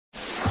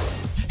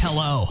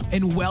Hello,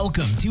 and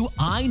welcome to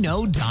I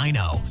Know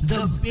Dino,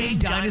 the Big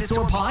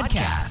Dinosaur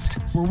Podcast,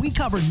 where we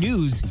cover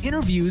news,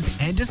 interviews,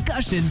 and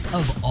discussions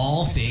of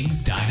all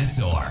things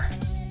dinosaur.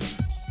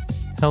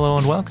 Hello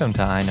and welcome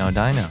to I Know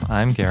Dino.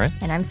 I'm Garrett.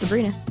 And I'm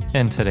Sabrina.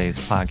 And today's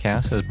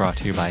podcast is brought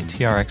to you by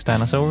TRX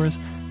Dinosaurs.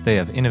 They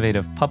have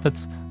innovative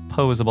puppets,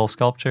 posable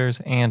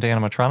sculptures, and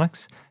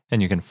animatronics,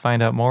 and you can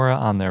find out more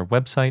on their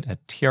website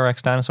at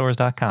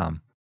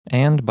trxdinosaurs.com.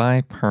 And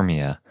by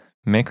Permia,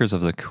 makers of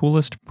the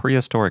coolest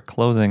prehistoric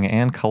clothing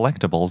and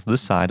collectibles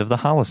this side of the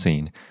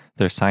Holocene.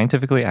 Their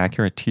scientifically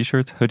accurate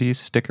t-shirts, hoodies,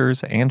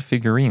 stickers, and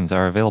figurines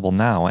are available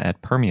now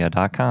at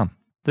permia.com.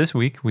 This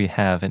week we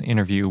have an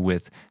interview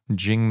with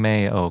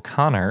Jingmei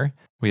O'Connor,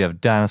 we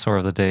have Dinosaur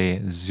of the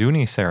Day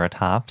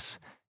Zuniceratops,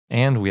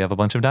 and we have a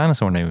bunch of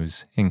dinosaur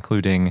news,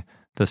 including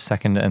the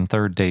second and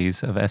third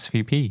days of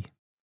SVP.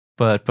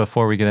 But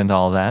before we get into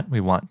all that, we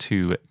want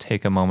to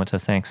take a moment to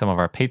thank some of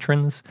our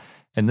patrons.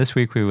 And this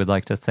week we would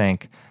like to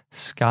thank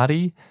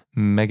Scotty,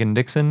 Megan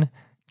Dixon,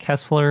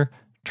 Kessler,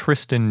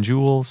 Tristan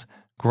Jules,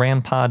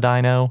 Grandpa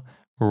Dino,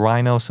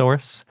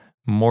 Rhinosaurus,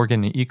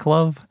 Morgan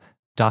Eklov,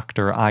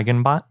 Dr.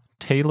 Eigenbot,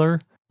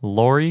 Taylor,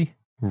 Lori,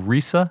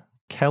 Risa,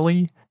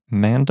 Kelly,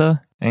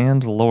 Manda,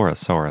 and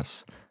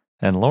Laurasaurus.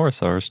 And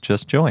Laurasaurus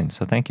just joined,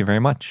 so thank you very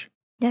much.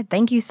 Yeah,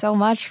 thank you so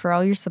much for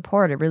all your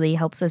support. It really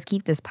helps us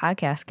keep this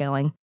podcast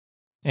going.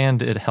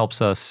 And it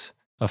helps us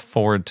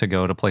afford to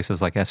go to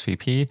places like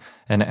SVP.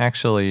 And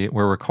actually,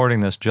 we're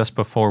recording this just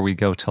before we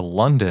go to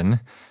London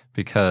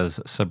because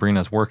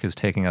Sabrina's work is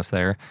taking us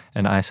there.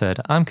 And I said,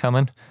 I'm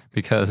coming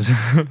because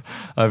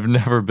I've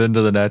never been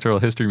to the Natural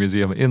History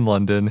Museum in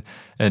London,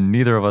 and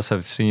neither of us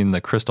have seen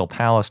the Crystal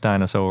Palace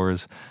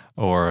dinosaurs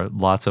or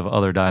lots of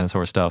other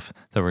dinosaur stuff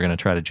that we're going to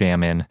try to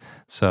jam in.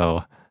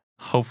 So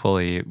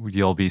hopefully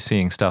you'll be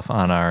seeing stuff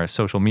on our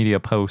social media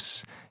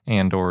posts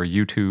and or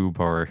YouTube,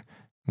 or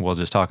we'll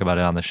just talk about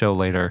it on the show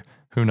later.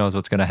 Who knows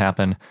what's going to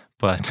happen,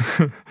 but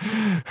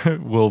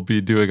we'll be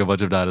doing a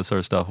bunch of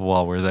dinosaur stuff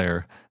while we're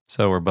there.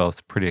 So we're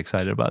both pretty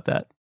excited about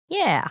that.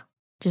 Yeah.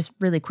 Just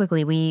really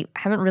quickly, we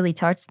haven't really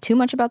talked too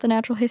much about the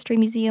Natural History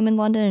Museum in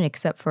London,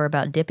 except for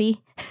about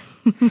Dippy.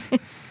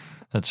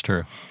 That's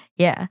true.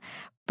 Yeah.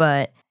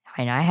 But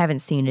I haven't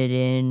seen it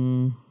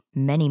in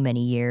many,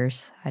 many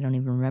years. I don't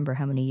even remember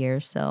how many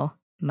years, so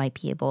might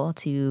be able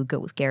to go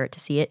with Garrett to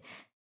see it.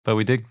 But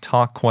we did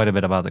talk quite a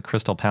bit about the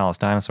Crystal Palace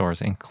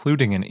dinosaurs,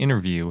 including an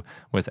interview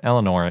with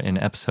Eleanor in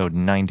episode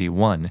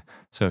 91.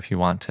 So if you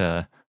want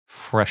to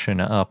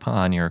freshen up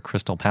on your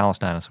Crystal Palace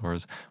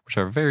dinosaurs, which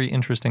are a very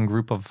interesting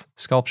group of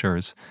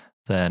sculptures,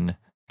 then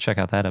check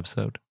out that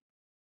episode.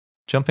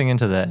 Jumping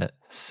into the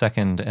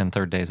second and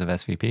third days of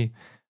SVP,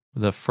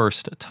 the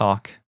first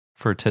talk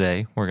for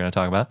today we're going to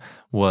talk about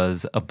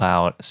was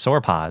about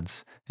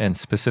sauropods, and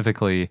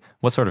specifically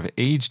what sort of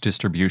age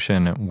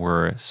distribution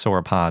were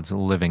sauropods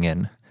living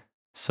in.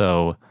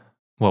 So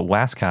what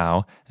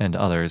Waskow and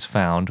others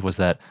found was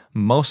that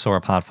most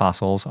sauropod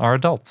fossils are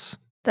adults.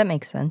 That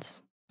makes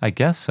sense. I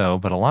guess so,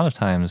 but a lot of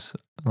times,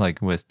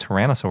 like with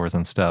tyrannosaurs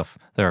and stuff,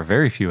 there are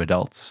very few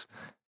adults.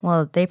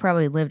 Well, they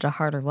probably lived a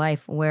harder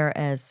life,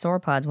 whereas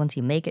sauropods, once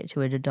you make it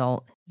to an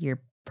adult, you're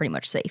pretty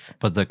much safe.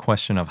 But the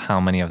question of how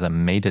many of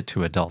them made it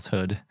to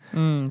adulthood.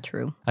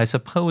 True. I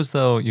suppose,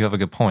 though, you have a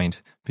good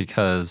point,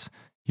 because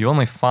you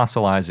only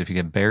fossilize if you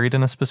get buried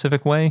in a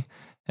specific way,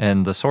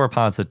 and the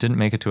sauropods that didn't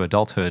make it to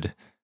adulthood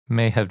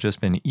may have just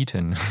been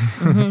eaten.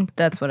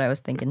 That's what I was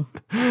thinking.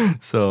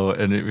 So,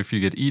 and if you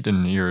get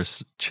eaten, your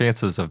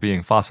chances of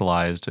being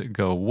fossilized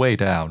go way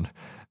down.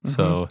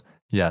 So,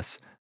 yes.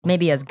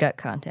 Maybe as gut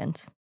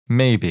contents.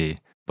 Maybe,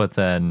 but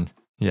then,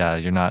 yeah,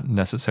 you're not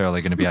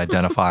necessarily going to be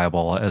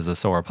identifiable as a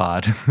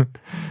sauropod.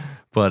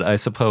 But I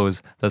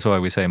suppose that's why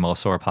we say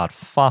most sauropod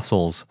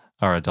fossils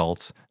are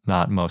adults,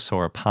 not most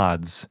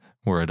sauropods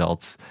were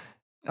adults.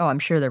 Oh, I'm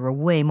sure there were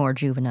way more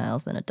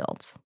juveniles than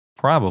adults.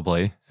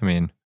 Probably. I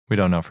mean, we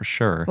don't know for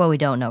sure. Well, we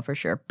don't know for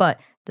sure, but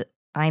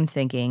I'm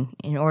thinking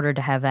in order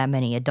to have that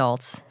many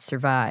adults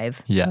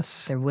survive,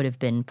 yes, there would have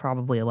been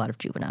probably a lot of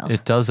juveniles.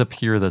 It does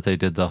appear that they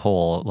did the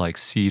whole like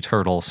sea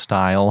turtle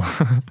style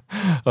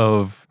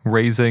of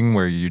raising,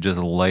 where you just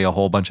lay a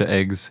whole bunch of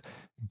eggs,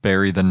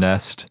 bury the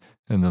nest,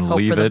 and then hope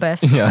leave for the it.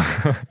 best.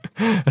 Yeah.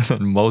 And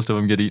then most of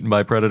them get eaten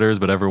by predators,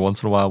 but every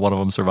once in a while one of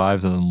them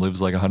survives and then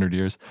lives like 100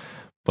 years.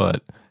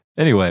 But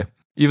anyway,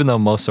 even though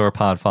most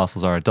sauropod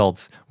fossils are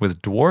adults,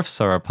 with dwarf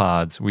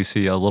sauropods, we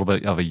see a little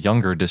bit of a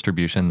younger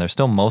distribution. They're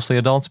still mostly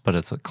adults, but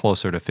it's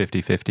closer to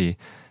 50-50.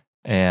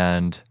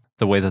 And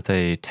the way that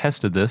they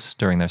tested this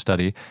during their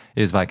study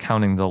is by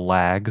counting the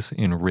lags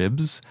in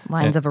ribs.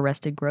 Lines of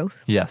arrested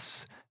growth?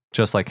 Yes,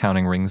 just like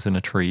counting rings in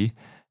a tree.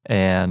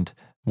 And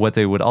what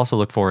they would also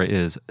look for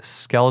is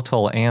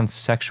skeletal and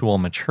sexual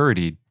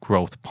maturity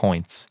growth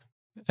points.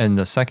 And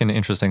the second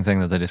interesting thing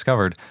that they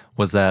discovered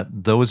was that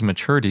those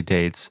maturity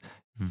dates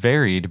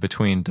varied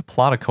between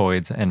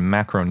diplodocus and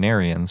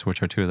macronarians,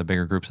 which are two of the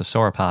bigger groups of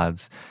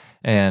sauropods.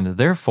 And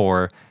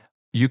therefore,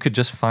 you could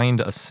just find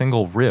a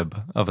single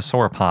rib of a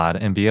sauropod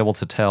and be able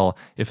to tell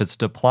if it's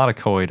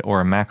diplodocus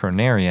or a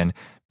macronarian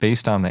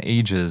based on the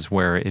ages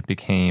where it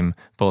became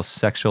both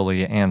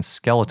sexually and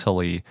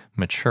skeletally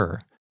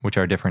mature, which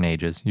are different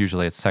ages.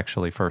 Usually it's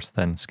sexually first,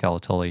 then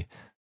skeletally,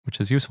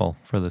 which is useful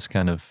for this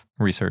kind of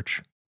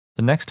research.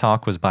 The next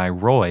talk was by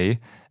Roy,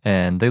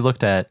 and they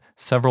looked at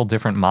several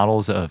different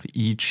models of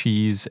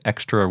E-cheese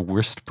extra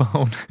wrist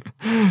bone.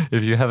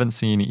 If you haven't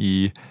seen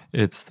E,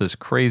 it's this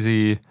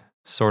crazy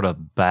sort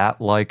of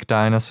bat-like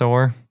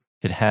dinosaur.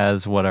 It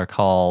has what are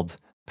called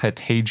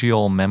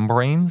patagial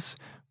membranes,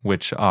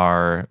 which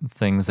are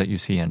things that you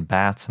see in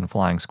bats and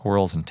flying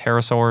squirrels and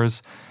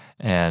pterosaurs.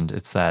 And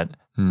it's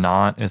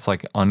it's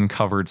like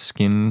uncovered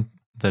skin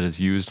that is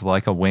used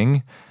like a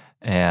wing.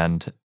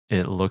 And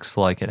it looks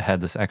like it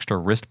had this extra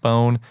wrist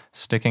bone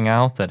sticking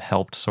out that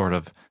helped sort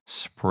of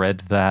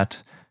spread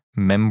that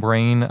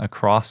membrane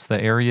across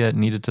the area it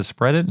needed to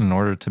spread it in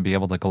order to be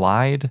able to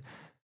glide,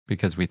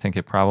 because we think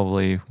it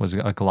probably was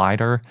a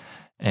glider.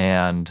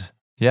 And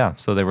yeah,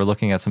 so they were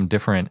looking at some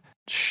different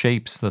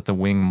shapes that the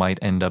wing might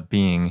end up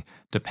being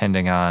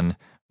depending on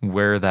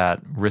where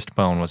that wrist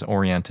bone was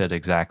oriented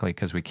exactly,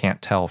 because we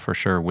can't tell for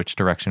sure which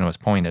direction it was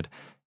pointed.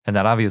 And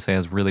that obviously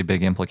has really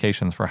big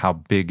implications for how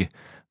big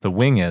the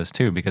wing is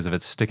too, because if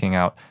it's sticking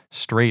out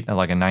straight at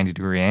like a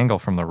 90-degree angle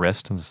from the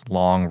wrist, this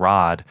long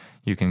rod,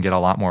 you can get a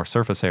lot more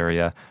surface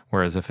area.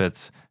 Whereas if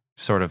it's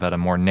sort of at a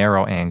more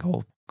narrow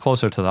angle,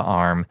 closer to the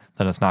arm,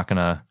 then it's not going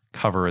to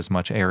cover as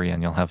much area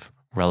and you'll have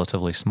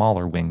relatively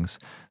smaller wings.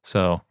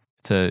 So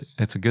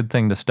it's a good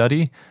thing to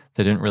study.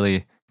 They didn't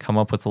really come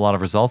up with a lot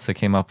of results. They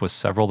came up with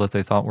several that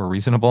they thought were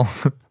reasonable.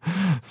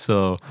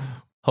 So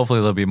hopefully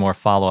there'll be more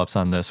follow-ups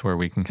on this where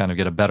we can kind of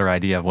get a better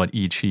idea of what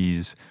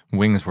E-cheese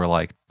wings were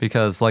like.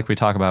 Because like we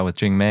talk about with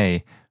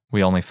Jingmei,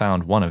 we only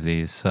found one of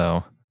these.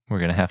 So we're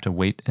going to have to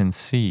wait and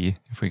see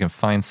if we can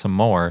find some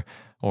more,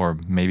 or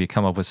maybe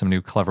come up with some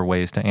new clever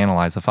ways to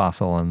analyze the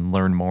fossil and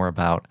learn more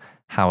about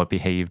how it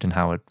behaved and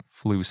how it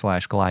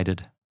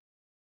flew/glided.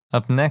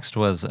 Up next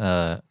was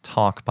a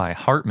talk by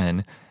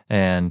Hartman,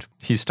 and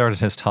he started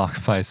his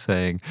talk by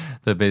saying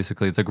that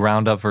basically the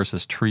ground up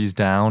versus trees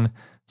down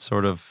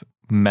sort of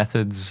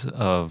methods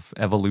of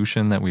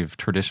evolution that we've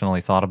traditionally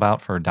thought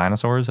about for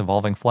dinosaurs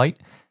evolving flight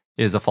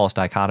is a false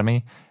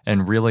dichotomy,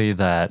 and really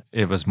that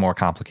it was more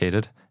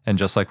complicated. And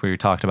just like we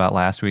talked about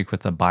last week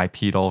with the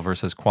bipedal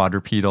versus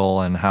quadrupedal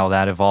and how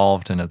that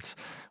evolved, and it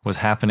was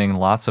happening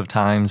lots of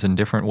times in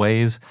different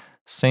ways,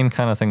 same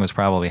kind of thing was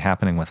probably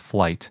happening with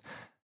flight.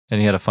 And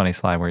he had a funny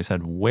slide where he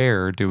said,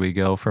 "Where do we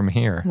go from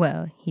here?"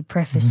 Well, he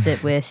prefaced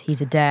it with, he's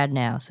a dad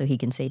now, so he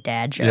can say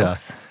dad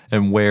jokes. Yeah.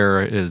 And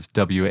where is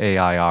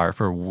WAIR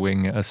for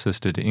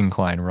wing-assisted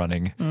incline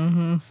running.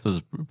 Mm-hmm. This is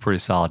a pretty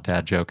solid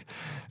dad joke.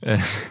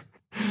 And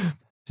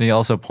he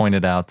also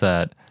pointed out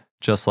that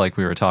just like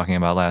we were talking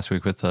about last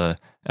week with the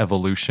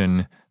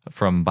evolution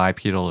from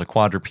bipedal to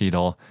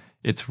quadrupedal,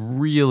 it's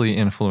really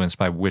influenced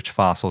by which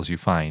fossils you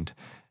find.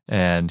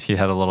 And he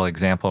had a little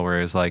example where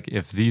he was like,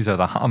 if these are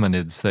the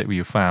hominids that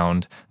you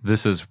found,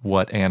 this is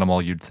what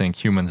animal you'd think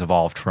humans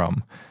evolved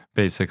from.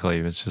 Basically,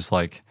 it's just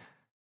like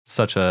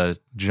such a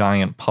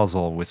giant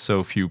puzzle with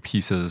so few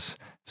pieces.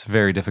 It's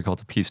very difficult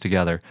to piece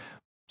together.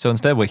 So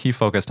instead, what he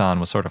focused on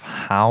was sort of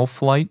how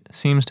flight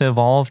seems to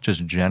evolve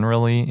just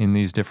generally in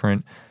these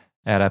different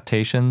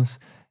adaptations.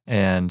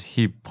 And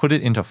he put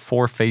it into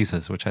 4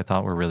 phases, which I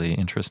thought were really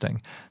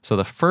interesting. So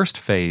the first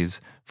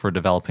phase for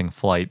developing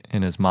flight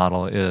in his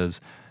model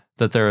is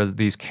that there are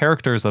these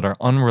characters that are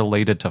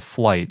unrelated to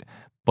flight,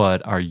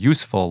 but are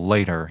useful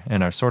later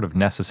and are sort of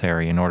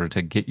necessary in order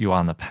to get you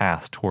on the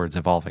path towards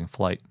evolving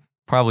flight.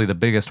 Probably the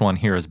biggest one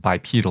here is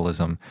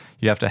bipedalism.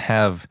 You have to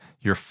have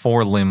your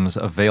 4 limbs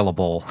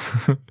available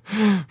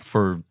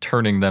for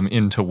turning them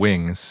into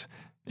wings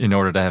in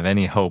order to have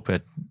any hope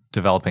at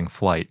developing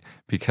flight,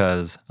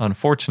 because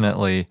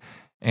unfortunately,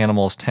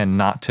 animals tend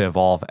not to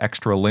evolve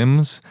extra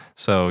limbs,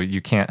 so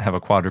you can't have a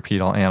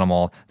quadrupedal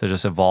animal that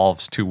just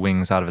evolves 2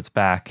 wings out of its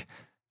back.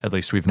 At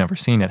least we've never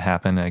seen it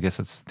happen. I guess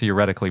it's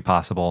theoretically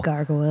possible.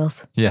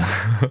 Gargoyles.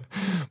 Yeah.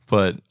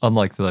 But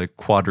unlike the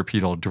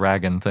quadrupedal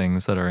dragon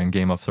things that are in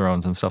Game of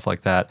Thrones and stuff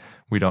like that,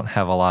 we don't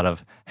have a lot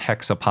of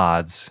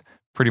hexapods.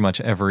 Pretty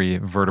much every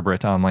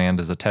vertebrate on land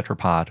is a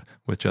tetrapod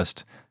with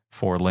just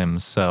 4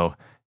 limbs. So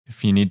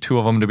if you need 2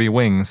 of them to be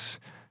wings,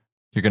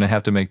 you're going to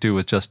have to make do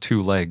with just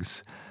 2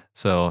 legs.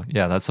 So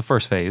yeah, that's the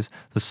first phase.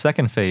 The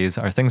second phase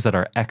are things that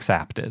are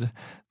exapted.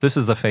 This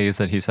is the phase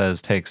that he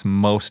says takes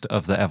most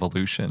of the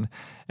evolution.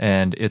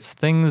 And it's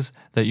things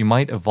that you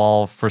might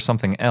evolve for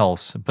something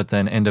else, but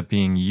then end up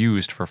being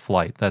used for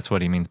flight. That's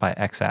what he means by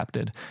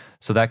exapted.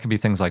 So that could be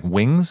things like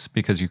wings,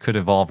 because you could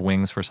evolve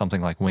wings for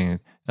something like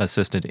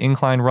wing-assisted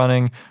incline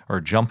running,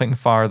 or jumping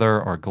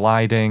farther, or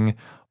gliding,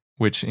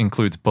 which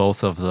includes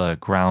both of the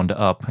ground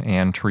up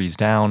and trees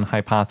down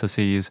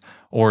hypotheses,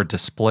 or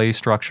display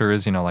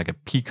structures, like a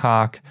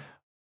peacock.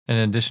 In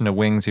addition to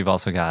wings, you've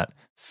also got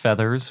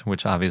feathers,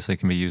 which obviously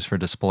can be used for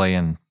display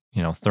and,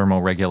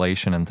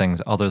 thermoregulation and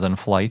things other than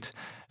flight,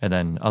 and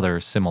then other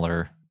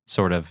similar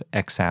sort of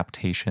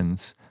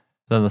exaptations.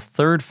 Then the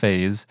third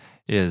phase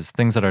is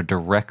things that are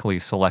directly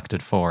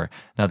selected for.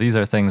 Now, these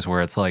are things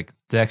where it's like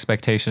the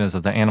expectation is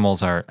that the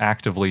animals are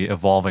actively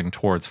evolving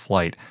towards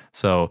flight.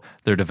 So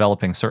they're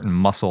developing certain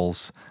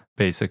muscles,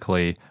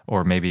 basically,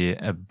 or maybe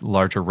a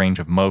larger range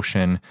of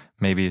motion,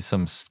 maybe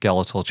some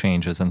skeletal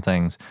changes and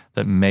things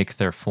that make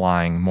their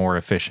flying more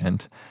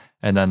efficient.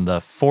 And then the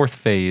fourth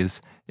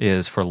phase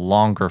is for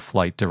longer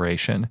flight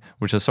duration,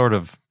 which is sort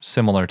of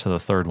similar to the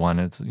third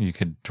one. You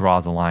could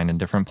draw the line in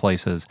different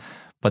places,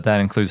 but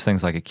that includes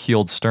things like a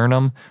keeled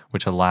sternum,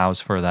 which allows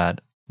for that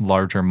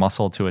larger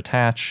muscle to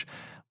attach,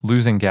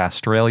 losing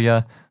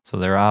gastralia, so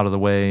they're out of the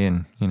way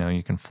and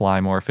you can fly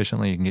more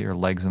efficiently, you can get your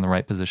legs in the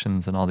right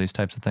positions and all these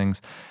types of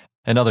things,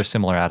 and other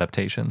similar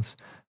adaptations.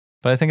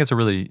 But I think it's a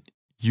really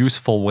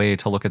useful way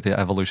to look at the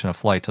evolution of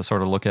flight, to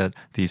sort of look at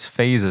these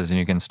phases, and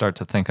you can start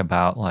to think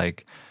about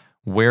like,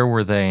 where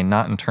were they,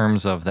 not in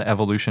terms of the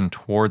evolution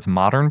towards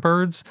modern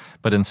birds,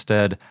 but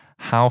instead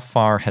how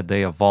far had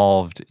they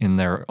evolved in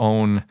their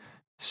own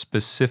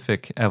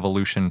specific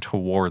evolution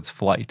towards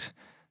flight.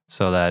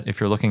 So that if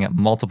you're looking at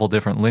multiple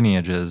different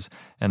lineages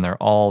and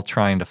they're all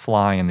trying to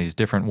fly in these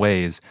different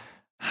ways,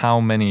 how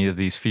many of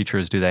these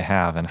features do they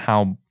have, and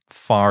how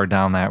far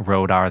down that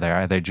road are they?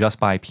 Are they just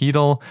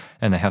bipedal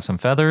and they have some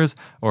feathers,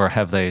 or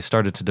have they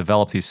started to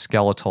develop these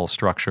skeletal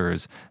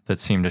structures that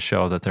seem to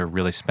show that they're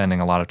really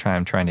spending a lot of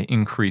time trying to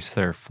increase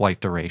their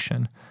flight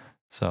duration?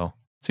 So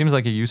it seems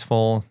like a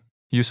useful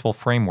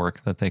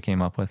framework that they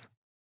came up with.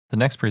 The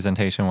next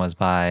presentation was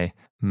by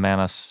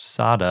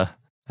Manasada.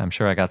 I'm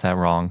sure I got that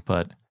wrong,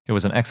 but it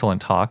was an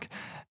excellent talk.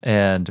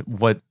 And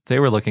what they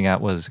were looking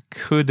at was,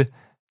 could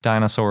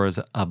dinosaurs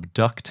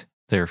abduct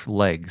their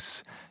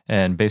legs?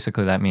 And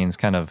basically that means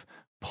kind of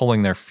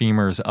pulling their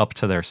femurs up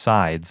to their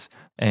sides.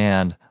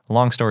 And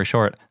long story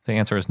short, the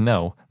answer is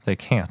no, they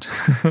can't.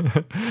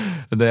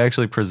 They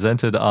actually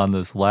presented on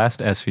this last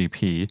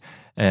SVP,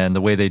 and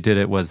the way they did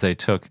it was they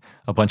took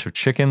a bunch of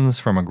chickens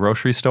from a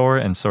grocery store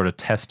and sort of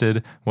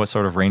tested what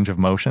sort of range of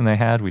motion they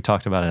had. We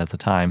talked about it at the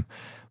time,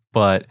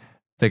 but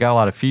they got a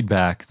lot of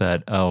feedback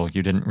that, oh,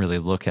 you didn't really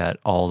look at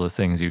all the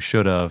things you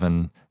should have,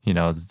 and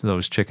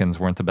those chickens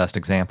weren't the best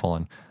example,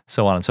 and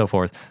so on and so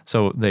forth.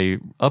 So they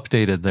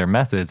updated their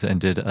methods and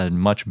did a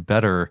much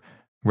better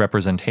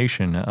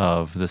representation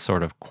of this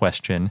sort of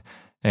question,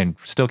 and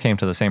still came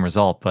to the same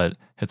result, but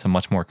it's a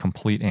much more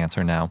complete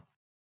answer now.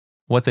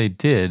 What they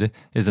did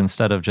is,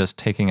 instead of just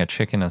taking a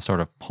chicken and sort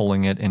of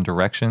pulling it in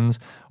directions,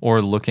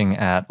 or looking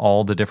at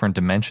all the different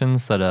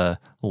dimensions that a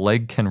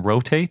leg can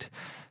rotate,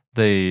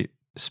 they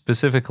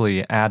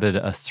specifically added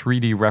a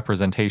 3D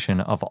representation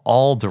of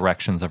all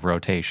directions of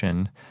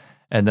rotation,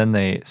 and then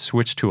they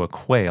switched to a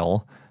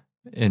quail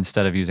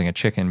instead of using a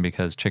chicken,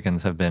 because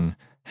chickens have been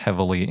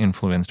heavily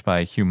influenced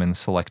by human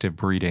selective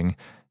breeding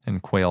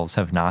and quails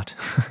have not.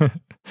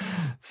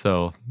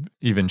 So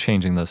even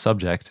changing the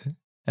subject.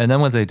 And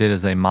then what they did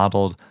is they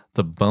modeled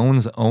the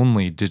bones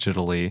only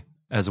digitally,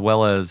 as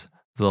well as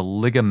the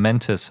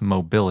ligamentous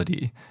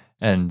mobility.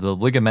 And the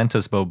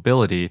ligamentous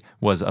mobility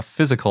was a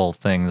physical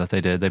thing that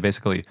they did. They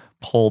basically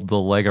pulled the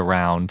leg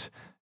around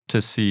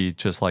to see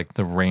just like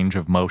the range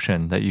of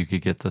motion that you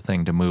could get the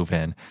thing to move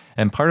in.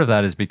 And part of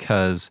that is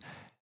because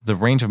the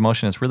range of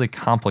motion is really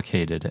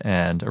complicated.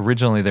 And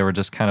originally they were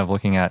just kind of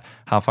looking at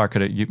how far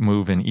could it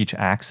move in each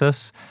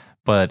axis.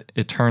 But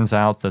it turns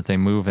out that they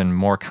move in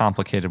more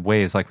complicated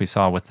ways, like we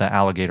saw with the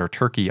alligator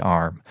turkey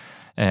arm.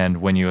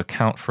 And when you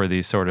account for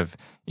these sort of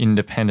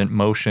independent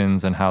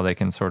motions and how they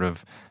can sort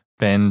of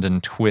bend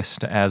and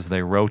twist as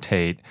they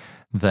rotate,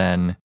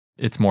 then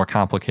it's more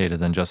complicated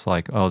than just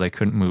like, oh, they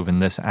couldn't move in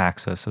this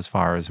axis as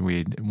far as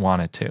we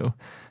wanted to.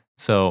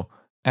 So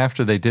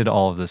after they did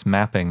all of this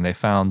mapping, they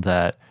found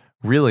that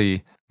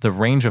really the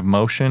range of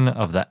motion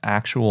of the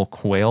actual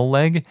quail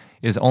leg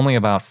is only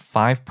about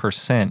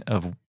 5%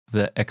 of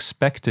the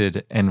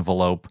expected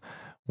envelope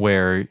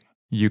where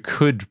you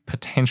could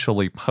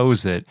potentially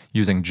pose it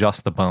using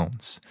just the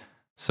bones.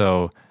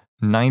 So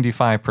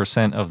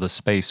 95% of the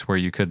space where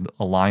you could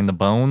align the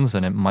bones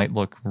and it might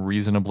look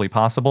reasonably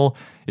possible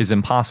is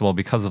impossible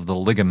because of the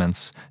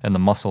ligaments and the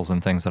muscles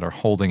and things that are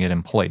holding it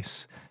in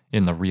place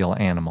in the real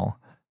animal.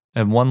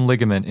 And one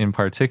ligament in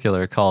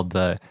particular, called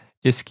the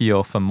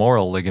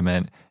ischiofemoral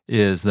ligament,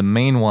 is the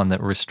main one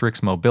that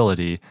restricts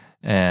mobility.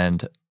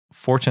 And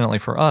fortunately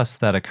for us,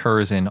 that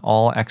occurs in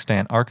all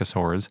extant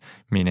archosaurs,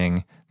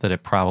 meaning that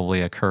it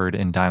probably occurred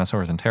in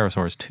dinosaurs and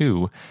pterosaurs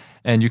too.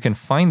 And you can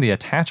find the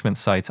attachment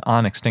sites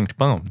on extinct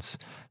bones.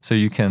 So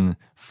you can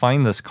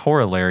find this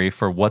corollary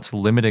for what's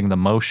limiting the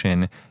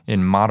motion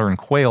in modern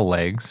quail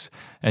legs,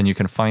 and you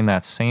can find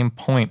that same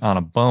point on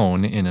a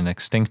bone in an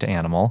extinct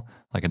animal,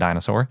 like a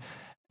dinosaur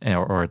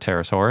or a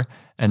pterosaur.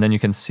 And then you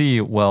can see,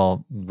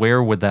 well,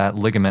 where would that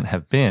ligament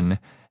have been?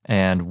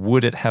 And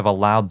would it have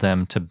allowed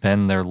them to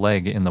bend their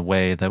leg in the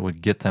way that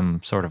would get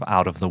them sort of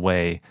out of the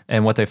way?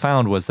 And what they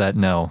found was that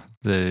no,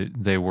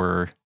 they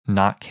were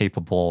not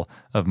capable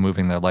of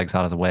moving their legs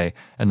out of the way.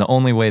 And the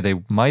only way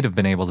they might have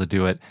been able to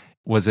do it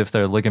was if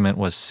their ligament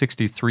was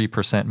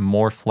 63%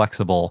 more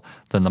flexible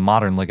than the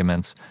modern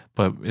ligaments,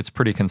 but it's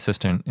pretty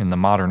consistent in the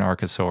modern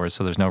archosaurs,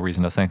 so there's no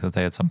reason to think that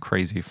they had some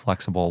crazy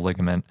flexible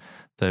ligament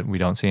that we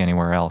don't see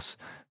anywhere else.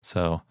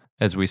 So,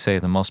 as we say,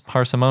 the most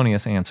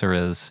parsimonious answer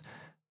is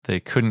they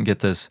couldn't get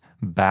this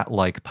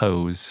bat-like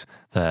pose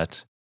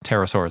that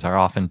pterosaurs are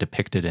often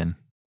depicted in.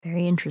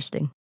 Very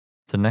interesting.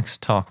 The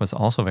next talk was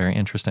also very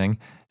interesting.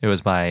 It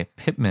was by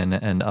Pittman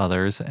and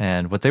others,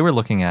 and what they were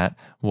looking at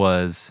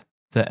was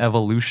the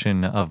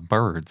evolution of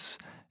birds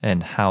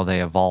and how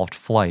they evolved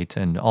flight,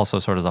 and also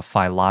sort of the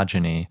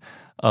phylogeny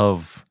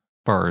of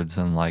birds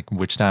and like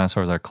which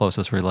dinosaurs are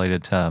closest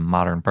related to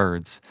modern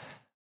birds.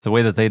 The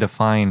way that they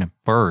define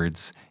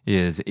birds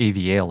is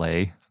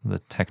avialae, the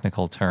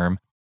technical term,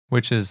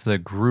 which is the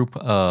group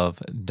of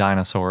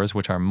dinosaurs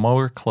which are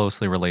more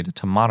closely related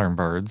to modern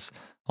birds,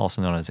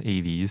 also known as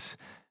aves,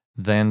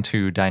 than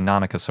to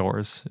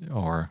Deinonychosaurs,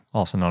 or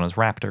also known as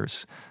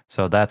raptors.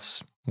 So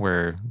that's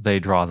where they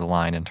draw the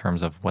line in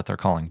terms of what they're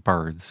calling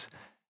birds.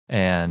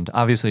 And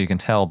obviously you can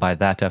tell by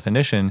that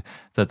definition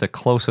that the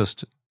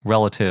closest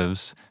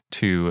relatives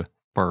to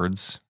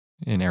birds,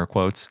 in air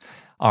quotes,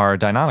 are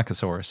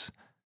Deinonychosaurs.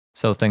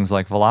 So things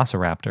like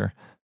Velociraptor.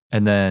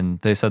 And then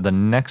they said the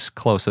next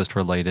closest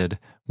related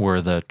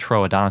were the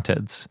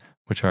troodontids,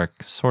 which are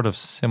sort of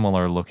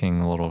similar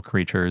looking little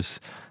creatures.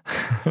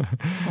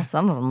 Well,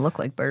 some of them look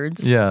like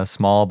birds. Yeah,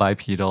 small,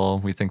 bipedal.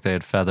 We think they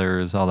had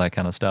feathers, all that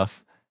kind of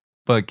stuff.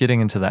 But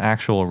getting into the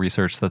actual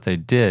research that they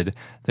did,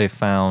 they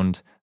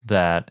found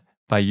that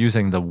by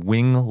using the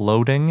wing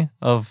loading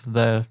of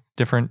the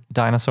different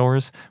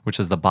dinosaurs, which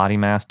is the body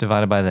mass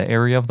divided by the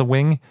area of the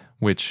wing,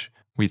 which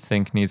we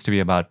think needs to be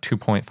about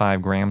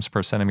 2.5 grams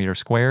per centimeter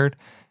squared,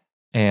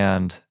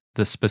 and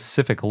the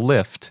specific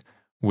lift,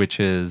 which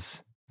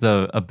is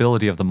the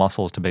ability of the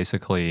muscles to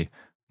basically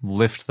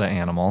lift the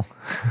animal.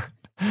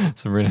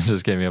 Sabrina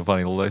just gave me a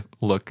funny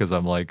look because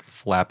I'm like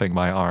flapping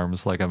my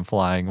arms like I'm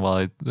flying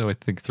while I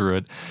think through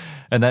it.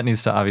 And that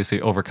needs to obviously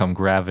overcome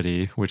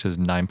gravity, which is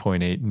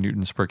 9.8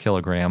 newtons per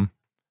kilogram.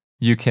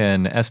 You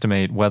can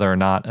estimate whether or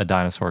not a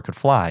dinosaur could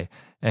fly.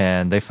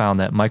 And they found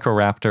that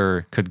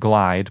Microraptor could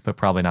glide, but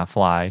probably not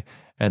fly.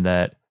 And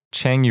that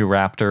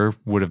Changyuraptor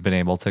would have been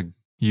able to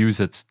use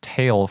its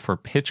tail for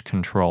pitch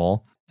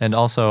control. And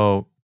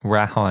also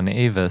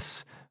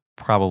Rahonavis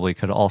probably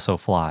could also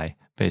fly,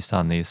 based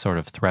on these sort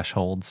of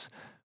thresholds.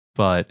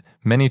 But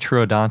many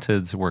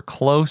troodontids were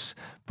close,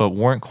 but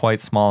weren't quite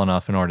small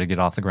enough in order to get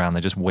off the ground.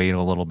 They just weighed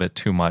a little bit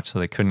too much, so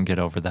they couldn't get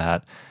over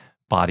that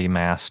body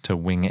mass to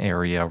wing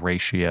area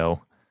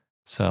ratio.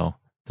 So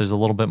there's a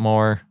little bit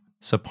more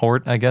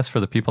support, I guess, for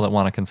the people that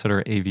want to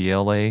consider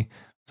avialae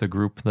the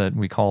group that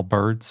we call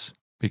birds,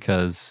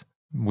 because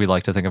we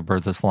like to think of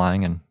birds as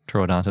flying, and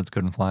troodontids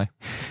couldn't fly.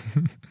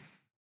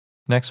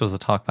 Next was a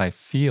talk by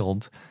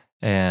Field,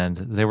 and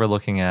they were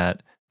looking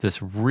at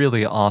this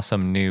really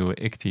awesome new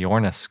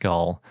Ichthyornis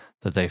skull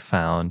that they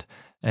found.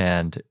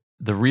 And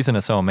the reason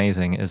it's so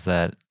amazing is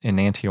that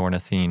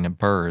enantiornithine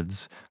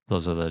birds,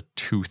 those are the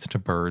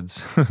toothed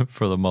birds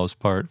for the most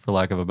part, for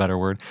lack of a better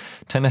word,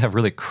 tend to have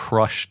really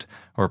crushed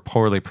or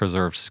poorly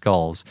preserved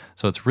skulls.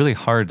 So it's really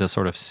hard to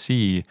sort of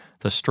see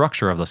the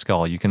structure of the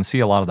skull. You can see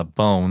a lot of the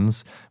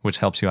bones, which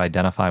helps you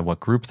identify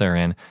what group they're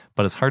in,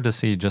 but it's hard to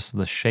see just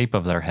the shape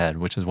of their head,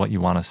 which is what you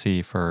want to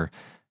see for,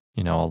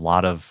 you know, a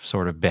lot of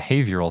sort of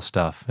behavioral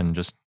stuff and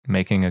just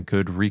making a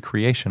good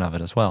recreation of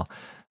it as well.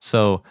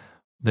 So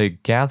they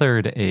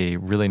gathered a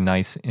really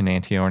nice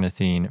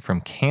enantiornithine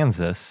from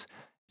Kansas,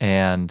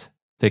 and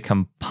they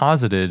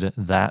composited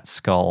that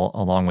skull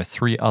along with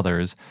 3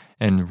 others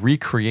and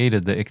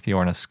recreated the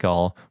Ichthyornis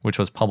skull, which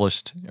was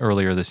published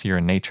earlier this year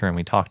in Nature, and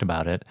we talked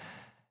about it.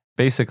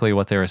 Basically,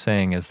 what they were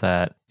saying is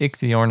that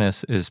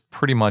Ichthyornis is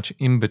pretty much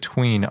in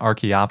between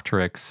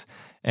Archaeopteryx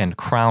and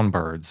crown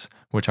birds,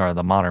 which are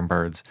the modern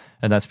birds.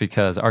 And that's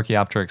because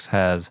Archaeopteryx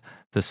has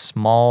this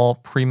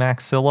small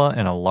premaxilla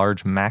and a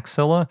large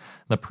maxilla.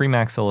 The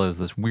premaxilla is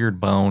this weird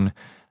bone.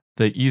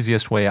 The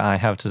easiest way I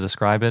have to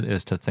describe it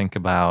is to think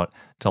about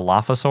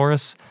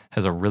Dilophosaurus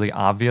has a really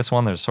obvious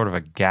one. There's sort of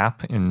a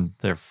gap in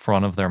the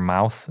front of their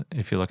mouth.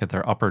 If you look at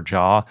their upper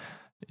jaw,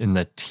 in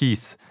the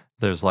teeth,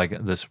 there's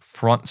like this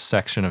front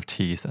section of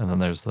teeth, and then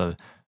there's the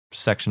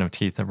section of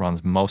teeth that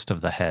runs most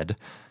of the head.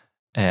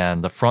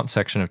 And the front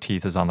section of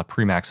teeth is on the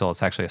premaxilla.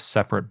 It's actually a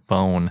separate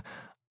bone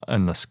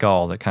in the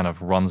skull that kind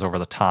of runs over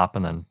the top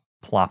and then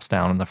plops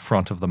down in the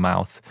front of the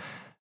mouth.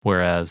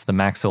 Whereas the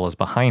maxilla is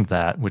behind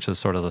that, which is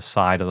sort of the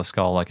side of the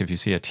skull. Like if you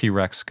see a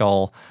T-Rex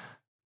skull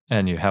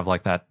and you have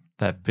like that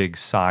big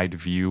side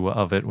view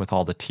of it with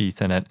all the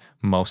teeth in it,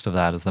 most of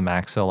that is the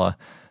maxilla.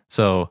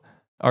 So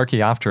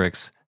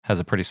Archaeopteryx has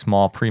a pretty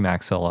small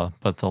premaxilla,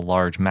 but the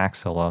large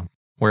maxilla.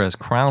 Whereas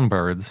crown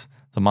birds,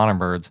 the modern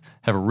birds,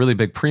 have a really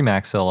big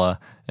premaxilla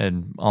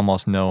and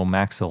almost no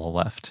maxilla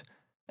left.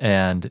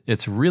 And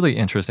it's really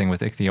interesting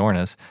with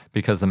Ichthyornis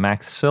because the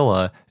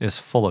maxilla is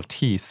full of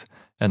teeth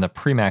and the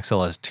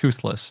premaxilla is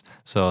toothless.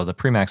 So the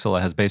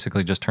premaxilla has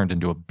basically just turned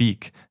into a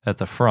beak at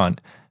the front,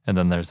 and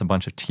then there's a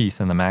bunch of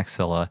teeth in the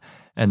maxilla.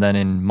 And then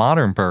in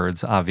modern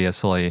birds,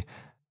 obviously,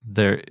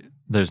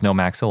 there's no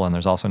maxilla and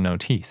there's also no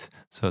teeth.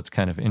 So it's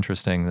kind of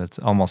interesting. It's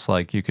almost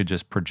like you could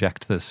just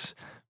project this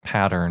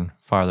pattern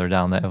farther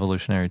down the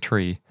evolutionary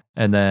tree.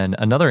 And then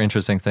another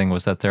interesting thing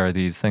was that there are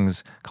these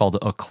things called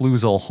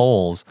occlusal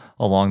holes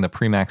along the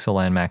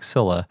premaxilla and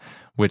maxilla,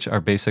 which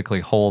are basically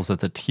holes that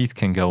the teeth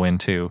can go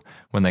into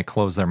when they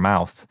close their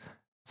mouth.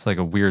 It's like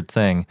a weird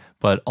thing.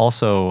 But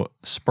also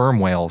sperm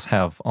whales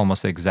have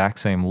almost the exact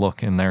same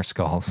look in their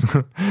skulls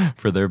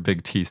for their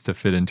big teeth to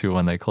fit into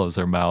when they close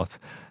their mouth.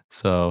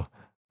 So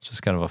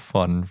just kind of a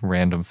fun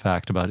random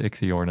fact about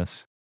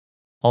Ichthyornis.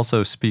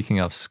 Also, speaking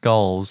of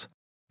skulls,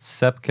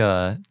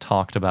 Sepka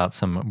talked about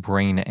some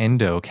brain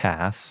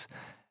endocasts.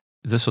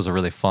 This was a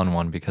really fun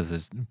one because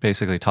it's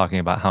basically talking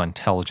about how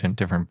intelligent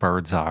different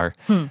birds are.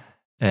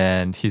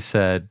 And he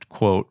said,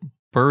 quote,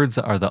 birds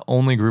are the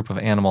only group of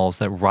animals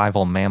that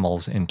rival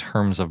mammals in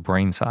terms of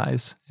brain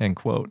size, end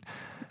quote.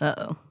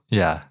 Uh-oh.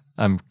 Yeah,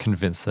 I'm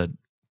convinced that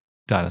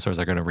dinosaurs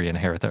are going to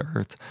re-inherit the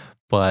earth.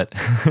 But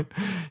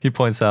he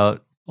points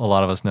out, a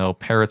lot of us know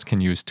parrots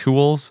can use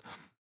tools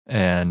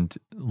and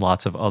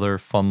lots of other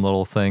fun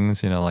little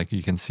things. Like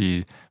you can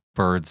see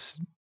birds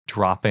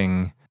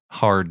dropping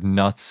hard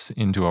nuts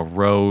into a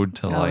road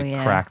to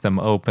crack them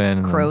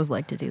open. Crows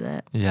like to do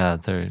that. Yeah,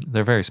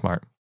 they're very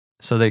smart.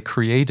 So they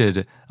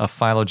created a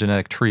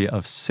phylogenetic tree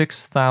of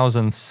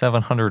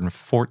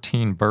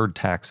 6,714 bird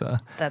taxa.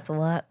 That's a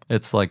lot.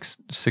 It's like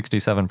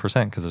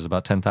 67% because there's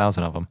about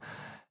 10,000 of them.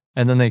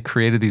 And then they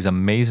created these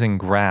amazing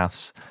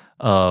graphs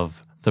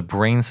of the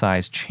brain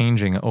size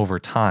changing over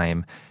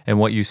time. And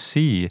what you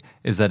see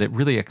is that it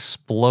really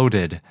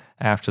exploded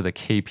after the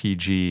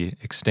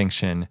KPG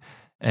extinction.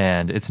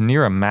 And it's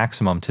near a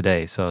maximum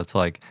today. So it's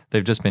like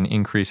they've just been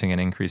increasing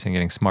and increasing,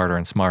 getting smarter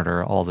and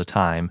smarter all the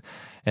time.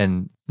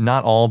 And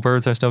not all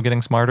birds are still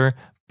getting smarter,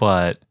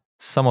 but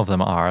some of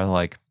them are,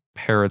 like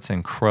parrots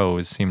and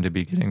crows seem to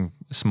be getting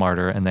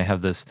smarter. And they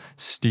have this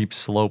steep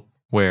slope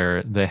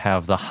where they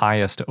have the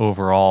highest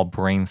overall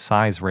brain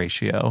size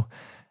ratio.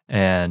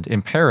 And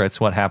in parrots,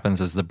 what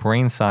happens is the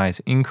brain size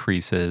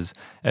increases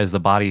as the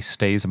body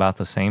stays about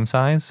the same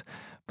size.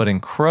 But in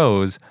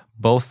crows,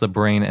 both the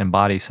brain and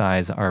body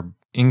size are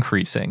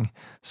increasing.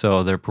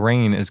 So their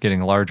brain is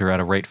getting larger at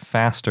a rate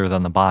faster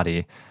than the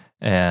body.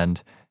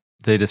 And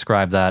they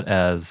describe that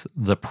as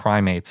the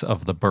primates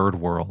of the bird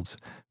world,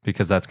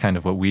 because that's kind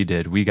of what we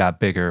did. We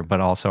got bigger, but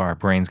also our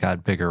brains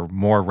got bigger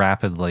more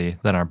rapidly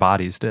than our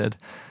bodies did.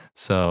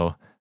 So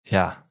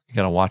yeah, you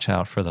got to watch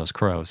out for those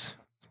crows.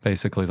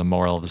 Basically the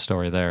moral of the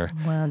story there.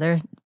 Well,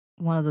 there's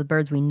one of the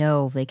birds we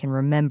know, they can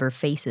remember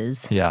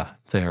faces. Yeah,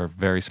 they are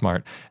very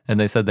smart. And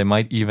they said they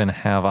might even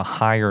have a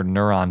higher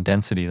neuron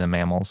density than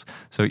mammals.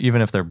 So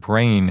even if their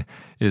brain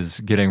is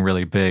getting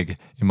really big,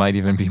 it might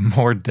even be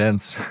more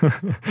dense.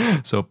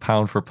 So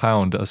pound for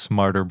pound, a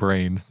smarter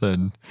brain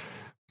than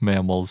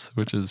mammals,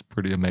 which is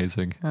pretty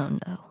amazing. Oh,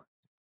 no.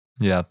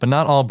 Yeah, but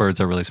not all birds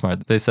are really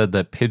smart. They said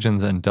that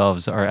pigeons and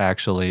doves are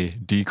actually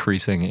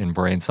decreasing in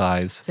brain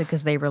size. Is it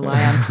because they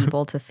rely on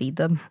people to feed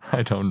them?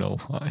 I don't know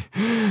why.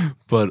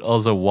 But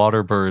also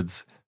water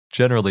birds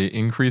generally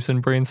increase in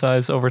brain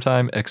size over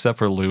time, except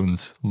for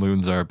loons.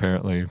 Loons are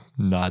apparently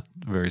not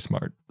very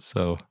smart.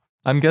 So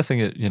I'm guessing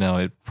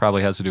it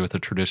probably has to do with the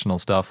traditional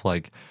stuff,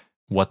 like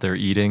what they're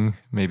eating.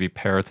 Maybe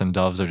parrots and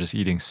doves are just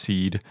eating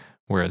seed,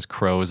 whereas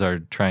crows are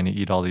trying to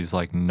eat all these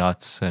like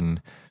nuts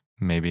and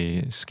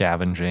maybe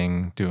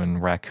scavenging, doing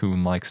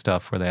raccoon-like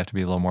stuff where they have to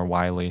be a little more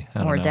wily.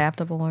 More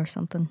adaptable or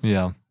something.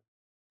 Yeah.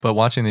 But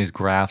watching these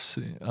graphs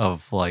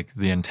of like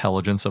the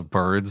intelligence of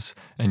birds,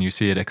 and you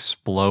see it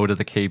explode at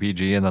the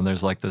KPG, and then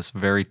there's like this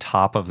very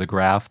top of the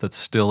graph that's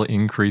still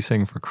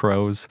increasing for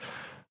crows.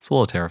 It's a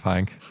little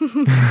terrifying.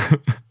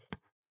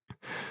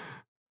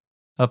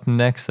 Up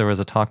next, there was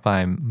a talk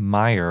by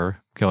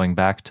Meyer going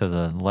back to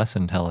the less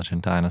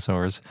intelligent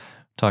dinosaurs,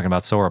 talking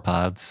about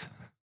sauropods.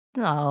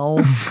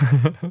 No.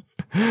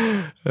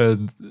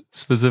 And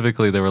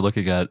specifically, they were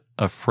looking at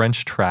a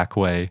French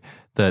trackway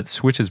that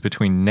switches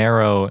between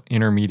narrow,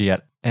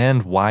 intermediate,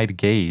 and wide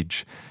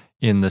gauge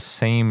in the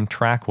same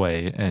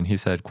trackway. And he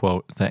said,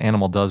 quote, "The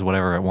animal does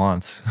whatever it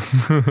wants,"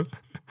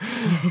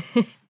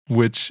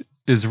 which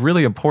is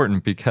really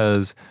important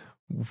because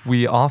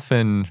we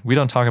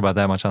don't talk about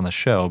that much on the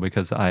show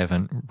because I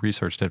haven't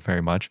researched it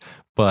very much,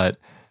 but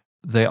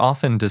they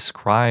often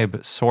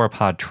describe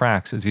sauropod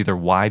tracks as either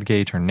wide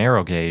gauge or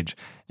narrow gauge,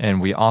 and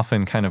we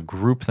often kind of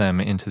group them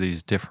into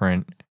these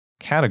different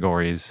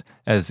categories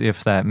as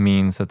if that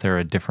means that they're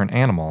a different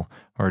animal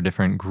or a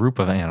different group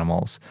of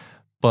animals.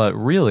 But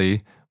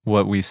really,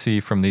 what we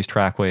see from these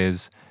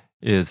trackways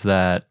is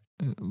that,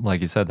 like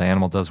you said, the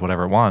animal does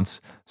whatever it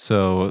wants.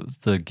 So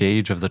the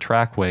gauge of the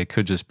trackway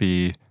could just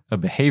be a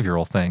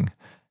behavioral thing.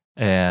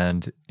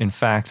 And in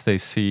fact, they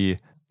see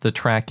the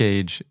track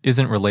gauge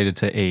isn't related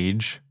to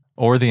age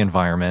or the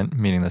environment,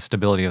 meaning the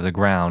stability of the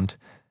ground.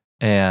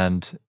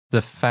 And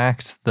the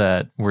fact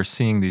that we're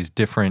seeing these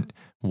different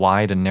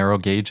wide and narrow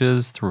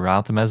gauges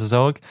throughout the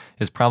Mesozoic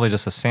is probably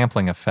just a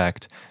sampling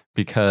effect,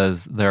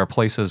 because there are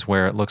places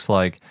where it looks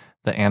like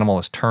the animal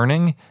is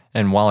turning,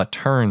 and while it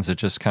turns, it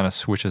just kind of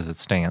switches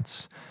its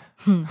stance.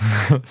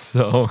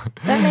 So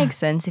that makes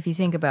sense if you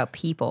think about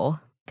people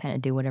kind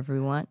of do whatever we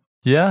want.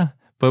 Yeah,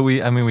 but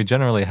we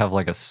generally have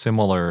like a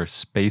similar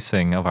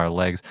spacing of our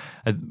legs.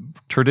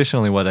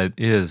 Traditionally, what it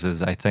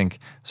is I think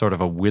sort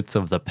of a width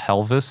of the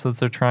pelvis that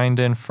they're trying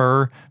to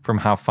infer from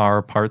how far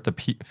apart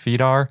the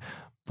feet are.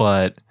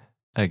 But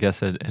I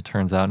guess it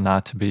turns out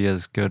not to be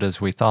as good as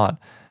we thought.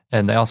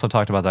 And they also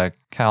talked about the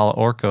Cal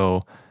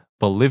Orco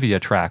Bolivia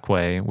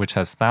trackway, which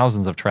has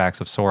thousands of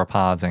tracks of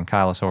sauropods and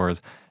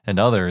chylosaurs and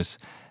others.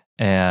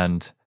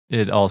 And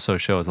it also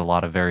shows a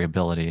lot of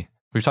variability.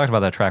 We've talked about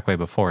that trackway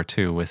before,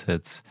 too, with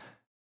its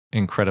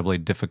incredibly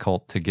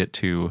difficult to get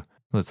to.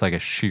 It's like a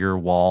sheer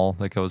wall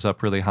that goes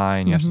up really high,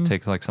 and you have to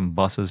take like some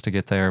buses to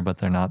get there, but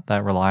they're not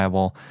that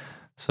reliable.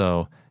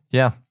 So,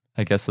 yeah,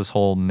 I guess this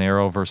whole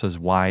narrow versus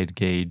wide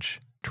gauge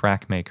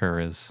track maker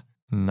is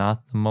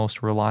not the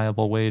most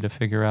reliable way to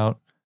figure out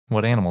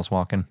what animal's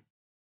walking.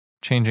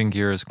 Changing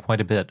gears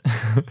quite a bit.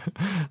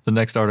 The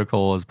next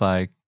article was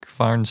by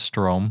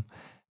Kvarnström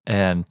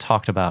and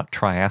talked about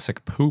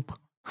Triassic poop.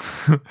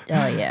 Oh,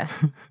 yeah.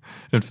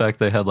 In fact,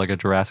 they had like a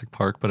Jurassic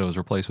Park, but it was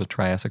replaced with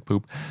Triassic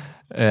poop.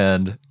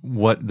 And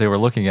what they were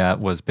looking at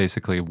was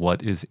basically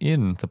what is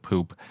in the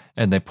poop.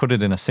 And they put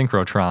it in a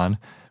synchrotron,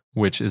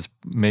 which is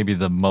maybe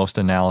the most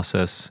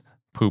analysis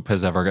poop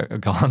has ever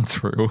gone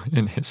through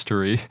in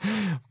history.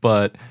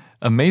 But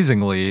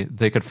amazingly,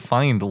 they could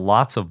find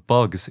lots of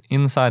bugs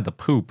inside the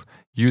poop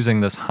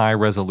using this high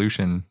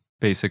resolution,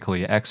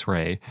 basically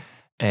X-ray.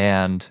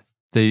 And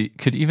they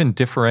could even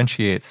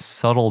differentiate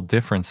subtle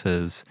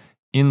differences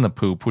in the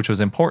poop, which was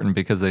important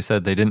because they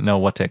said they didn't know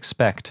what to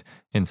expect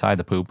inside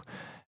the poop.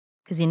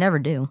 Because you never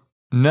do.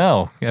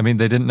 No. I mean,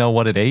 they didn't know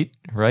what it ate,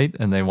 right?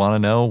 And they want to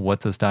know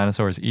what this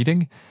dinosaur is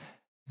eating.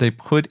 They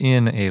put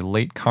in a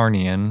late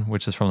Carnian,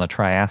 which is from the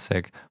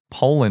Triassic,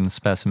 Poland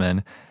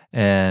specimen,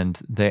 and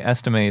they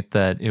estimate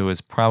that it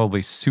was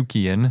probably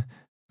Suchian,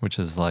 which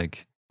is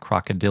like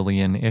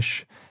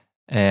crocodilian-ish,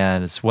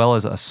 and as well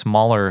as a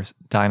smaller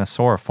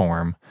dinosaur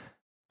form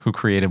who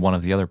created one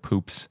of the other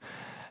poops.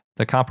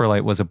 The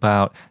coprolite was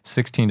about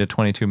 16 to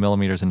 22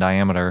 millimeters in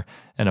diameter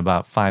and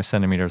about 5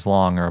 centimeters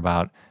long, or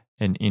about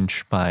an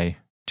inch by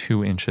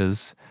 2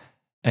 inches.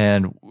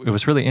 And it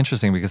was really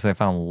interesting because they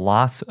found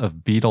lots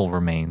of beetle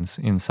remains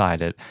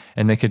inside it,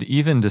 and they could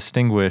even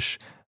distinguish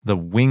the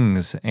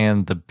wings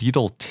and the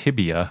beetle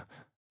tibia,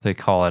 they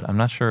call it. I'm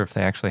not sure if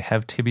they actually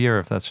have tibia or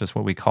if that's just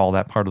what we call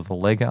that part of the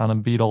leg on a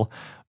beetle,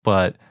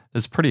 but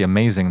it's pretty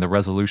amazing the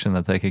resolution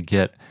that they could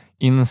get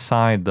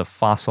inside the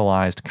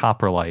fossilized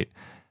coprolite.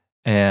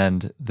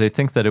 And they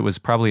think that it was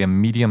probably a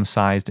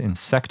medium-sized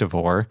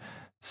insectivore,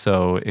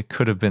 so it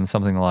could have been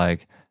something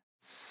like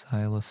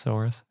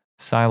Silesaurus,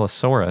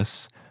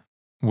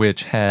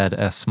 which had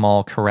a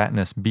small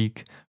keratinous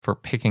beak for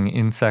picking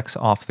insects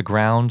off the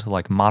ground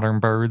like modern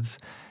birds.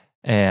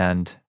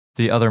 And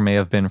the other may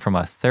have been from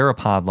a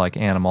theropod-like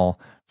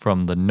animal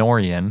from the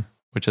Norian,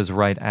 which is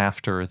right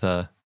after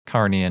the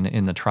Carnian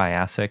in the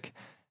Triassic.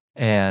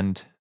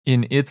 And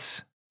in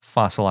its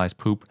fossilized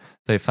poop,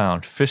 they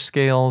found fish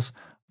scales,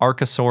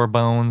 archosaur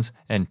bones,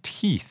 and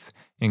teeth,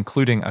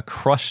 including a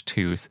crushed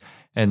tooth.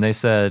 And they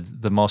said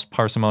the most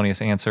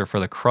parsimonious answer for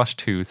the crushed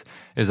tooth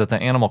is that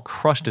the animal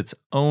crushed its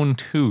own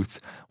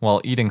tooth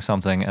while eating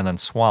something and then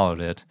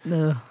swallowed it,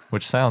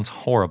 which sounds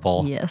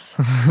horrible. Yes,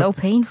 so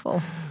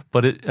painful.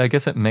 But I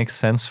guess it makes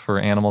sense for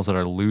animals that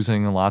are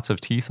losing lots of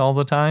teeth all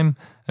the time.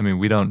 I mean,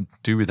 we don't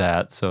do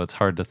that, so it's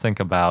hard to think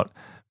about.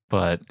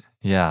 But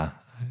yeah,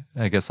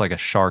 I guess like a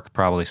shark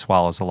probably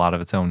swallows a lot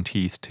of its own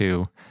teeth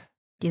too.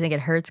 Do you think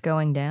it hurts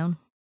going down?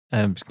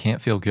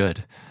 Can't feel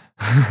good.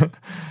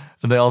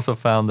 And they also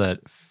found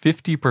that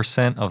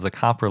 50% of the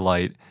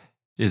coprolite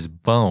is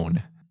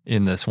bone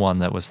in this one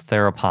that was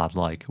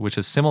theropod-like, which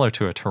is similar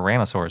to a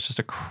Tyrannosaur. It's just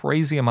a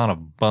crazy amount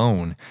of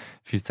bone.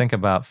 If you think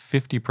about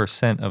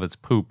 50% of its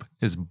poop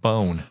is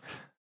bone.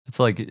 It's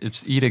like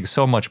it's eating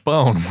so much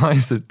bone. Why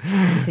is it?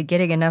 Is it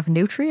getting enough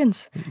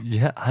nutrients?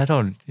 Yeah,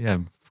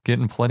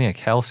 getting plenty of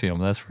calcium,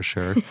 that's for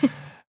sure.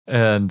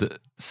 And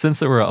since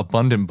there were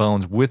abundant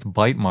bones with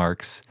bite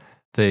marks,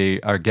 they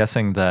are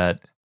guessing that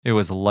it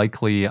was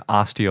likely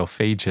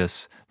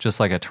osteophagous,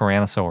 just like a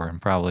Tyrannosaur,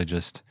 and probably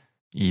just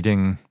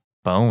eating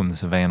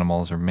bones of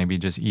animals, or maybe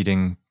just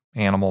eating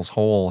animals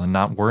whole and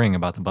not worrying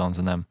about the bones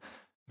in them.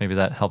 Maybe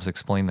that helps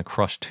explain the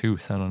crushed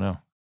tooth. I don't know.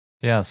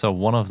 Yeah, so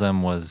one of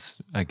them was,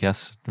 I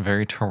guess,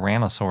 very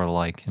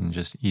Tyrannosaur-like and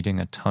just eating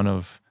a ton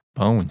of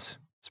bones.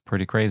 It's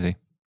pretty crazy.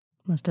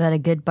 Must have had a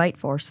good bite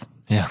force.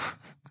 Yeah.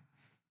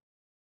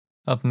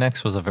 Up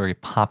next was a very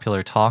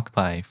popular talk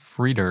by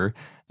Frieder,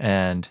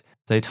 and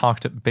they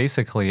talked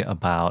basically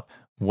about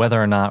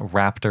whether or not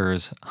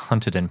raptors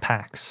hunted in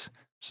packs,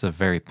 which is a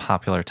very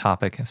popular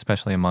topic,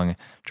 especially among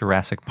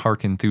Jurassic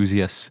Park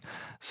enthusiasts.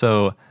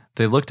 So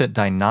they looked at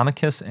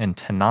Deinonychus and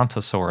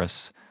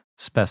Tenontosaurus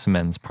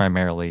specimens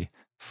primarily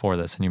for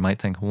this. And you might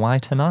think, why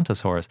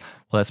Tenontosaurus?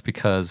 Well, that's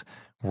because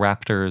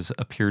raptors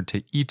appeared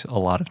to eat a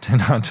lot of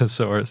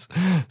Tenontosaurus.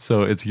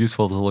 So it's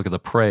useful to look at the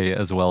prey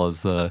as well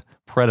as the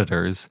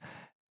predators.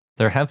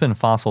 There have been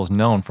fossils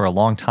known for a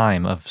long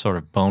time of sort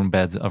of bone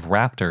beds of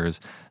raptors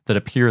that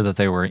appear that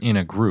they were in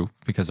a group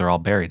because they're all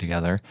buried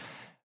together.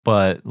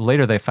 But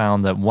later they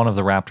found that one of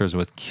the raptors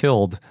was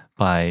killed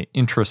by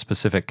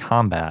intraspecific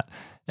combat.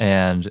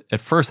 And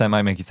at first that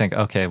might make you think,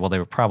 okay, well,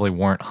 they probably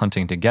weren't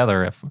hunting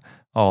together if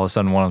all of a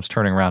sudden one of them's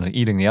turning around and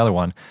eating the other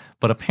one.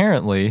 But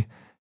apparently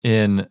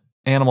in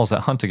animals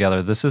that hunt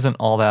together, this isn't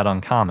all that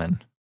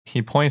uncommon.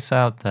 He points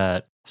out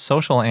that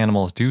social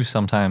animals do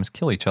sometimes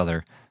kill each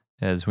other,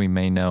 as we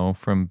may know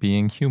from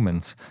being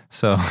humans.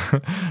 So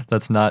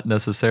that's not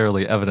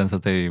necessarily evidence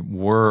that they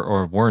were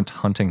or weren't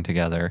hunting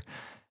together.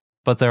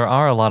 But there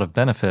are a lot of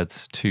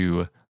benefits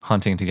to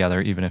hunting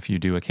together, even if you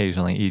do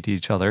occasionally eat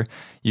each other.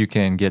 You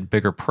can get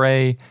bigger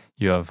prey,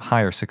 you have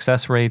higher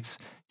success rates,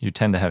 you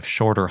tend to have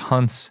shorter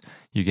hunts,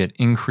 you get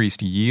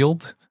increased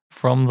yield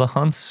from the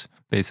hunts,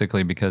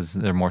 basically because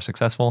they're more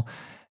successful.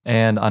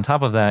 And on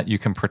top of that, you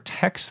can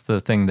protect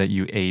the thing that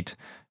you ate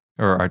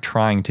or are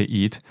trying to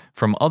eat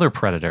from other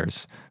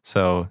predators.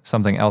 So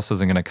something else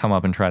isn't going to come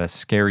up and try to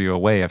scare you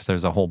away if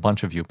there's a whole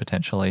bunch of you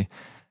potentially.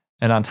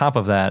 And on top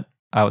of that,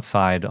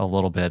 outside a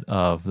little bit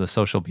of the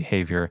social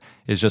behavior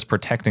is just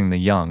protecting the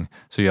young.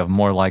 So you have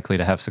more likely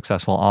to have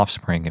successful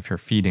offspring if you're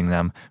feeding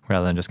them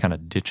rather than just kind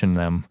of ditching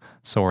them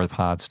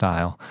sauropod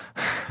style.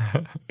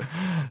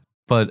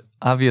 But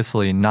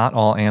obviously not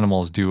all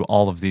animals do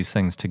all of these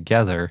things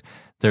together.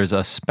 There's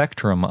a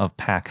spectrum of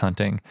pack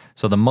hunting.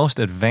 So the most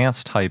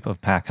advanced type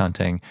of pack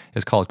hunting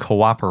is called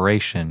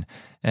cooperation.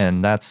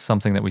 And that's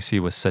something that we see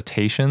with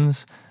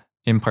cetaceans,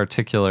 in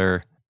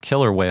particular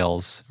killer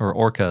whales or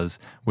orcas,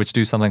 which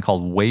do something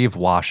called wave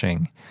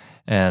washing.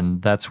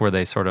 And that's where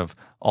they sort of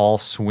all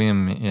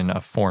swim in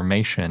a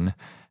formation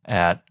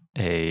at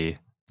a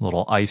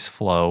little ice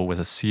flow with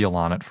a seal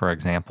on it, for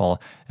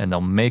example, and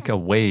they'll make a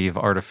wave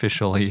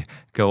artificially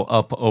go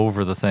up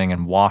over the thing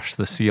and wash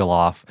the seal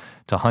off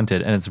to hunt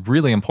it. And it's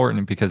really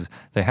important because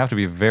they have to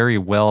be very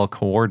well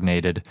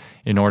coordinated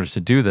in order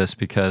to do this,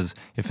 because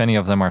if any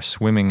of them are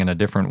swimming in a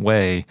different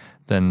way,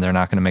 then they're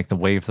not going to make the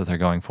wave that they're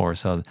going for.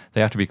 So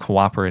they have to be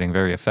cooperating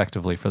very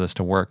effectively for this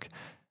to work.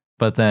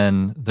 But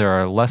then there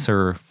are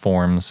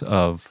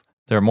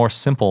more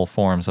simple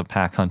forms of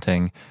pack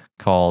hunting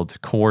called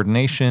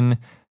coordination,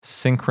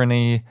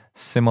 synchrony,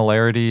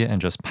 similarity, and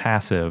just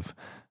passive,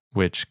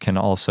 which can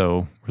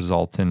also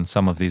result in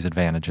some of these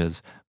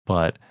advantages,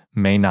 but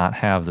may not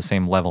have the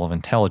same level of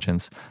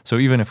intelligence. So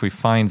even if we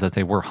find that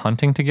they were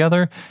hunting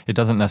together, it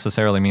doesn't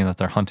necessarily mean that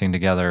they're hunting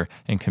together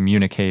and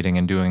communicating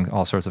and doing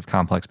all sorts of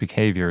complex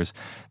behaviors.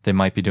 They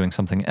might be doing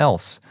something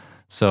else.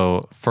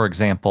 So, for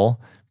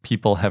example,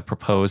 people have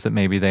proposed that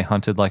maybe they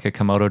hunted like a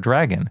Komodo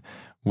dragon,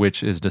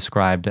 which is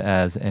described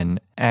as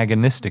an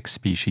agonistic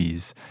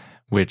species,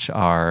 which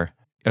are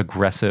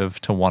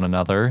aggressive to one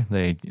another.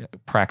 They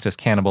practice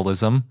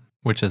cannibalism,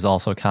 which is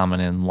also common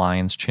in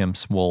lions,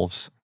 chimps,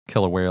 wolves,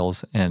 killer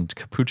whales, and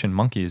capuchin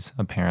monkeys,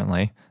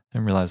 apparently. I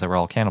didn't realize they were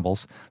all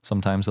cannibals,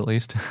 sometimes at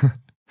least.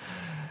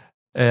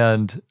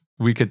 And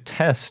we could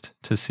test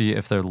to see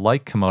if they're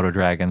like Komodo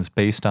dragons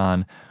based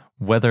on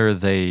whether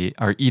they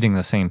are eating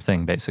the same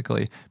thing,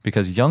 basically.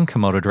 Because young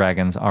Komodo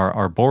dragons are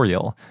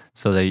arboreal,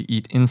 so they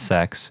eat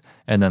insects,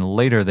 and then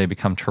later they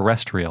become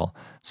terrestrial.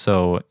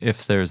 So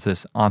if there's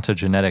this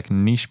ontogenetic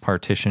niche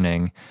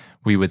partitioning,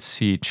 we would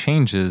see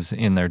changes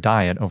in their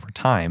diet over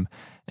time.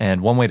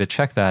 And one way to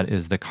check that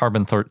is the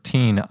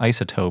carbon-13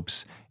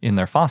 isotopes in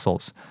their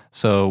fossils.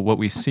 So what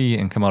we see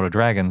in Komodo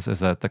dragons is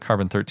that the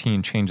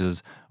carbon-13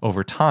 changes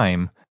over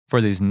time for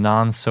these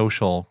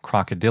non-social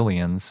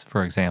crocodilians,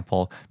 for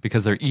example,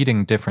 because they're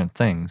eating different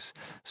things.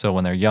 So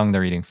when they're young,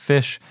 they're eating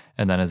fish,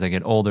 and then as they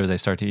get older, they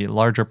start to eat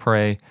larger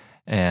prey,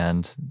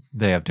 and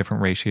they have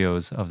different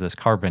ratios of this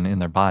carbon in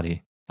their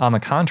body. On the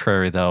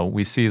contrary, though,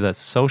 we see that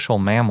social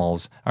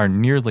mammals are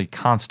nearly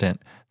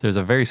constant. There's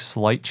a very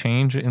slight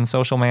change in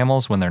social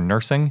mammals when they're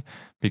nursing,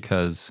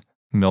 because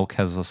milk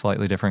has a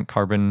slightly different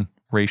carbon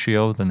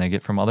ratio than they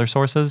get from other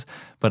sources,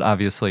 but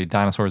obviously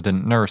dinosaurs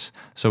didn't nurse,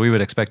 so we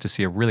would expect to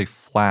see a really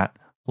flat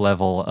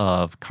level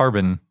of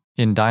carbon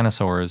in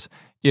dinosaurs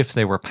if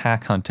they were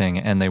pack hunting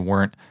and they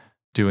weren't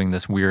doing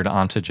this weird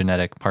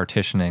ontogenetic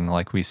partitioning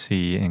like we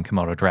see in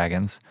Komodo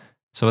dragons.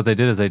 So what they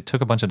did is they took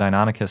a bunch of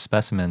Deinonychus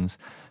specimens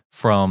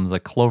from the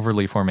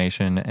Cloverleaf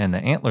Formation and the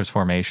Antlers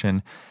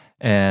Formation,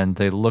 and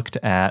they looked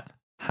at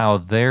how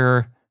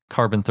their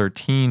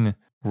carbon-13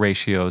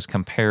 ratios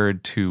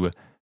compared to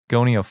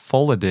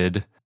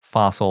goniofolidid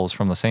fossils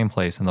from the same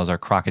place, and those are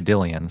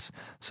crocodilians.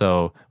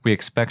 So we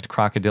expect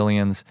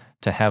crocodilians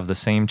to have the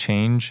same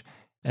change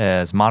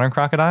as modern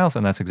crocodiles,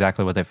 and that's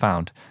exactly what they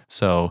found.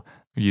 So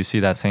you see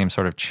that same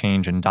sort of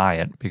change in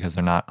diet because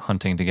they're not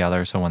hunting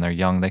together. So when they're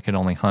young, they can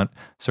only hunt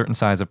certain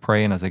size of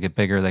prey, and as they get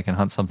bigger, they can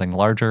hunt something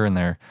larger, and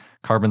their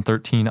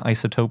carbon-13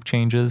 isotope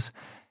changes.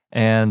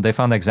 And they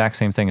found the exact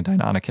same thing in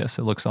Deinonychus.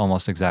 It looks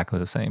almost exactly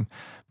the same,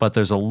 but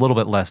there's a little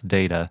bit less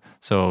data,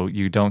 so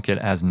you don't get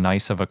as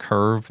nice of a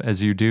curve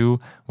as you do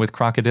with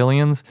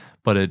crocodilians,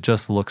 but it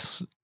just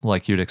looks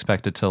like you'd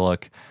expect it to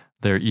look.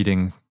 They're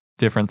eating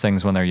different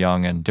things when they're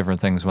young and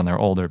different things when they're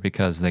older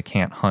because they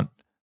can't hunt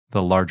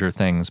the larger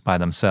things by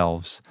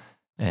themselves,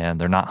 and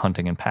they're not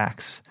hunting in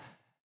packs.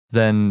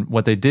 Then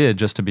what they did,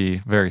 just to be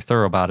very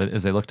thorough about it,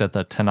 is they looked at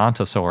the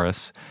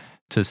Tenontosaurus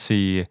to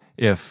see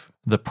if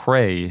the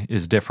prey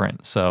is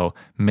different. So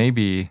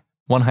maybe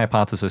one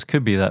hypothesis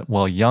could be that,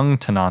 well, young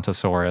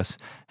Tenontosaurus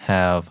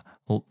have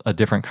a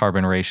different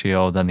carbon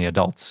ratio than the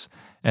adults.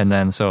 And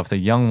then so if the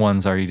young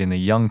ones are eating the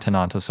young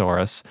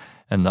Tenontosaurus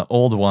and the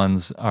old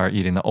ones are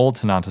eating the old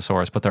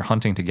Tenontosaurus, but they're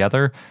hunting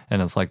together,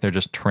 and it's like they're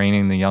just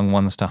training the young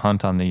ones to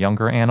hunt on the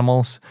younger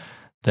animals,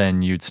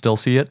 then you'd still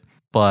see it.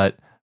 But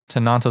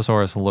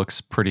Tenontosaurus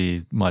looks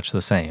pretty much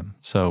the same,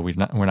 so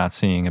we're not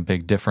seeing a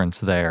big difference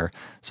there.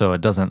 So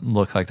it doesn't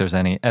look like there's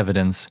any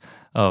evidence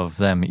of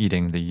them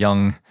eating the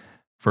young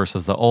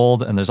versus the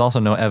old, and there's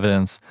also no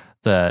evidence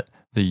that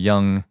the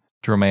young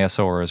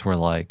dromaeosaurs were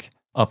like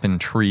up in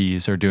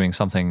trees or doing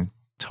something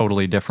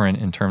totally different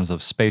in terms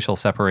of spatial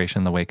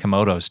separation the way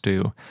Komodos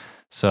do.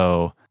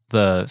 So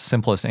the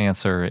simplest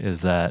answer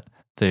is that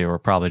they were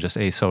probably just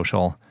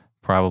asocial,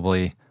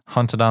 probably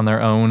hunted on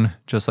their own,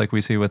 just like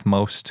we see with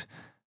most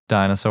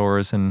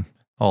dinosaurs in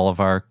all of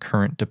our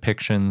current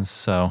depictions.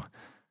 So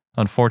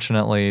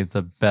unfortunately,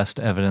 the best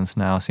evidence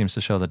now seems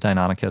to show that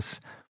Deinonychus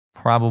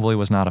probably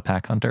was not a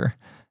pack hunter.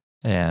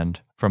 And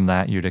from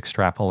that, you'd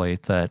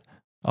extrapolate that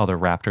other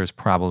raptors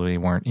probably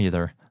weren't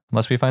either,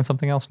 unless we find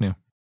something else new.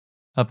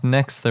 Up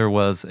next, there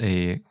was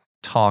a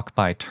talk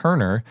by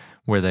Turner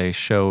where they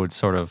showed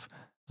sort of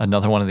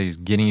another one of these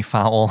guinea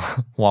fowl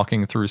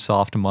walking through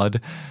soft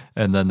mud,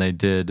 and then they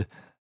did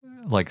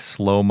like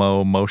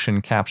slow-mo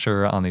motion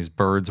capture on these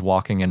birds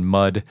walking in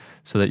mud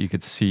so that you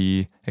could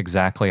see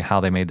exactly how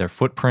they made their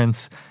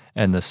footprints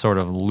and the sort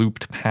of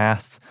looped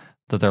path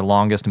that their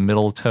longest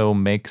middle toe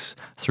makes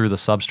through the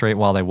substrate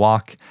while they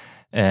walk.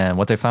 And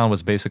what they found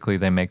was basically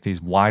they make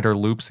these wider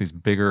loops, these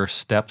bigger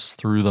steps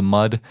through the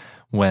mud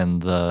when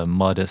the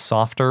mud is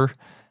softer.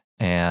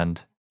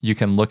 And you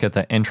can look at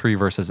the entry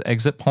versus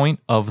exit point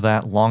of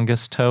that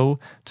longest toe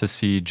to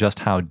see just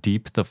how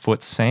deep the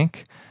foot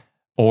sank,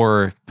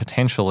 or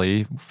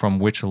potentially from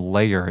which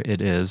layer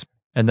it is.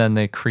 And then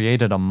they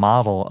created a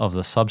model of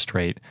the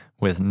substrate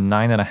with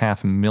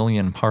 9.5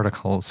 million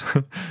particles.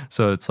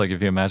 So it's like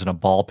if you imagine a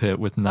ball pit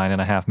with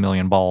 9.5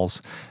 million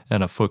balls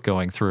and a foot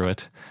going through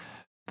it,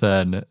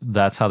 then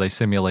that's how they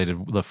simulated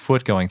the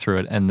foot going through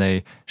it. And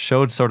they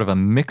showed sort of a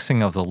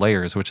mixing of the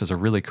layers, which is a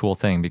really cool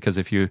thing, because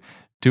if you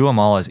do them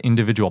all as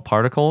individual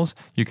particles,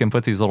 you can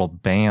put these little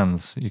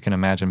bands, you can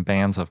imagine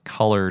bands of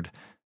colored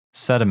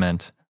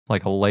sediment,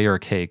 like a layer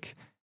cake,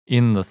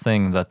 in the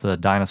thing that the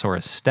dinosaur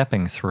is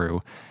stepping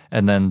through.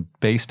 And then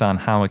based on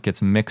how it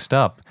gets mixed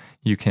up,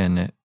 you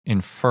can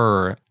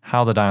infer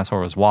how the dinosaur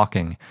was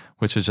walking,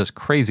 which is just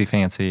crazy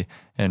fancy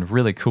and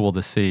really cool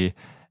to see.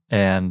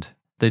 And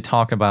they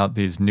talk about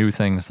these new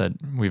things that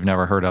we've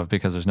never heard of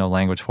because there's no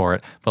language for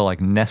it, but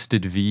like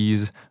nested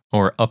V's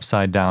or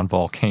upside down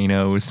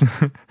volcanoes,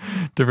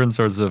 different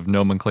sorts of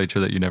nomenclature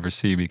that you never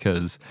see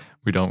because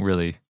we don't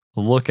really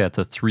look at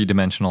the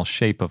three-dimensional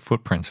shape of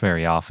footprints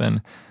very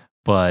often.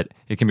 But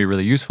it can be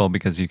really useful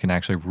because you can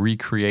actually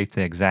recreate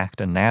the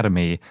exact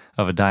anatomy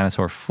of a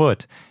dinosaur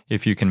foot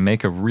if you can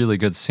make a really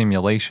good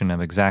simulation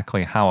of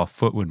exactly how a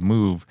foot would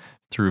move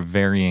through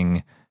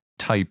varying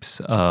types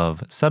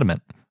of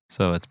sediment.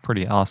 So it's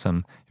pretty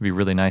awesome. It'd be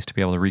really nice to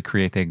be able to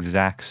recreate the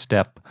exact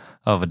step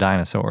of a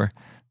dinosaur.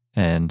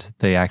 And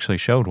they actually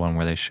showed one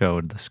where they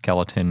showed the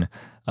skeleton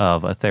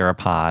of a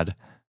theropod,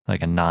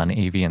 like a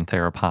non-avian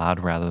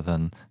theropod rather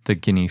than the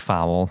guinea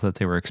fowl that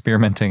they were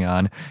experimenting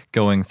on,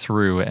 going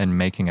through and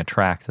making a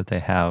track that they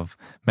have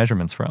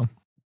measurements from.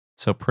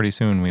 So pretty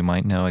soon we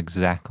might know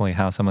exactly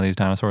how some of these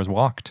dinosaurs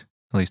walked,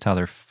 at least how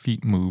their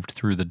feet moved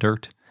through the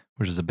dirt,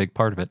 which is a big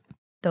part of it.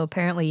 Though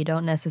apparently you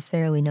don't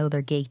necessarily know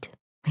their gait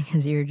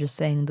because you're just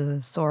saying the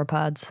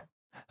sauropods.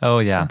 Oh,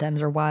 yeah.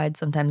 Sometimes are wide,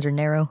 sometimes are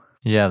narrow.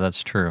 Yeah,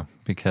 that's true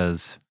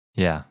because,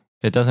 yeah,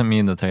 it doesn't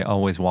mean that they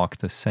always walk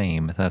the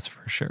same, that's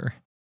for sure.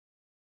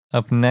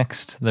 Up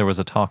next, there was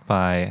a talk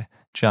by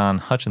John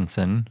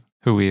Hutchinson,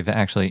 who we've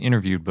actually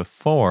interviewed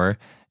before,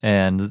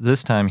 and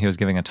this time he was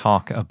giving a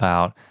talk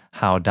about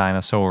how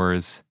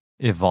dinosaurs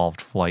evolved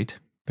flight,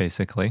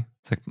 basically.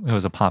 It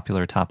was a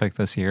popular topic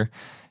this year.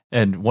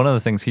 And one of the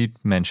things he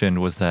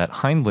mentioned was that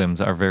hind limbs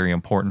are very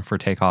important for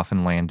takeoff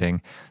and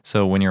landing.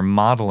 So when you're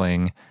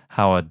modeling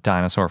how a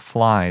dinosaur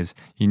flies,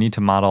 you need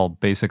to model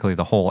basically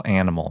the whole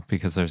animal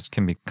because there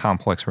can be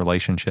complex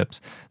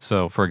relationships.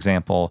 So for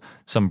example,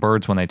 some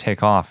birds, when they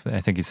take off,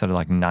 I think he said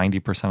like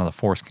 90% of the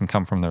force can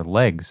come from their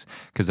legs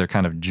because they're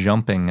kind of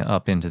jumping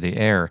up into the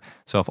air.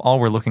 So if all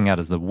we're looking at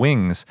is the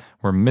wings,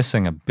 we're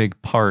missing a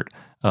big part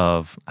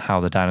of how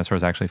the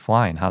dinosaurs actually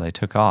fly and how they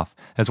took off,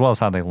 as well as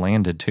how they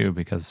landed too,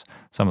 because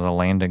some of the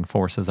landing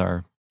forces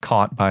are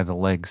caught by the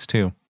legs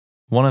too.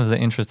 one of the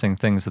interesting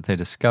things that they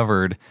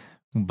discovered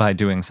by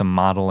doing some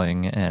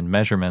modeling and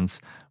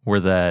measurements were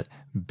that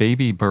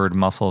baby bird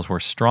muscles were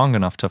strong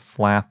enough to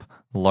flap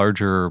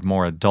larger,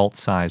 more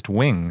adult-sized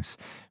wings,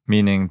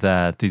 meaning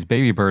that these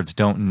baby birds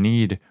don't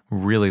need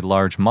really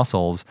large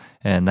muscles,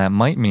 and that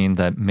might mean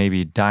that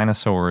maybe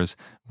dinosaurs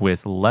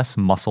with less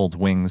muscled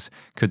wings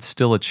could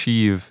still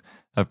achieve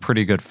a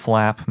pretty good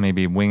flap,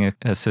 maybe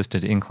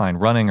wing-assisted incline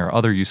running or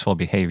other useful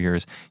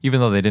behaviors, even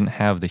though they didn't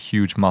have the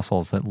huge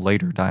muscles that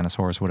later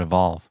dinosaurs would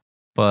evolve.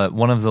 But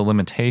one of the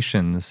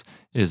limitations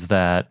is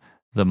that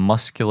the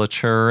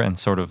musculature and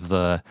sort of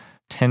the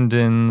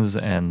tendons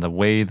and the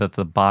way that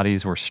the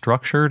bodies were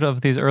structured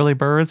of these early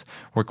birds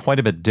were quite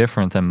a bit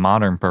different than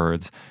modern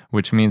birds,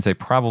 which means they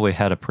probably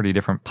had a pretty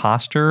different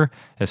posture,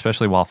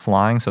 especially while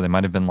flying. So they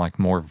might have been like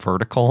more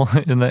vertical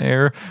in the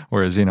air,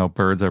 whereas,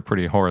 birds are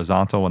pretty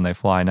horizontal when they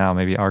fly now.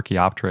 Maybe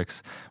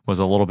Archaeopteryx was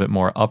a little bit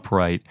more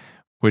upright,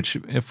 which,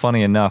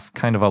 funny enough,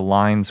 kind of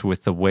aligns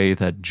with the way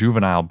that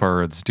juvenile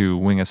birds do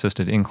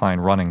wing-assisted incline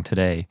running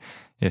today,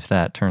 if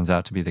that turns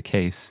out to be the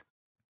case.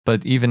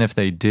 But even if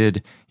they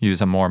did use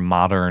a more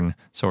modern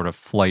sort of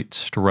flight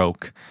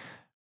stroke,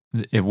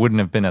 it wouldn't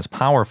have been as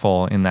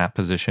powerful in that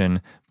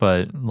position.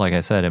 But like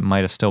I said, it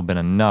might have still been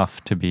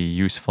enough to be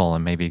useful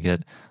and maybe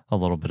get a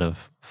little bit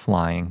of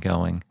flying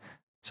going.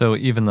 So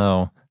even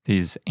though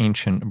these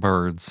ancient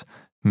birds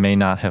may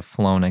not have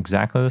flown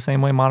exactly the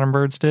same way modern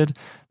birds did,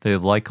 they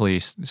likely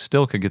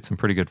still could get some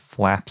pretty good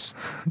flaps,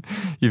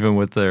 even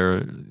with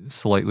their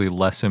slightly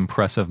less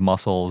impressive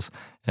muscles,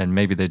 and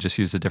maybe they just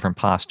used a different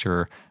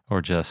posture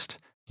or just,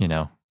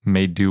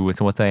 made do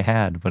with what they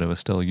had, but it was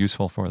still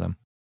useful for them.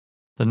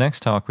 The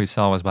next talk we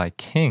saw was by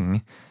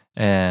King,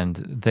 and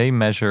they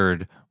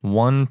measured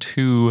 1,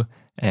 2,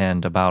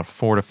 and about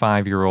 4 to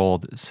 5 year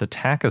old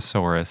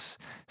Psittacosaurus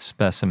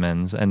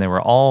specimens, and they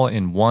were all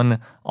in one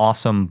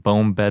awesome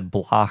bone bed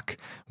block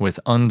with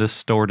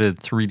undistorted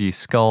 3D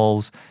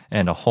skulls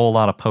and a whole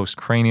lot of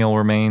postcranial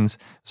remains.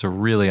 It's a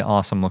really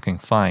awesome looking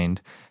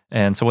find.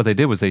 And so what they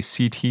did was they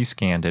CT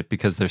scanned it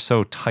because they're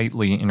so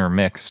tightly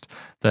intermixed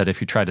that if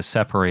you try to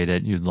separate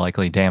it, you'd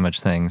likely damage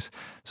things.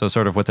 So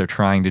sort of what they're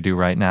trying to do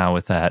right now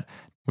with that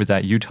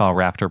Utah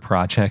Raptor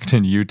project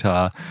in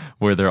Utah,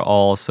 where they're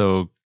all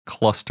so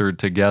clustered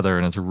together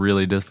and it's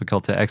really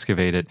difficult to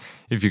excavate it.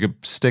 If you could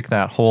stick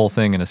that whole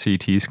thing in a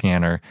CT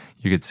scanner,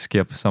 you could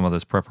skip some of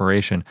this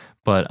preparation.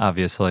 But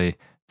obviously,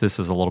 this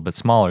is a little bit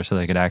smaller, so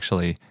they could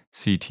actually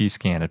CT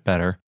scan it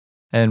better.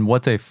 And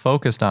what they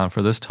focused on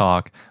for this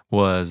talk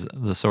was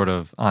the sort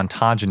of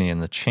ontogeny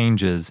and the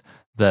changes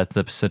that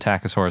the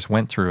Psittacosaurus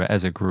went through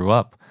as it grew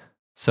up.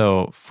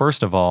 So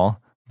first of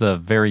all, the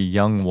very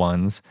young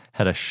ones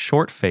had a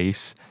short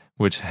face,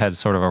 which had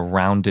sort of a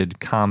rounded,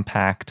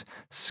 compact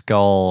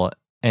skull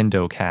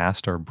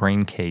endocast or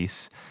brain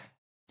case.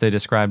 They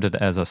described it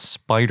as a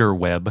spider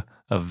web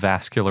of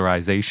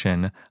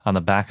vascularization on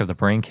the back of the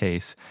brain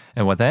case.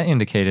 And what that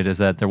indicated is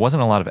that there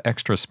wasn't a lot of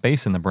extra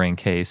space in the brain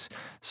case,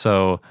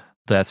 so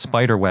that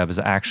spider web is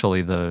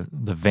actually the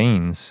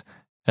veins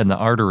and the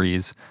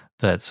arteries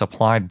that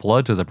supplied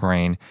blood to the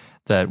brain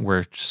that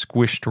were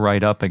squished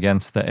right up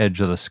against the edge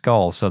of the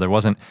skull. So there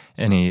wasn't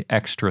any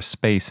extra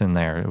space in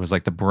there. It was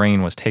like the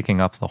brain was taking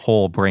up the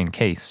whole brain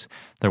case.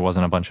 There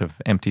wasn't a bunch of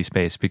empty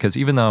space, because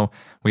even though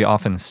we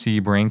often see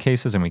brain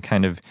cases and we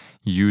kind of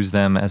use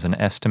them as an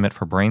estimate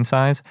for brain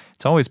size,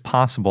 it's always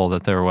possible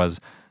that there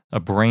was a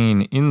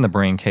brain in the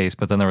brain case,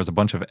 but then there was a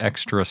bunch of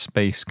extra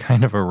space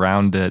kind of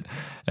around it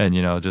and,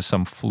 just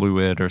some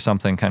fluid or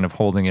something kind of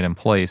holding it in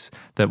place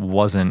that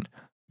wasn't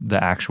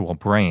the actual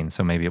brain.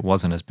 So maybe it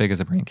wasn't as big as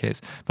a brain case.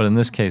 But in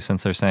this case,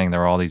 since they're saying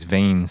there are all these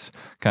veins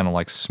kind of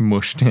like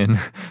smushed in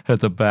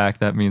at the back,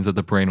 that means that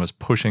the brain was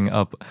pushing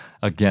up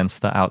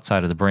against the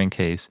outside of the brain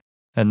case,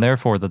 and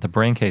therefore that the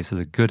brain case is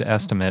a good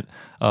estimate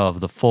of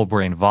the full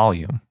brain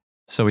volume.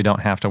 So we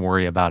don't have to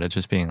worry about it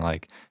just being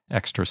like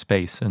extra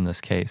space in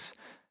this case.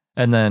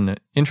 And then,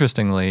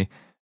 interestingly,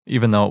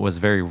 even though it was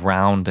very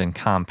round and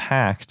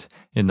compact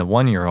in the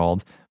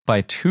 1-year-old, by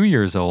 2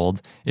 years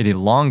old, it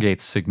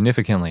elongates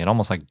significantly. It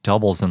almost like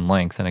doubles in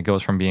length, and it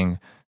goes from being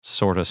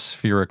sort of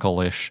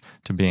spherical-ish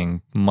to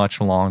being much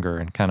longer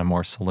and kind of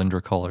more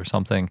cylindrical or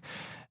something.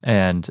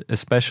 And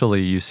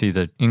especially you see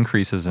the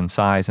increases in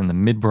size in the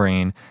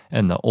midbrain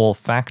and the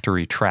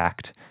olfactory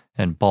tract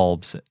and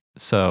bulbs.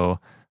 So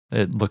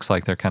it looks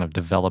like they're kind of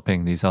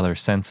developing these other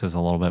senses a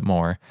little bit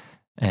more,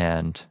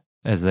 and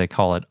as they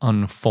call it,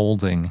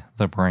 unfolding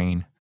the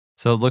brain.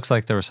 So it looks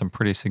like there were some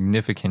pretty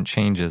significant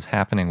changes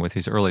happening with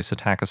these early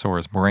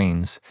Psittacosaurus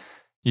brains,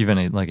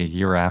 even like a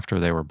year after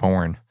they were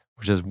born,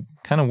 which is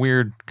kind of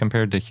weird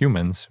compared to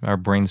humans. Our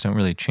brains don't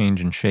really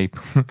change in shape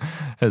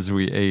as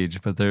we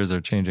age, but theirs are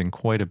changing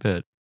quite a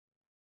bit.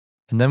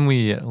 And then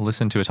we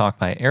listened to a talk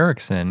by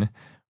Erickson,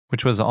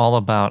 which was all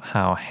about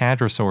how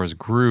hadrosaurs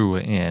grew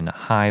in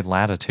high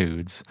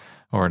latitudes,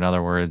 or in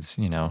other words,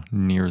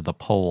 near the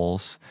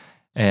poles.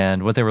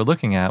 And what they were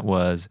looking at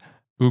was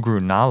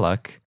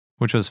Ugrunaaluk,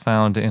 which was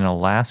found in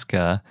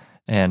Alaska,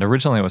 and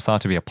originally it was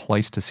thought to be a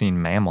Pleistocene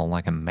mammal,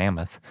 like a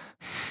mammoth.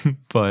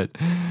 But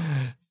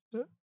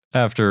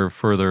After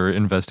further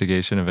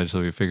investigation,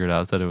 eventually we figured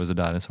out that it was a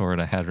dinosaur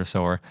and a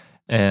hadrosaur.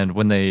 And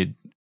when they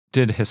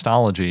did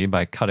histology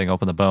by cutting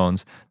open the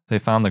bones, they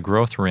found the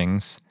growth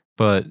rings.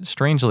 But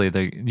strangely,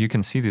 you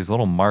can see these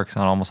little marks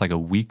on almost like a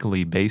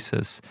weekly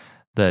basis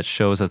that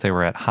shows that they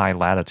were at high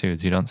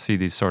latitudes. You don't see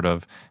these sort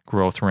of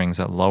growth rings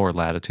at lower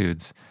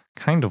latitudes,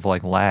 kind of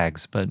like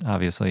lags, but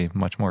obviously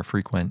much more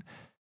frequent.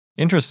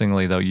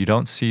 Interestingly, though, you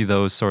don't see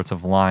those sorts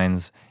of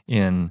lines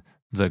in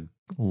the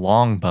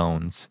long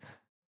bones.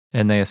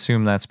 And they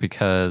assume that's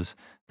because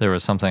there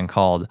was something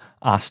called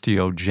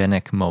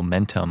osteogenic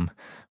momentum,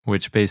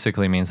 which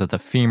basically means that the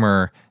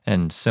femur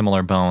and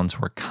similar bones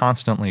were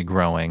constantly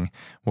growing,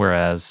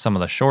 whereas some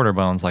of the shorter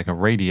bones, like a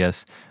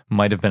radius,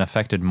 might have been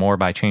affected more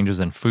by changes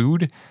in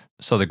food.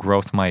 So the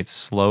growth might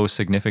slow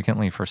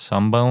significantly for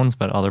some bones,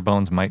 but other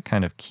bones might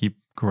kind of keep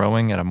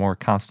growing at a more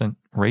constant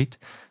rate.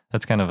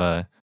 That's kind of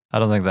I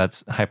don't think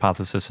that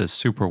hypothesis is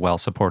super well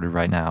supported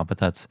right now, but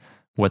that's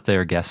what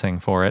they're guessing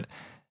for it.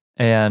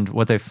 And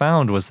what they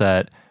found was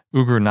that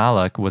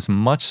Ugrunaaluk was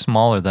much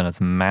smaller than its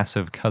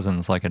massive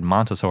cousins like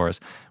Edmontosaurus,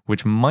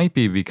 which might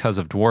be because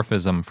of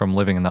dwarfism from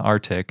living in the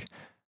Arctic,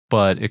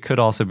 but it could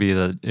also be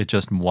that it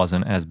just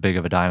wasn't as big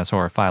of a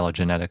dinosaur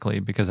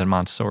phylogenetically because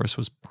Edmontosaurus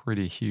was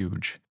pretty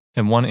huge.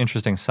 And one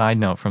interesting side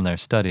note from their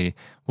study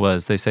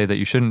was they say that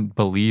you shouldn't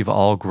believe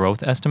all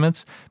growth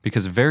estimates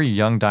because very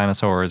young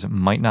dinosaurs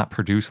might not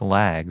produce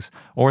lags,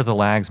 or the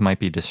lags might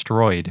be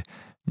destroyed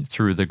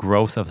through the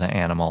growth of the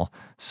animal.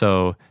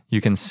 So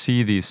you can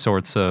see these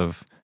sorts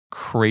of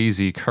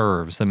crazy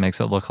curves that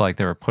makes it look like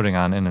they were putting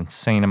on an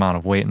insane amount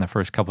of weight in the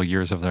first couple of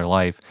years of their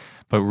life.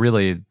 But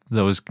really,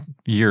 those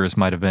years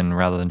might have been,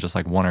 rather than just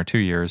like 1 or 2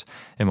 years,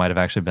 it might have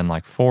actually been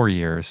like 4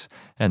 years.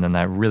 And then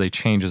that really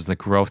changes the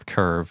growth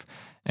curve.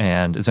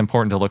 And it's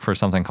important to look for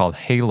something called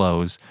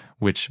halos,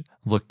 which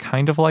look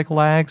kind of like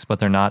lags, but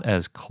they're not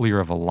as clear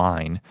of a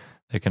line.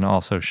 They can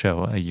also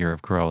show a year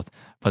of growth,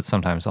 but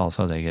sometimes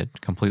also they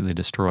get completely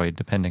destroyed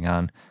depending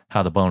on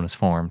how the bone is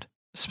formed.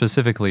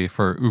 Specifically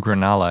for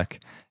Ugrunaaluk,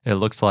 it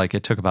looks like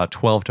it took about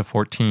 12 to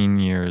 14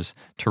 years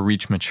to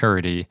reach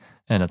maturity,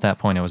 and at that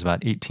point it was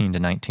about 18 to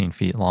 19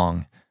 feet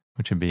long,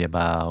 which would be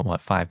about,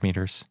 5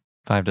 meters?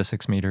 5 to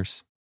 6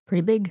 meters.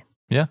 Pretty big.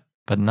 Yeah,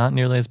 but not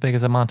nearly as big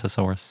as a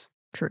Montosaurus.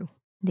 True.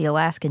 The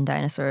Alaskan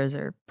dinosaurs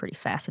are pretty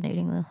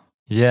fascinating, though.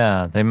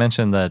 Yeah, they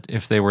mentioned that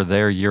if they were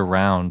there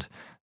year-round,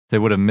 they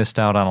would have missed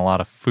out on a lot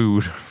of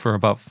food for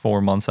about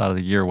 4 months out of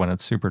the year when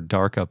it's super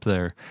dark up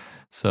there.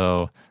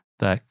 So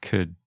that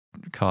could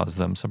cause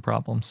them some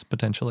problems,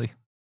 potentially.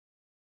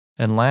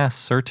 And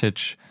last,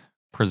 Sertich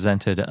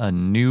presented a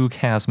new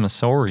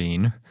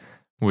chasmosaurine,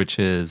 which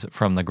is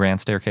from the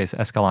Grand Staircase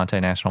Escalante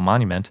National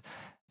Monument.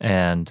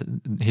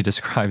 And he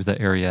described the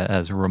area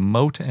as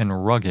remote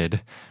and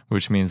rugged,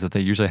 which means that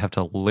they usually have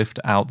to lift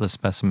out the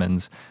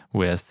specimens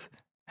with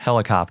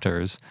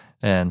helicopters.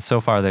 And so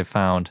far they've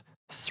found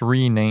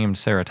 3 named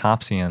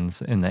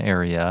ceratopsians in the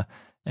area,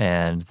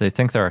 and they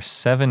think there are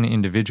 7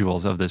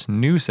 individuals of this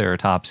new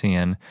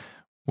ceratopsian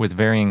with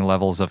varying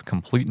levels of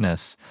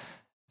completeness.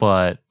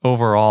 But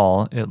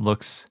overall, it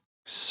looks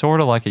sort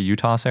of like a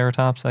Utah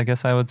ceratops, I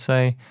guess I would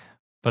say,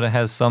 but it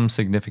has some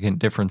significant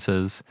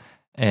differences,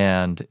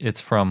 and it's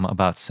from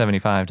about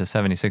 75 to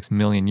 76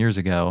 million years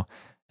ago,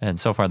 and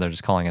so far they're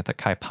just calling it the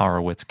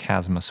Kaiparowitz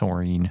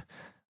chasmosaurine.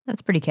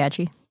 That's pretty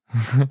catchy.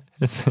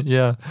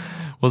 Yeah,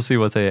 we'll see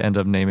what they end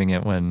up naming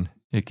it when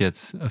it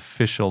gets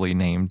officially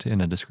named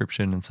in a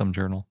description in some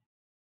journal.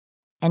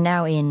 And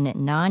now in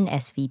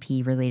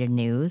non-SVP related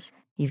news,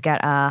 you've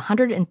got a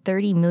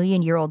 130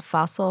 million year old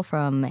fossil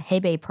from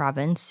Hebei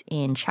Province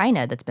in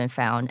China that's been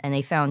found, and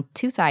they found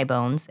 2 thigh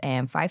bones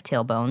and 5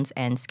 tail bones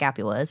and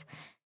scapulas.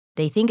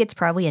 They think it's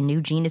probably a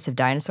new genus of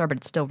dinosaur, but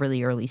it's still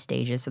really early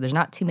stages, so there's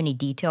not too many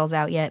details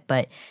out yet,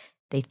 but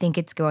they think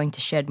it's going to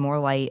shed more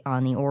light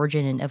on the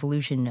origin and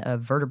evolution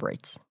of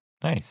vertebrates.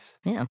 Nice.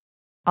 Yeah.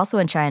 Also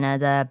in China,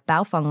 the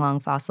Baofenglong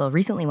fossil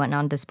recently went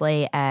on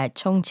display at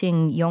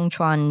Chongqing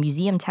Yongchuan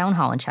Museum Town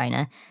Hall in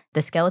China.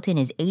 The skeleton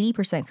is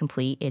 80%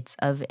 complete. It's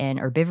of an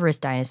herbivorous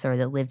dinosaur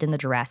that lived in the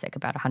Jurassic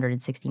about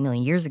 160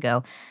 million years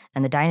ago,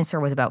 and the dinosaur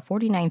was about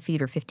 49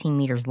 feet or 15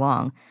 meters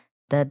long.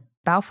 The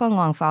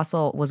Baofenglong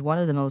fossil was one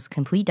of the most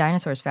complete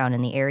dinosaurs found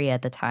in the area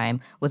at the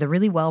time, with a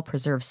really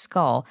well-preserved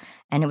skull,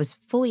 and it was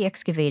fully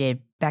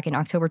excavated back in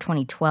October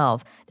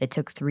 2012. It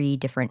took 3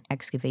 different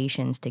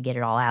excavations to get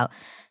it all out.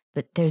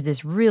 But there's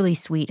this really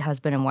sweet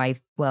husband and wife,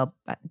 well,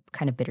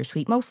 kind of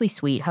bittersweet, mostly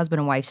sweet husband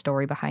and wife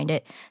story behind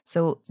it.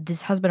 So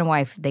this husband and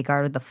wife, they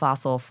guarded the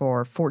fossil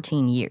for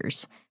 14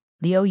 years.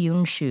 Liu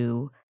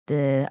Yunshu,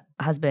 the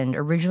husband,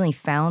 originally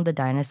found the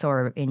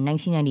dinosaur in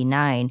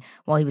 1999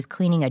 while he was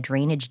cleaning a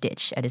drainage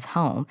ditch at his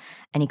home,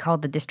 and he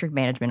called the district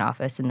management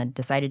office and then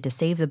decided to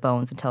save the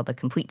bones until the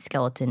complete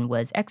skeleton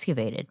was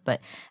excavated. But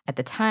at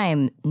the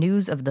time,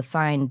 news of the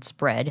find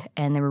spread,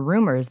 and there were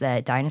rumors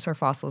that dinosaur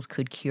fossils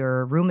could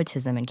cure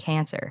rheumatism and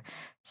cancer.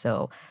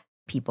 So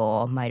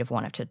people might have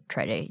wanted to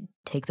try to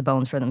take the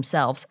bones for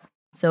themselves.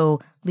 So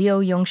Liu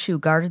Yongshu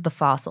guarded the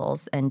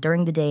fossils, and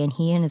during the day,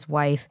 he and his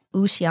wife,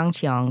 Wu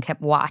Xiangqiang,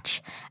 kept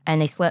watch,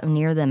 and they slept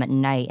near them at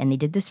night, and they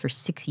did this for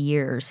 6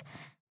 years.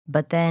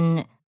 But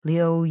then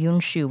Liu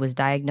Yunshu was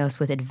diagnosed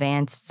with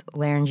advanced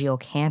laryngeal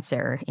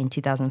cancer in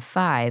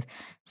 2005.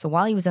 So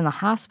while he was in the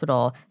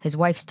hospital, his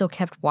wife still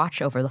kept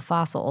watch over the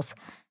fossils,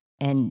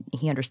 and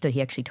he understood.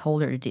 He actually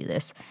told her to do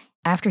this.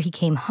 After he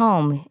came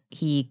home,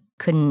 he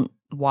couldn't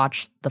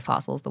watch the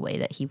fossils the way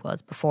that he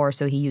was before,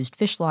 so he used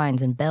fish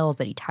lines and bells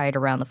that he tied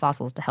around the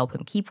fossils to help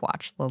him keep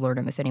watch, to alert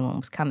him if anyone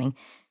was coming.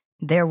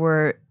 There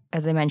were,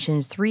 as I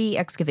mentioned, 3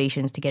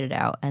 excavations to get it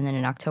out, and then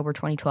in October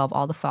 2012,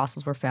 all the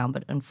fossils were found,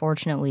 but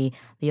unfortunately,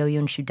 Liu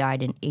Yunshu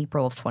died in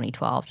April of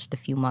 2012, just a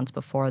few months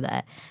before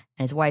that,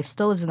 and his wife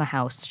still lives in the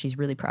house. She's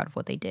really proud of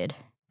what they did.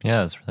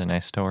 Yeah, it's a really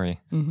nice story.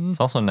 Mm-hmm. It's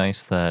also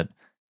nice that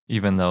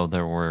even though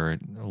there were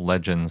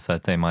legends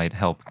that they might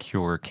help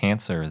cure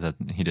cancer, that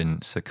he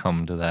didn't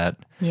succumb to that,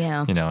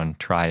 Yeah. and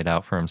try it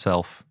out for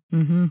himself.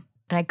 Mm-hmm.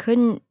 And I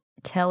couldn't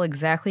tell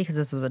exactly because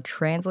this was a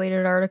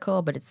translated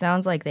article, but it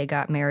sounds like they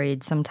got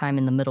married sometime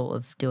in the middle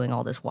of doing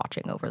all this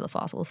watching over the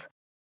fossils.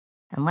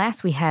 And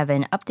last, we have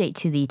an update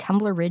to the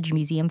Tumbler Ridge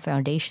Museum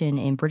Foundation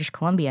in British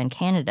Columbia in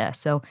Canada.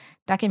 So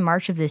back in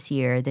March of this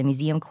year, the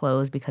museum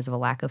closed because of a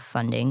lack of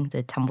funding.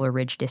 The Tumbler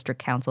Ridge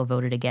District Council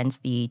voted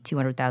against the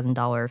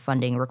 $200,000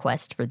 funding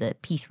request for the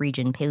Peace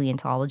Region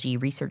Paleontology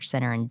Research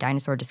Center and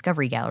Dinosaur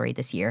Discovery Gallery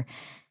this year.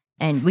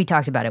 And we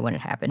talked about it when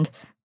it happened.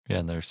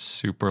 Yeah, their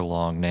super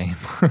long name.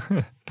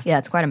 Yeah,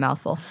 it's quite a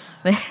mouthful.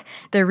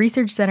 The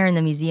research center and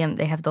the museum,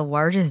 they have the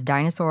largest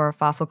dinosaur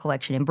fossil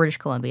collection in British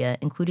Columbia,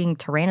 including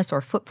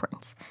Tyrannosaur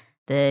footprints.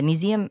 The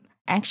museum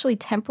actually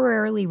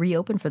temporarily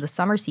reopened for the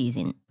summer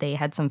season. They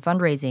had some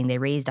fundraising. They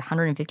raised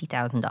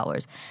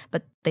 $150,000,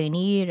 but they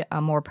need a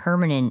more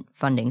permanent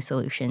funding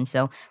solution.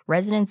 So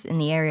residents in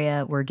the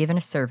area were given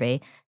a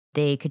survey.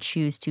 They could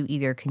choose to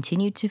either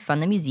continue to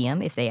fund the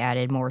museum if they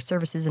added more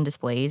services and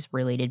displays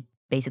related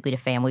basically to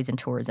families and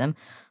tourism,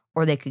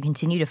 or they could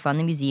continue to fund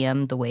the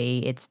museum the way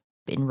it's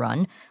been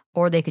run,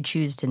 or they could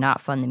choose to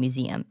not fund the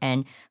museum.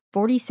 And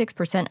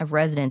 46% of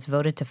residents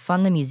voted to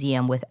fund the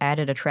museum with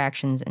added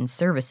attractions and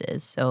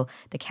services. So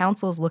the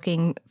council's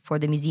looking for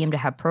the museum to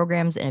have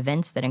programs and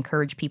events that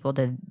encourage people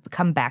to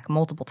come back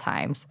multiple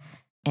times.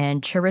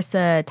 And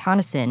Charissa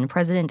Tonneson,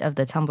 president of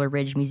the Tumbler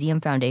Ridge Museum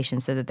Foundation,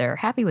 said that they're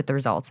happy with the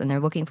results and they're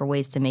looking for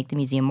ways to make the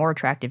museum more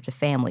attractive to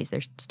families.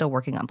 They're still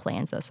working on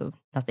plans, though, so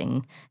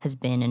nothing has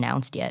been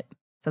announced yet.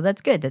 So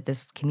that's good that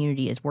this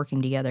community is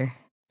working together.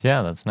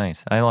 Yeah, that's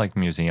nice. I like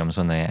museums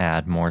when they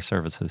add more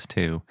services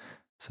too.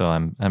 So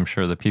I'm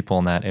sure the people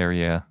in that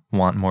area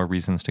want more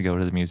reasons to go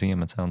to the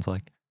museum, it sounds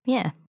like.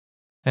 Yeah.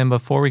 And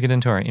before we get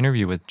into our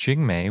interview with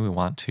Jingmei, we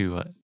want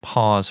to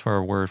pause for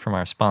a word from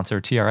our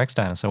sponsor, TRX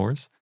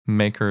Dinosaurs,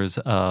 makers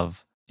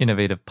of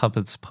innovative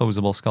puppets,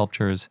 posable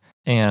sculptures,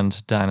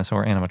 and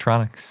dinosaur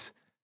animatronics.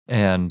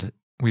 And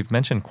we've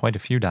mentioned quite a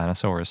few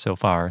dinosaurs so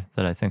far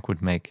that I think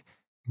would make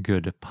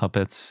good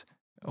puppets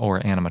or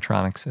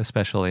animatronics,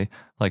 especially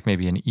like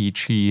maybe an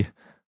Ichi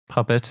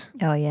puppet.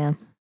 Oh, yeah.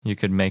 You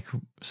could make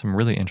some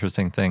really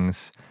interesting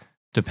things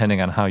depending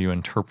on how you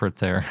interpret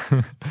their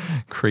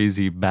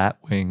crazy bat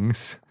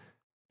wings.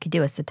 Could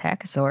do a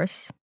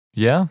Psittacosaurus.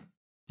 Yeah.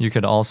 You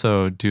could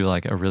also do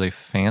like a really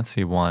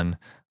fancy one.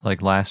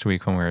 Like last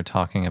week when we were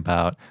talking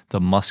about the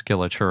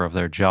musculature of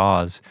their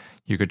jaws,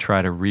 you could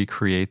try to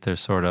recreate their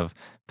sort of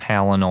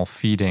palinal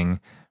feeding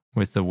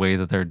with the way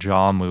that their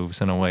jaw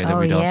moves in a way that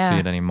we don't see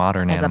in any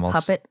modern animals.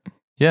 As a puppet?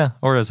 Yeah,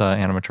 or as an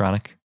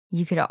animatronic.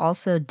 You could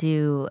also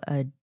do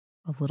a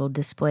little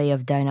display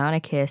of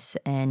Deinonychus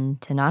and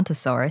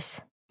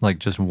Tenontosaurus. Like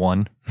just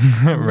one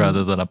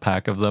rather than a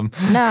pack of them.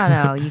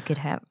 No, you could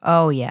have...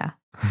 Oh, yeah.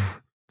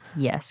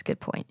 Yes, good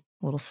point.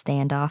 A little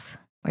standoff.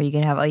 Or you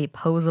can have a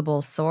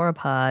posable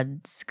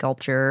sauropod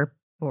sculpture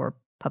or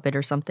puppet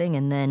or something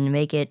and then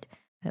make it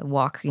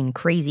walk in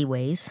crazy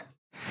ways.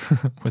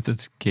 With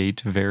its gait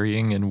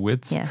varying in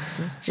width. Yeah,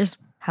 just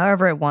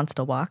however it wants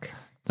to walk.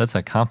 That's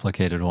a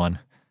complicated one.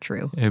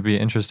 True. It'd be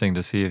interesting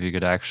to see if you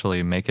could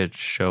actually make it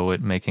show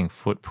it making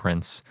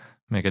footprints.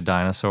 Make a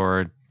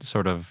dinosaur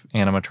sort of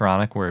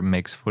animatronic where it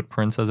makes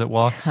footprints as it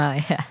walks.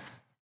 Yeah.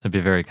 That'd be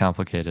very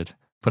complicated.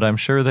 But I'm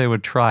sure they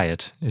would try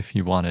it if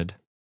you wanted.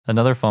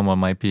 Another fun one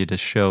might be to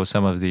show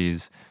some of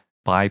these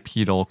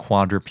bipedal,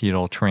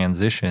 quadrupedal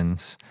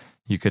transitions.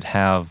 You could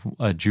have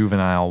a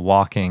juvenile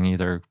walking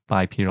either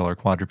bipedal or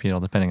quadrupedal,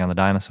 depending on the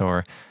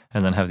dinosaur,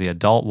 and then have the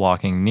adult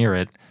walking near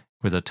it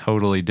with a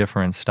totally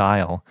different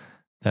style.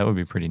 That would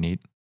be pretty neat.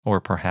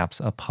 Or perhaps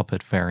a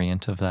puppet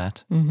variant of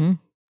that. Mm-hmm.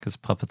 Because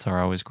puppets are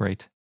always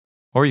great.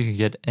 Or you could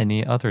get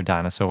any other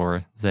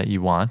dinosaur that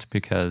you want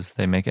because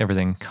they make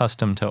everything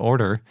custom to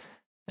order.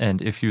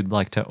 And if you'd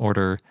like to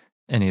order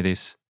any of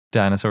these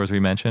dinosaurs we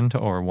mentioned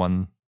or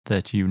one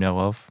that you know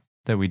of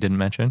that we didn't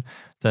mention,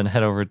 then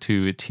head over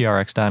to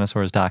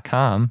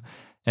trxdinosaurs.com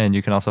and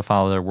you can also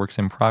follow their works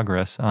in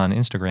progress on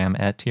Instagram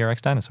at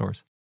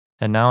trxdinosaurs.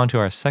 And now onto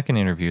our second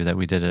interview that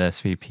we did at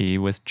SVP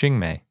with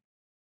Jingmei.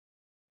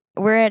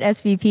 We're at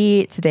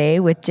SVP today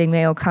with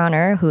Jingmei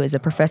O'Connor, who is a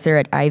professor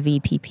at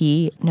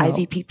IVPP,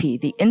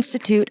 the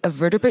Institute of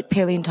Vertebrate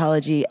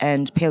Paleontology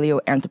and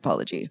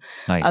Paleoanthropology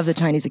of the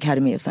Chinese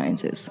Academy of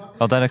Sciences.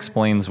 Oh, that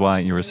explains why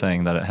you were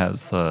saying that it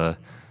has the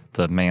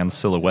man's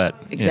silhouette.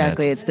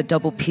 Exactly. It's the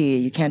double P.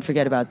 You can't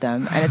forget about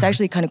them. And it's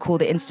actually kind of cool.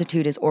 The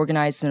Institute is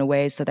organized in a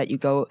way so that you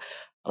go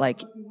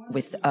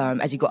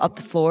as you go up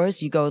the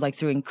floors, you go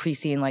through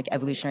increasing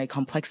evolutionary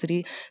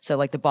complexity. So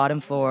the bottom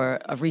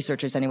floor of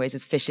researchers anyways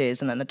is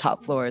fishes, and then the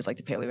top floor is the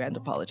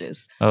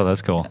paleoanthropologists. Oh,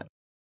 that's cool. Yeah.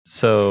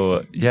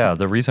 So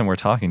the reason we're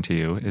talking to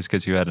you is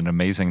because you had an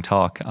amazing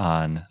talk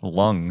on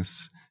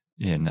lungs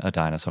in a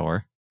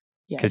dinosaur.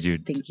 Yes,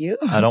 thank you.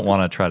 I don't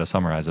want to try to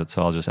summarize it,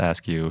 so I'll just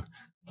ask you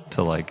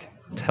to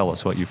tell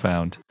us what you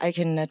found. I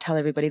can tell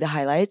everybody the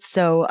highlights.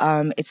 So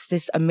it's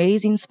this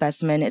amazing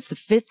specimen. It's the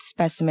 5th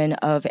specimen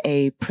of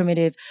a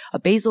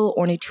basal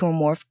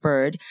ornithomorph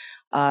bird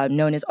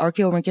known as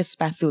Archaeorhynchus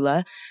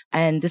spathula.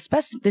 And this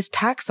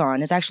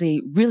taxon is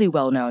actually really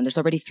well known. There's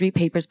already 3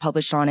 papers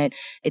published on it.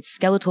 Its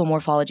skeletal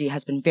morphology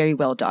has been very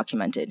well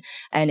documented.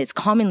 And it's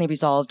commonly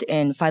resolved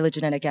in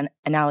phylogenetic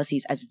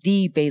analyses as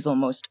the basal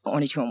most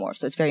ornithomorph.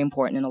 So it's very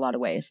important in a lot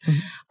of ways.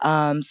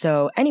 Mm-hmm.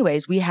 So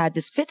anyways, we had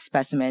this 5th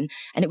specimen,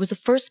 and it was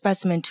the first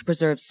specimen to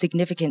preserve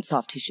significant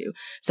soft tissue.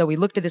 So we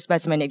looked at this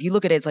specimen. If you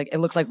look at it, it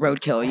looks like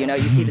roadkill.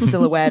 You see the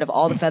silhouette of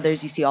all the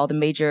feathers. You see all the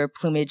major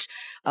plumage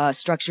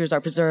structures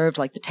are preserved,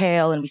 like the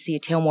tail, and we see a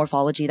tail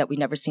morphology that we've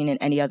never seen in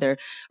any other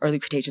early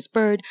Cretaceous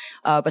bird,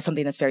 but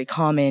something that's very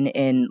common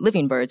in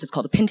living birds. It's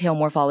called a pintail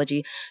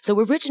morphology. So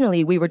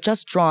originally, we were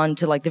just drawn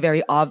to the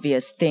very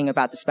obvious thing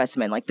about the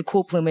specimen, the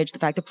cool plumage, the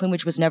fact that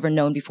plumage was never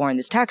known before in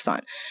this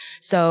taxon.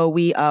 So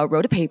we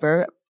wrote a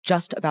paper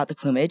just about the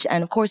plumage.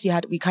 And of course,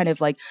 we kind of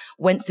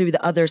went through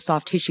the other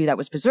soft tissue that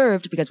was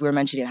preserved, because we were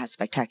mentioning it has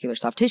spectacular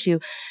soft tissue.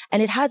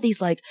 And it had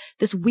these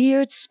this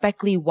weird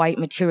speckly white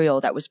material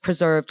that was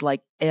preserved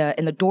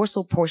in the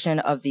dorsal portion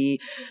of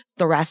the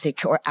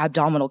thoracic or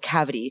abdominal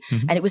cavity.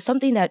 Mm-hmm. And it was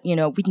something that,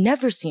 we'd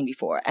never seen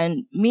before.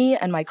 And me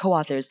and my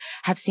co-authors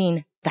have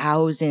seen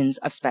thousands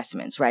of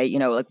specimens, right?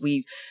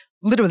 We've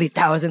literally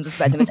thousands of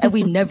specimens, and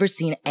we've never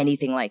seen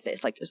anything like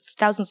this,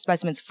 thousands of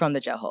specimens from the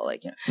gel hole,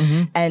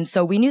 Mm-hmm. And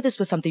so we knew this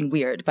was something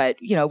weird, but,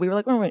 we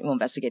were we'll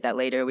investigate that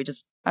later.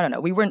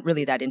 We weren't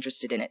really that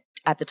interested in it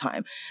at the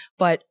time.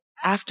 But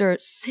after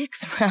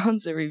 6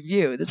 rounds of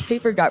review, this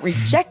paper got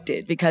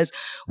rejected because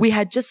we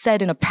had just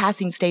said in a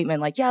passing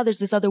statement, there's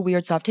this other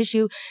weird soft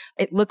tissue.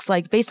 It looks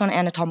based on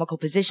anatomical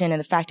position and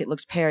the fact it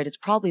looks paired, it's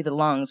probably the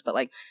lungs, but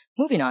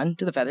moving on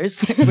to the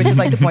feathers, which is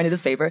the point of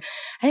this paper.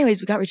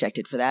 Anyways, we got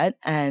rejected for that,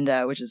 and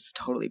which is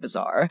totally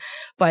bizarre.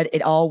 But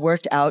it all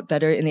worked out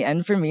better in the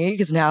end for me,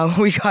 because now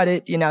we got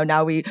it,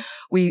 now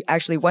we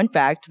actually went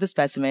back to the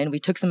specimen. We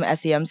took some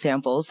SEM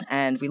samples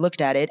and we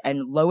looked at it,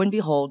 and lo and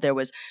behold, there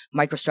was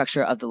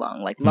microstructure of the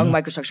lung, lung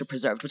microstructure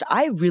preserved, which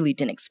I really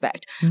didn't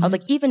expect. Mm-hmm. I was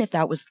even if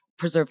that was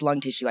preserved lung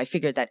tissue, I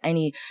figured that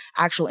any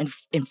actual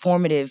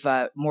informative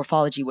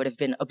morphology would have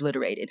been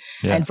obliterated.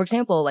 Yeah. And for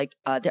example,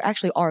 there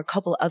actually are a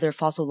couple other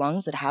fossil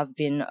lungs that have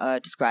been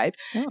described,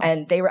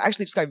 and they were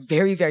actually described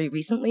very, very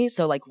recently.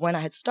 So when I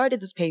had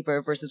started this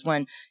paper versus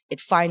when it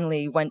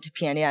finally went to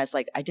PNAS,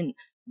 I didn't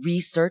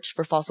research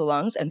for fossil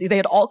lungs, and they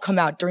had all come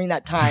out during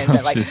that time.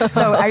 That,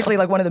 so actually,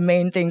 one of the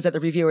main things that the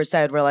reviewers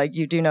said were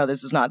you do know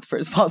this is not the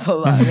first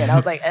fossil lung, and I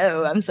was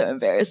oh, I'm so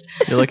embarrassed.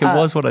 You're it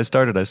was what I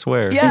started, I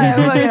swear. Yeah,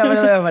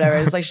 well, whatever.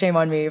 It's shame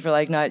on me for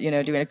not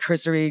doing a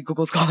cursory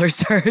Google Scholar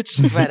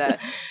search.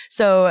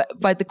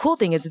 But the cool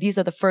thing is that these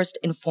are the first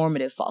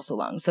informative fossil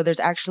lungs. So there's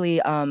actually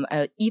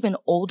an even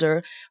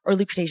older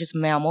early Cretaceous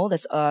mammal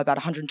that's about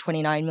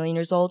 129 million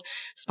years old,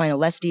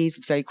 Spinolestes.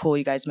 It's very cool.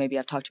 You guys maybe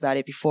have talked about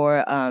it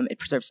before. It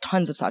preserves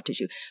tons of soft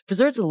tissue,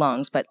 preserves the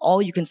lungs, but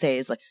all you can say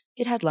is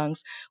it had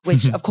lungs,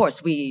 which of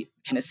course we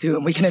can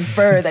assume, we can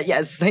infer that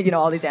yes,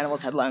 all these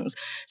animals had lungs.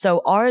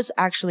 So ours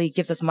actually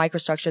gives us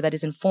microstructure that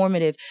is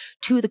informative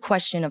to the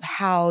question of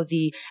how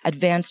the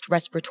advanced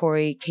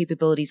respiratory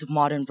capabilities of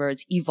modern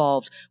birds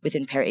evolved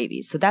within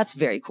paraves. So that's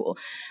very cool.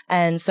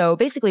 And so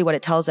basically what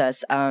it tells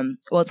us,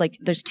 it's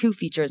there's 2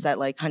 features that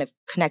kind of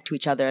connect to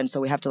each other, and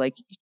so we have to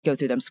go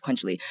through them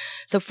sequentially.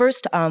 So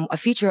first, a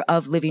feature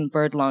of living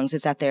bird lungs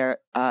is that the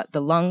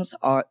lungs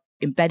are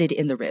embedded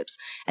in the ribs,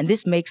 and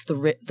this makes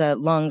the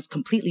lungs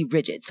completely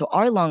rigid. So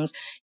our lungs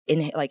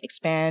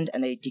expand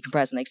and they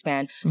decompress and they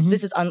expand. Mm-hmm.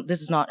 So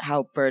this is not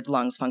how bird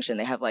lungs function.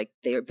 They have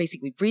they are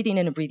basically breathing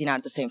in and breathing out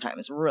at the same time.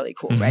 It's really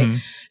cool, mm-hmm.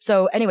 right?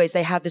 So anyways,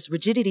 they have this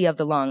rigidity of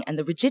the lung, and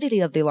the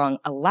rigidity of the lung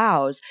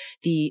allows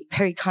the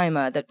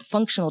parenchyma, the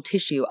functional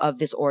tissue of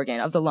this organ,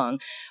 of the lung,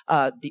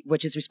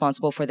 which is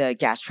responsible for the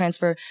gas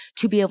transfer,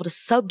 to be able to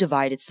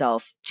subdivide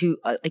itself to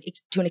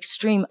an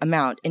extreme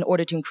amount in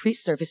order to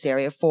increase surface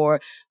area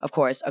for, of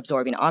course,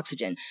 absorbing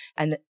oxygen,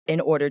 and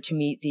in order to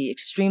meet the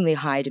extremely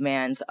high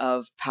demands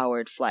of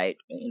powered flight,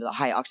 the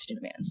high oxygen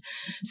demands.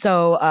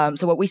 So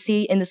what we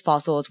see in this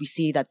fossil is we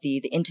see that the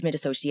intimate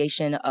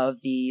association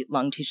of the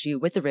lung tissue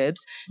with the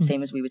ribs,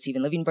 same as we would see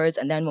in living birds.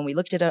 And then when we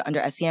looked at it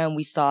under SEM,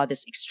 we saw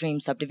this extreme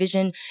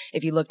subdivision.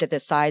 If you looked at the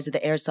size of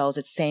the air cells,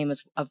 it's same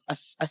as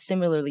a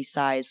similarly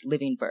sized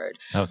living bird,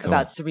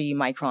 about 3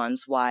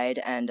 microns wide.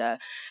 And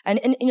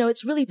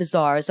it's really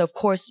bizarre. So of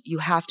course you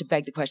have to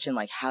beg the question,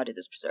 like, how did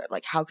this preserve?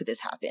 Like, how could this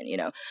happen?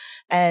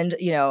 And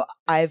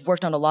I've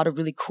worked on a lot of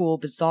really cool,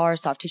 bizarre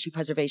soft tissue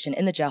preservation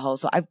in the gel hull.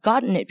 So I've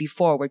gotten it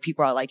before where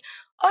people are like,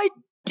 I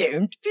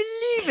don't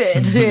believe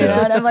it.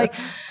 And I'm like,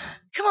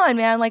 come on,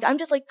 man. Like, I'm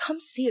just like, come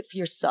see it for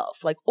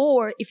yourself. Like,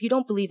 or if you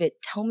don't believe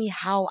it, tell me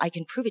how I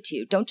can prove it to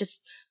you. Don't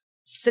just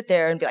sit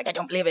there and be like, I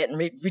don't believe it, and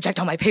reject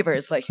all my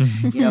papers. Like,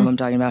 you know who I'm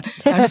talking about.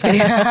 I'm just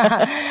kidding.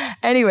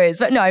 Anyways,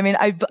 but no, I mean,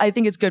 I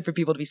think it's good for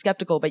people to be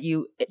skeptical, but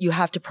you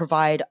have to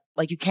provide,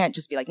 like, you can't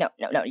just be like, no.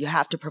 You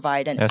have to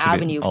provide an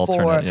avenue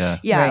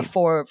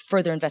for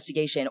further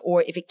investigation.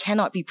 Or if it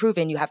cannot be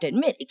proven, you have to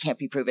admit it can't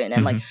be proven.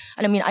 And and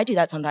I mean, I do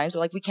that sometimes.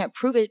 We're like, we can't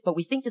prove it, but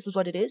we think this is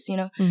what it is,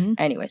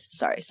 Anyways,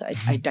 sorry. So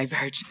I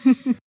diverged.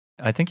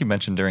 I think you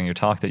mentioned during your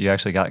talk that you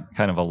actually got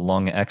kind of a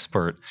lung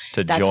expert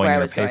to That's join where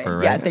your paper,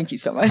 right? Yeah, thank you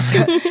so much.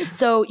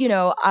 So,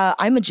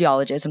 I'm a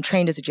geologist. I'm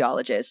trained as a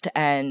geologist.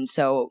 And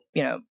so,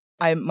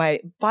 my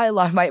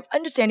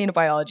understanding of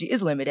biology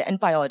is limited, and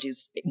biology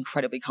is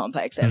incredibly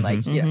complex. And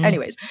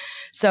anyways.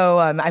 So,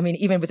 I mean,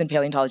 even within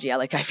paleontology,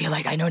 I feel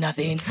like I know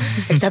nothing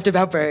except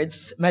about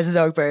birds,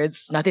 Mesozoic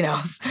birds, nothing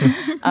else.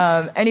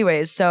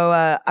 Anyways, so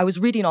I was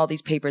reading all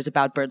these papers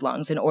about bird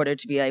lungs in order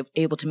to be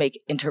able to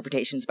make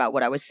interpretations about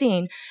what I was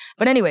seeing.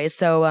 But anyways,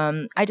 so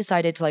I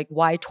decided to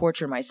why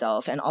torture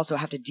myself and also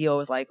have to deal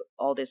with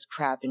all this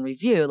crap in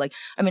review?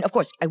 I mean, of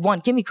course,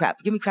 give me crap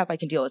I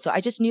can deal with. So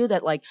I just knew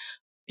that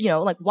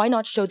why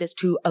not show this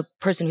to a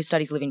person who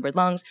studies living bird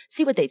lungs,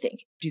 see what they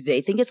think. Do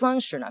they think it's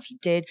lungs? Sure enough, he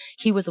did.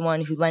 He was the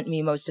one who lent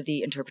me most of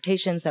the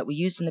interpretations that we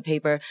used in the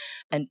paper.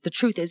 And the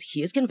truth is,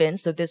 he is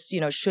convinced. So this,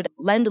 should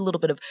lend a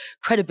little bit of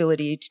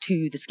credibility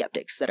to the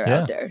skeptics that are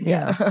out there.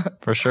 Yeah,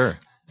 for sure.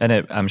 And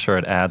I'm sure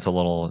it adds a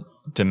little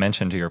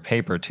dimension to your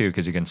paper too,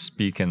 because you can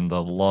speak in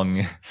the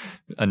lung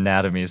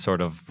anatomy sort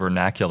of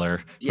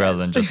vernacular rather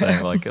than just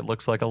saying it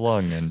looks like a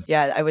lung. And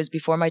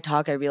before my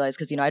talk, I realized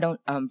because I don't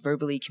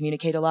verbally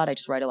communicate a lot, I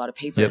just write a lot of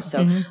papers.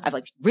 So I've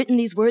written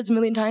these words a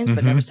million times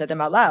but never said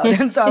them out loud.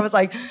 And so I was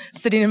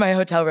sitting in my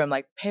hotel room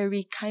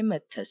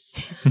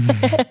perichymatous,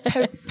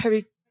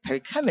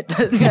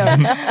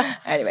 perichymatous.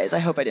 Anyways, I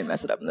hope I didn't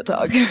mess it up in the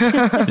talk.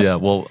 Yeah,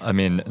 well, I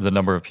mean, the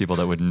number of people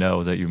that would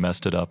know that you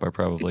messed it up are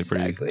probably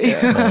pretty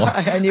small.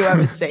 I knew I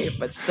was safe,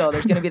 but still,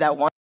 there's going to be that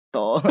one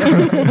soul.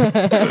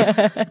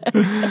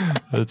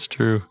 That's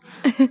true.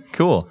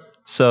 Cool.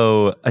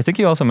 So I think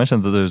you also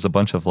mentioned that there's a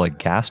bunch of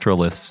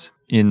gastroliths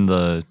in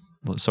the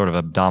sort of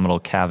abdominal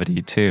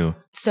cavity too.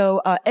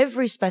 So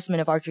every specimen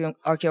of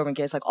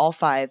Archaeorhynchus, all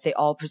 5, they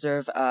all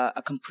preserve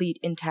a complete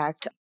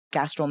intact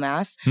gastral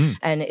mass,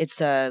 and it's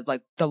the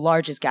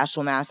largest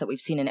gastral mass that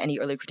we've seen in any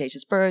early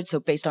Cretaceous bird.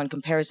 So based on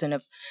comparison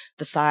of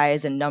the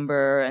size and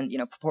number and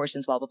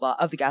proportions, blah blah blah,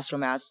 of the gastral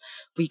mass,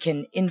 we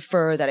can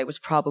infer that it was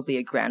probably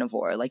a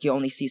granivore. You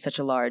only see such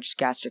a large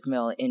gastric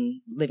mill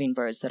in living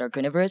birds that are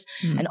granivorous.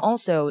 And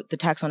also the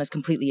taxon is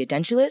completely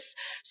edentulous.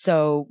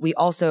 So we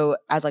also,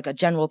 as a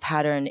general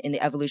pattern in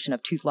the evolution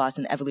of tooth loss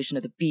and the evolution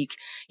of the beak,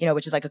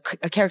 which is a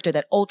character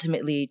that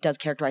ultimately does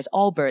characterize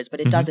all birds, but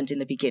it doesn't in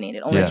the beginning.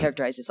 It only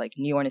characterizes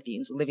neornithines,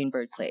 the living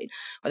bird clade,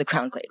 or the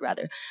crown clade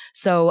rather.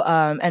 So,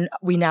 and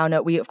we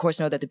of course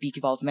know that the beak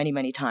evolved many,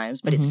 many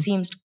times, but it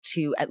seems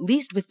to, at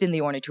least within the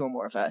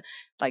ornithomorpha,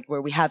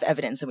 where we have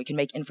evidence and we can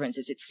make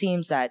inferences, it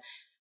seems that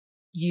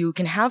you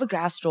can have a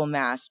gastral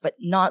mass, but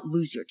not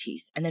lose your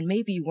teeth. And then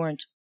maybe you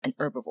weren't an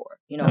herbivore,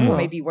 or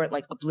maybe you weren't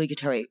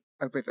obligatory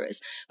herbivorous.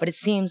 But it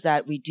seems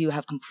that we do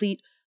have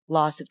complete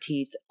loss of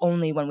teeth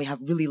only when we have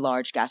really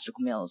large gastric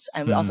mills.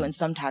 And we also, in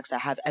some taxa,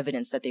 have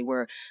evidence that they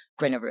were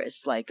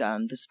granivorous,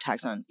 this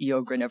taxon,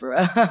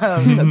 Eogranivora.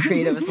 I'm so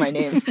creative with my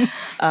names,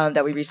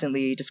 that we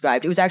recently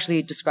described. It was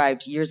actually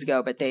described years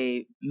ago, but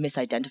they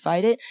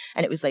misidentified it.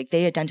 And it was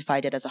they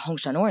identified it as a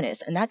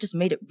Hongshanornis. And that just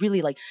made it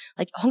really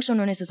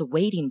Hongshanornis is a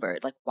wading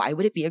bird. Why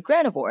would it be a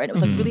granivore? And it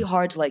was really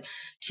hard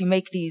to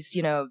make these,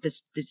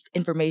 this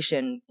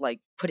information,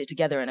 put it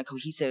together in a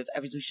cohesive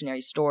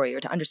evolutionary story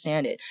or to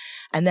understand it.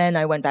 And then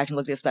I went back and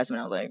looked at the specimen.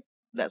 I was like,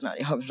 that's not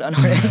a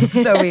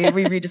Hongshanornis. So we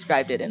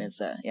redescribed it, and it's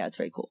it's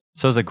very cool.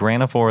 So as a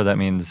granivore, that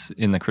means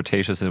in the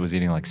Cretaceous it was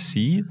eating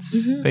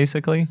seeds,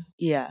 basically?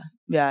 Yeah.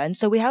 And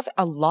so we have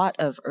a lot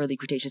of early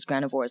Cretaceous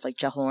granivores,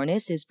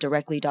 Gehornis is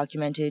directly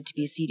documented to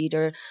be a seed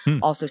eater.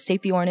 Also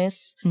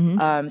Sapiornis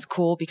is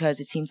cool because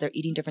it seems they're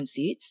eating different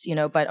seeds,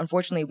 but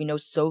unfortunately we know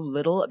so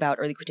little about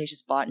early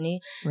Cretaceous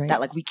botany that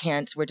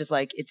we're just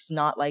it's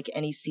not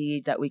any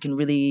seed that we can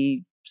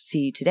really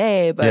see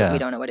today, but we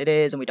don't know what it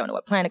is and we don't know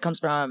what planet it comes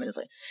from. And it's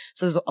like,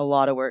 so there's a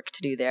lot of work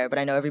to do there, but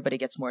I know everybody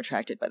gets more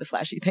attracted by the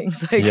flashy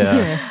things, like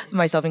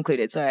myself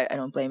included. So I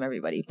don't blame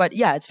everybody, but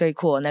yeah, it's very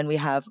cool. And then we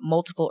have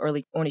multiple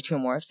early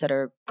ornithomorphs that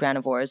are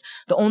granivores.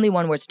 The only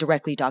one where it's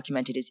directly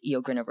documented is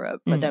Eogranivora,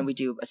 but then we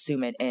do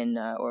assume it in,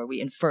 or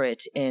we infer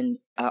it in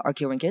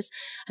Archaeorhynchus.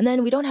 And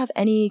then we don't have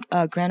any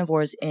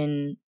granivores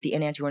in the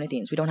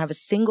enantiornithines. We don't have a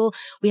single,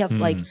 we have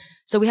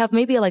so we have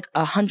maybe like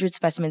 100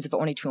 specimens of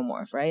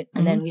ornithomorph, right?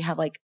 And then we have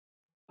like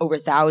over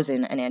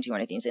 1,000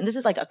 enantiornithines. And this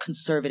is like a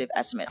conservative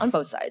estimate on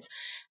both sides.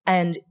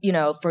 And,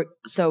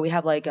 so we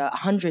have like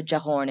 100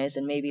 Jehoornis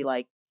and maybe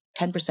like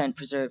 10%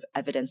 preserve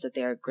evidence that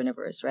they are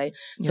granivorous, right?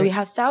 So we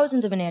have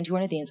thousands of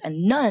enantiornithines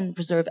and none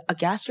preserve a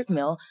gastric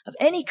mill of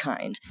any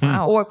kind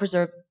or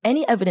preserve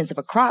any evidence of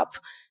a crop.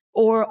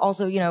 Or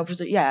also,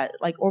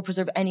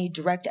 preserve any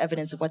direct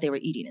evidence of what they were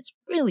eating. It's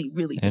really,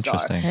 really bizarre.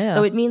 Interesting. Yeah.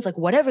 So it means like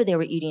whatever they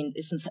were eating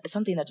is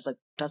something that just like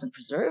doesn't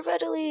preserve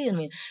readily. I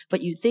mean,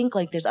 but you think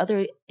like there's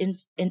other in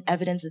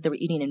evidence that they were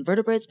eating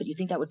invertebrates, but you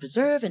think that would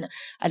preserve, and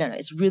I don't know.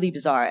 It's really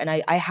bizarre. And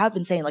I have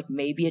been saying like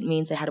maybe it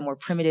means they had a more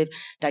primitive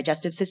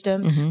digestive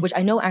system, which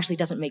I know actually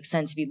doesn't make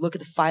sense if you look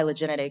at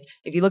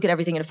if you look at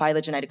everything in a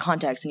phylogenetic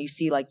context, and you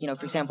see like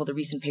for example the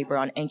recent paper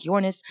on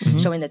Yongchuan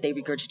showing that they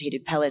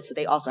regurgitated pellets, that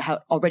they also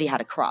already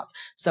had a crop.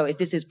 So if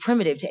this is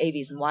primitive to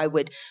aves, and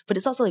but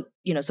it's also like,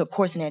 so of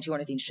course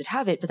enantiornithines should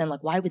have it, but then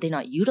like, why would they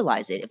not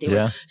utilize it if they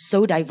were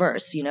so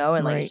diverse,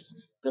 and like, it's just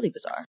really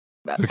bizarre.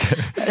 Okay.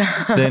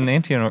 The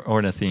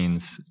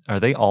enantiornithines, do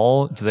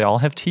they all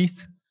have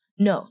teeth?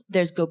 No,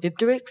 there's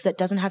Gobibderix that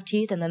doesn't have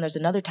teeth, and then there's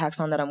another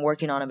taxon that I've been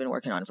working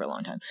on for a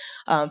long time.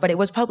 But it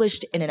was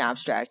published in an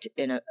abstract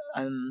in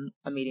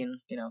a meeting,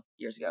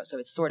 years ago. So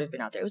it's sort of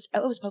been out there.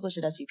 It was published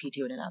at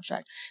SVP2 in an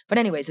abstract. But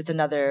anyways, it's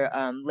another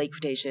late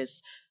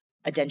Cretaceous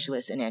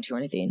Edentulous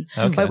enantiornithine.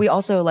 Okay. But we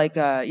also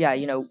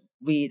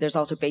there's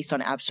also based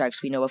on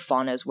abstracts, we know of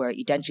faunas where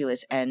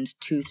edentulous and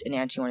toothed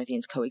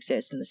enantiornithines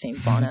coexist in the same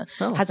fauna.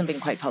 Hasn't been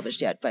quite published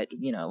yet, but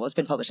it's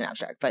been published in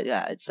abstract. But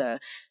yeah, it's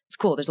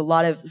cool.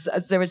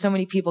 There were so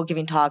many people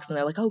giving talks, and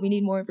they're like, oh, we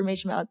need more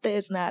information about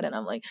this and that, and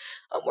I'm like,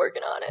 I'm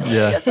working on it. We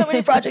got so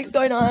many projects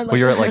going on. Well,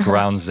 you're at like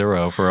ground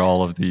zero for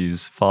all of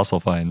these fossil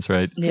finds,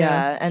 right?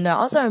 Yeah, and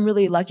also I'm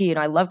really lucky,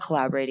 I love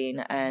collaborating,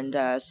 and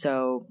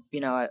so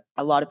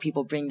a lot of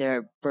people bring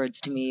their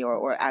birds to me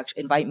or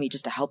invite me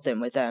just to help them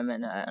with them,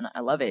 and I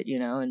love it,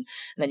 and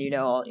then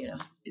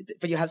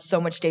but you have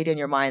so much data in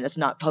your mind that's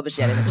not published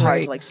yet, and it's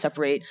hard to like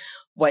separate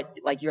what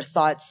like your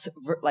thoughts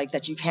like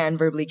that you can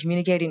verbally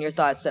communicate, and your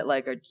thoughts that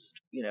like are just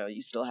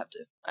you still have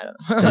to, I don't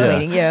know, still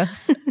waiting.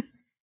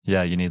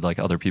 Yeah, you need like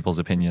other people's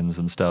opinions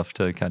and stuff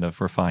to kind of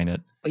refine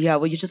it. Yeah,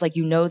 well, you just like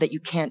that you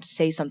can't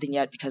say something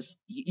yet because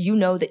you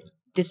know that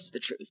this is the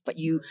truth,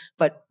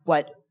 but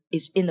what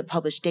is in the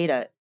published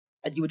data,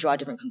 you would draw a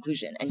different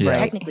conclusion, and you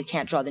technically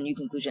can't draw the new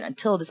conclusion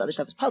until this other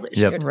stuff is published.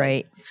 Yep.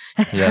 Right.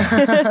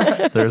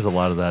 Yeah. There's a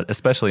lot of that,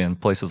 especially in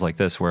places like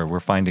this where we're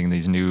finding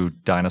these new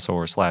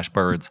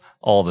dinosaur/birds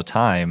all the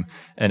time.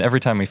 And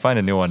every time we find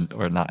a new one,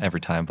 or not every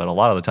time, but a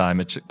lot of the time,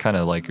 it kind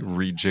of like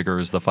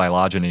rejiggers the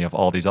phylogeny of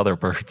all these other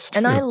birds too.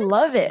 And I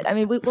love it. I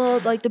mean,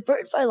 like the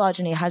bird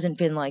phylogeny hasn't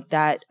been like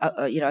that,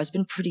 it's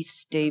been pretty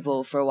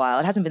stable for a while.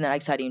 It hasn't been that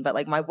exciting, but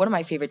like one of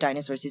my favorite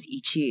dinosaurs is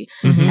Ichi.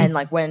 And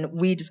like when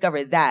we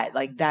discovered that,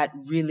 like that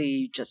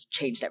really just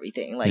changed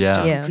everything. Like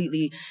just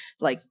completely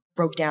like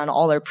broke down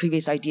all our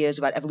previous ideas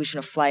about evolution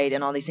of flight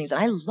and all these things.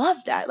 And I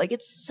love that. Like,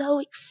 it's so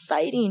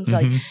exciting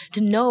to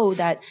to know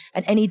that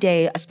at any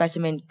day a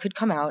specimen could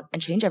come out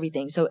and change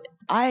everything. So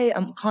I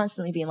am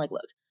constantly being like,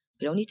 look,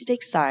 we don't need to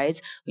take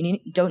sides.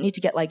 Don't need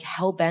to get like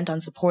hell bent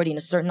on supporting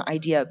a certain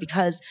idea,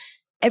 because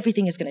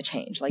everything is going to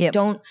change. Like,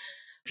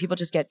 people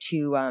just get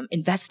too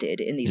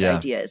invested in these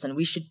ideas, and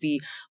we should be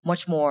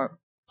much more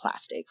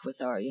plastic with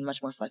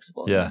much more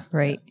flexible. Yeah.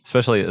 Right.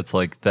 Especially it's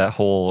like that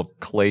whole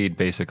clade,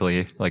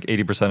 basically like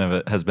 80% of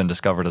it has been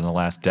discovered in the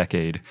last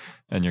decade,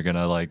 and you're going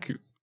to like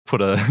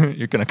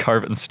you're going to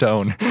carve it in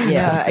stone.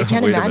 Yeah. I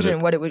can't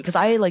imagine what it would, because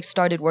I like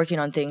started working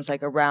on things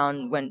like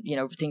around when,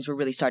 things were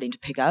really starting to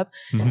pick up.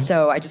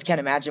 So I just can't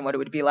imagine what it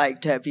would be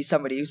like to be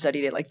somebody who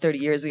studied it like 30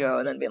 years ago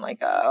and then being like,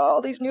 oh,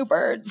 all these new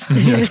birds.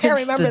 I can't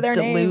remember their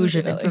names. Deluge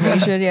of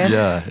information.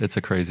 Yeah. It's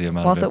a crazy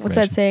amount of information. What's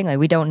that saying? Like,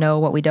 we don't know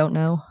what we don't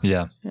know.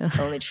 Yeah.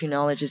 Only true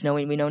knowledge is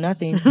knowing we know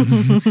nothing.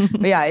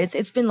 But yeah,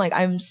 it's been like,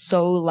 I'm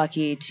so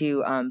lucky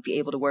to be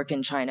able to work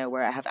in China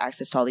where I have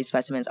access to all these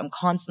specimens. I'm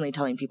constantly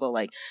telling people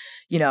like,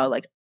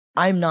 like,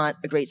 I'm not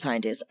a great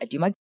scientist. I do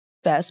my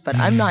best, but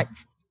I'm not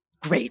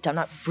great. I'm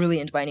not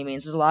brilliant by any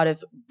means. There's a lot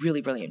of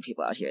really brilliant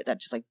people out here that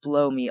just like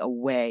blow me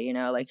away,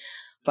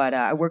 but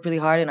I work really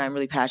hard, and I'm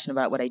really passionate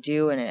about what I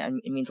do,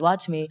 and it means a lot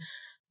to me.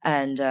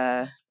 And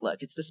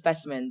look, it's the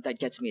specimen that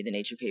gets me the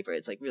Nature paper.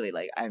 It's like really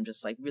like, I'm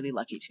just like really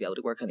lucky to be able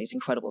to work on these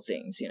incredible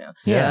things,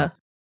 Yeah.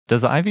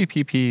 Does the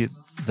IVPP,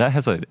 that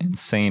has an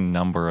insane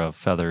number of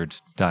feathered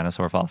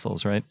dinosaur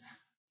fossils, right?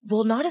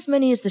 Well, not as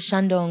many as the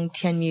Shandong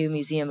Tianmu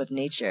Museum of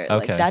Nature.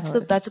 Okay.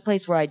 Like that's a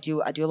place where I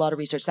do a lot of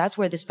research. That's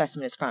where this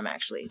specimen is from,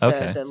 actually.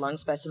 The lung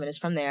specimen is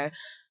from there.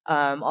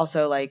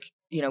 Also, like,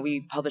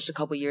 we published a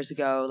couple years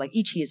ago, like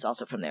Ichi is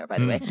also from there, by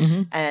the way.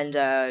 And,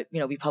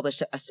 we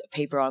published a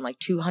paper on like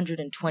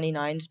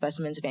 229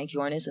 specimens of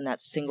Anchiornis in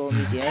that single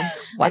museum.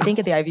 Wow. I think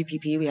at the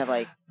IVPP we have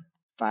like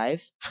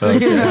 5.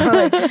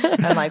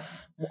 And like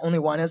only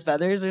one has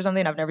feathers or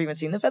something. I've never even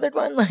seen the feathered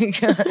one. Like we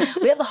have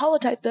the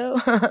holotype though.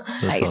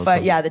 Awesome.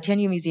 But yeah, the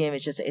Tianyu Museum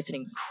is it's an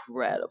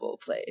incredible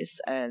place.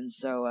 And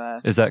so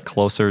is that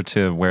closer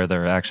to where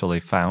they're actually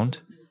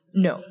found?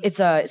 No, it's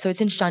so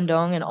it's in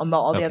Shandong, and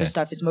all the other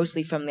stuff is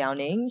mostly from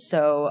Liaoning.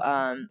 So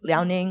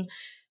Liaoning,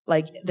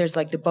 like there's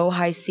like the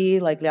Bohai Sea,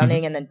 like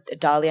Liaoning, and then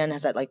Dalian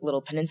has that like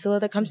little peninsula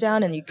that comes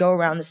down, and you go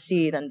around the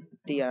sea. Then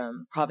the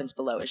province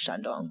below is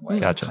Shandong, where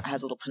it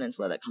has a little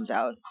peninsula that comes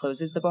out, and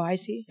closes the Bohai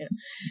Sea.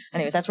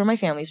 Anyways, that's where my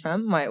family's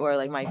from. My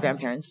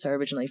grandparents are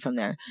originally from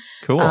there.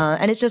 Cool.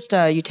 And it's just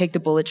you take the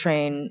bullet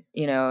train,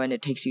 and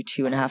it takes you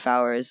 2.5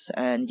 hours,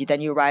 and then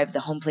you arrive at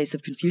the home place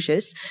of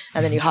Confucius,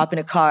 and then you hop in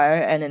a car,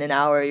 and in an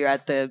hour you're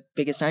at the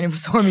biggest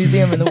dinosaur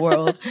museum in the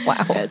world.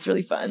 Wow, yeah, it's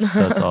really fun.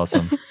 That's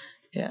awesome.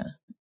 Yeah.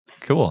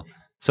 Cool.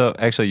 So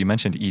actually, you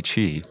mentioned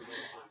Ichi.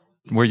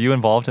 Were you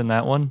involved in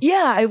that one?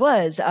 Yeah, I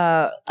was.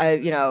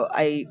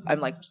 I'm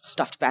like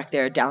stuffed back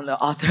there down the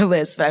author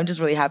list, but I'm just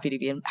really happy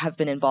to have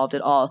been involved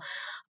at all.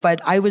 But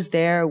I was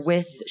there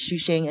with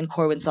Xuxing and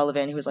Corwin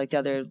Sullivan, who was like the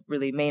other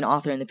really main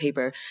author in the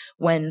paper,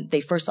 when they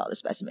first saw the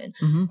specimen.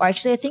 Or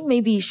actually, I think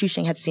maybe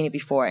Xuxing had seen it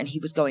before and he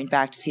was going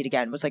back to see it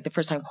again. It was like the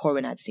first time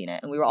Corwin had seen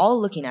it. And we were all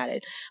looking at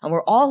it. And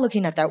we're all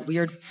looking at that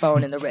weird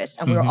bone in the wrist.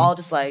 And we were all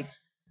just like,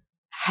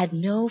 had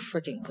no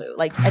freaking clue.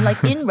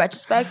 And in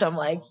retrospect, I'm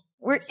like,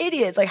 we're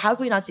idiots. Like, how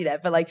can we not see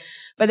that? But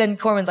then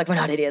Corwin's like, we're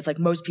not idiots. Like,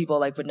 most people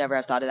would never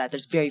have thought of that.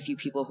 There's very few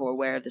people who are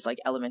aware of this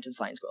element in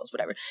flying squirrels,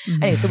 whatever.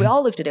 Anyway, so we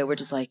all looked at it. We're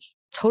just like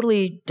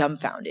totally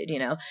dumbfounded,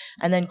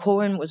 And then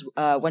Corwin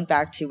went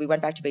back to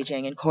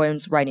Beijing, and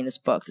Corwin's writing this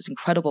book, this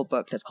incredible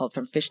book that's called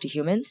From Fish to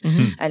Humans,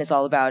 and it's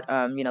all about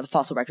the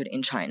fossil record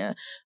in China.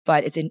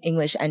 But it's in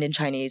English and in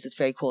Chinese. It's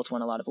very cool. It's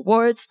won a lot of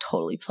awards.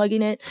 Totally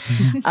plugging it.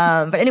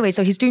 But anyway,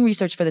 so he's doing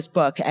research for this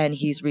book, and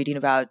he's reading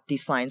about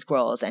these flying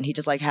squirrels, and he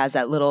just has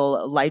that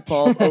little light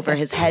bulb over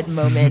his head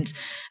moment.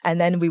 And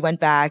then we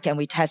went back and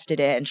we tested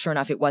it, and sure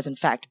enough, it was in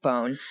fact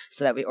bone.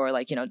 So that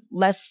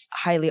less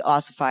highly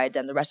ossified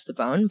than the rest of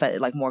the bone,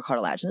 but more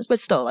cartilaginous, but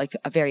still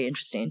a very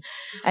interesting.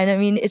 And I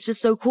mean, it's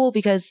just so cool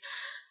because,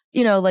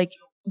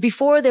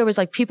 before there was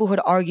people who would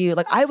argue,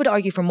 I would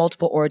argue for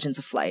multiple origins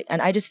of flight.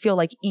 And I just feel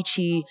like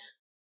Ichi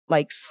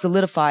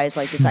solidifies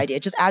this idea.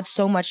 It just adds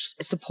so much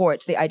support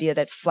to the idea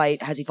that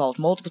flight has evolved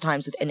multiple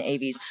times within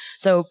aves.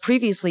 So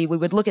previously we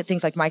would look at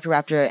things like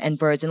Microraptor and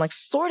birds and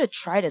sort of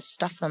try to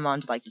stuff them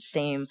onto the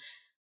same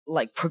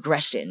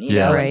progression, you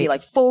know, and be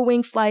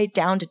 4-wing flight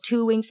down to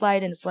 2-wing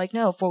flight. And it's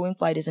no, 4-wing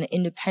flight is an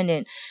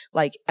independent,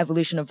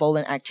 evolution of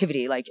volant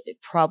activity,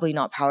 probably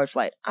not powered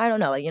flight. I don't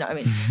know. I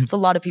mean, it's a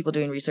lot of people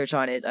doing research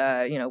on it.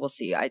 We'll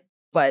see.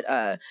 But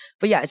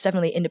yeah, it's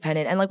definitely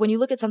independent. And when you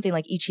look at something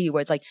like Ichi,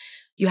 where it's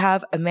you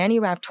have a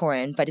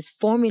maniraptoran, but it's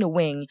forming a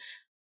wing,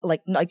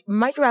 like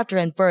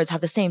Microraptor and birds have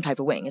the same type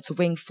of wing. It's a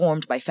wing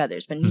formed by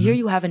feathers. But here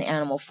you have an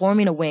animal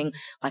forming a wing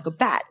like a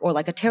bat or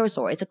like a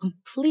pterosaur. It's a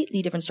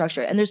completely different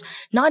structure. And there's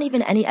not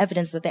even any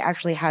evidence that they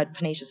actually had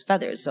pennaceous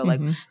feathers. So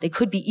they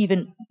could be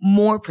even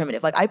more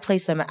primitive. I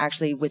place them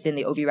actually within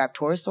the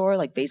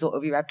Oviraptorosaur, basal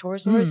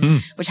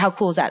Oviraptorosaurs, which how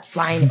cool is that?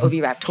 Flying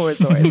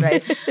Oviraptorosaurs,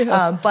 right?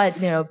 But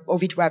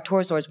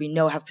Oviraptorosaurs we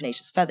know have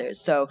pennaceous feathers.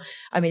 So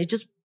I mean,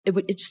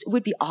 it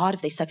would be odd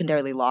if they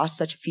secondarily lost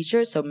such a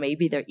feature. So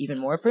maybe they're even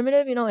more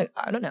primitive,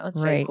 I don't know. It's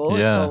very cool.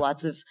 Yeah. Still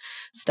lots of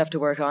stuff to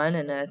work on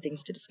and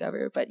things to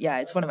discover. But yeah,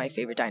 it's one of my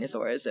favorite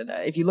dinosaurs. And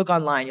if you look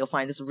online, you'll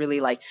find this really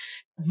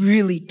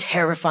really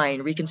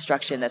terrifying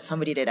reconstruction that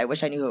somebody did. I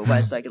wish I knew who it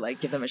was so I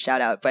could give them a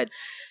shout out. But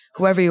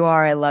whoever you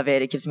are, I love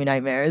it. It gives me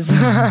nightmares.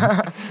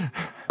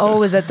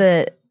 Oh, is that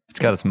the... It's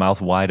got its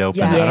mouth wide open.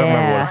 Yeah. I don't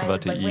remember what it's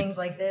about to eat. Wings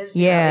like this.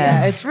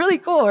 Yeah. It's really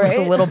cool, right? It's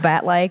a little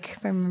bat-like,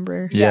 if I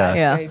remember. Yeah. It's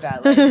very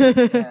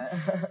bat-like. Yeah.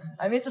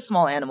 I mean, it's a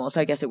small animal,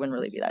 so I guess it wouldn't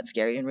really be that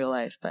scary in real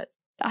life, but...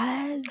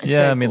 I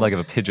mean, cool. If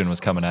a pigeon was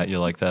coming at you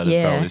like that,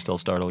 it'd probably still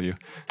startle you.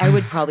 I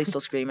would probably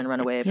still scream and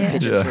run away if a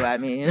pigeon flew at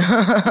me.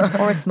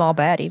 Or a small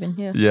bat, even.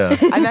 Yeah.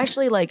 I'm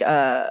actually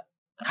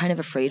kind of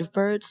afraid of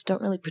birds.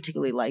 Don't really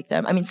particularly like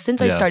them. I mean,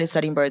 since I started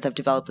studying birds, I've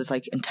developed this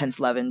intense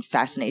love and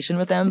fascination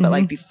with them.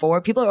 But before,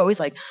 people are always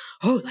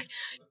oh,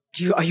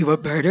 are you a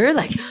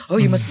birder? Oh,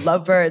 you must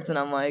love birds. And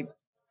I'm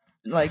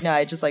no,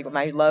 I just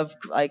my love,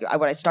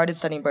 when I started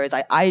studying birds,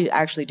 I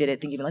actually did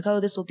it thinking oh,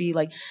 this will be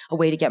a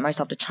way to get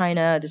myself to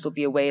China. This will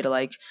be a way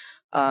to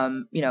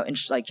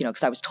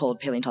because I was told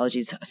paleontology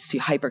is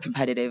hyper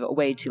competitive, a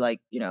way to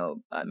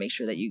make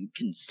sure that you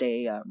can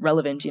stay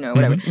relevant,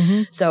 whatever.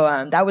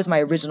 So that was my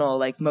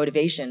original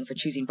motivation for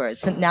choosing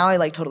birds. So now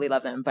I totally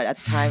love them, but at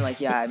the time,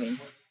 I mean,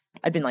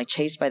 I'd been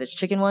chased by this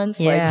chicken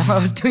once. I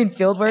was doing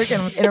field work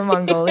in Inner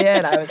Mongolia,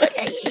 and I was I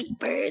hate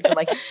birds. And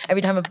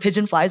every time a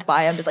pigeon flies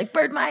by, I'm just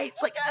bird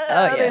mites,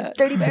 they're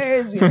dirty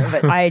birds.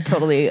 But I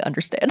totally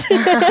understand.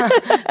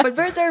 But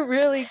birds are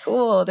really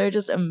cool. They're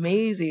just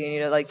amazing.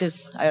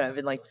 There's I've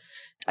been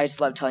I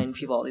just love telling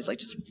people all these like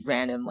just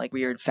random like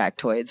weird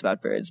factoids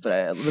about birds,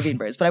 living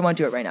birds. But I won't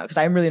do it right now because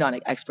I'm really not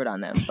an expert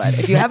on them. But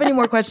if you have any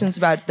more questions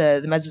about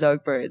the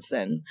Mesozoic birds,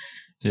 then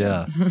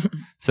yeah.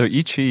 So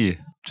Ichi,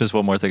 just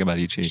one more thing about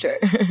Ichi. Sure.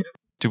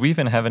 Do we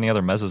even have any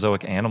other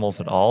Mesozoic animals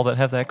at all that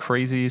have that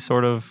crazy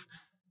sort of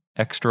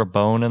extra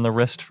bone in the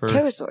wrist for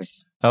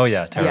Pterosaurs? Oh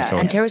yeah, pterosaurs. Yeah,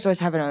 and pterosaurs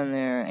have it on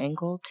their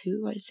ankle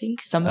too, I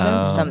think. Some of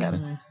them. Some of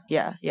them.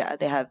 Yeah.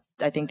 They have,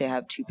 I think they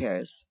have 2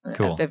 pairs.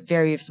 Cool.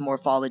 Various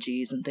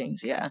morphologies and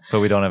things, yeah.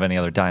 But we don't have any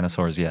other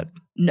dinosaurs yet.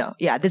 No,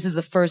 yeah, this is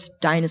the first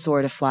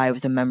dinosaur to fly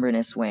with a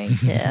membranous wing.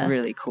 It's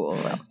really cool.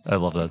 I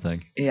love that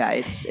thing. Yeah,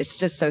 it's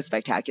just so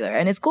spectacular.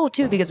 And it's cool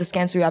too because the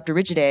Changyuraptor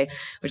rigidae,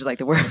 which is like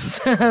the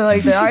worst,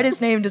 like the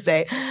hardest name to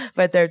say,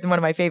 but they're one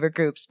of my favorite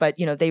groups. But,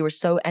 they were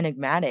so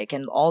enigmatic,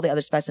 and all the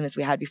other specimens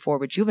we had before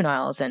were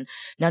juveniles, and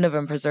none of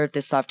them preserved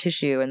this soft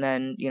tissue. And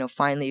then,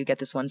 finally you get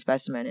this one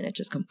specimen and it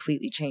just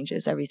completely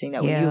changes everything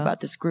that we knew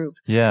about this group.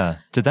 Yeah.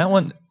 Did that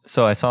one...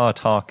 So I saw a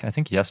talk, I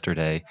think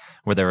yesterday,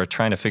 where they were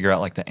trying to figure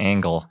out like the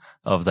angle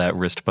of that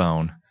wrist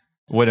bone.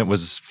 When it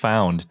was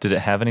found, did it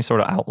have any sort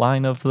of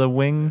outline of the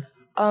wing?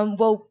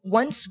 Well,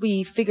 once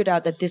we figured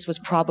out that this was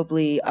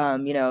probably,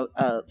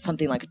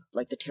 something like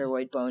the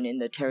pteroid bone in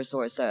the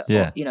pterosaurs,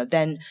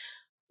 then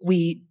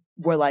we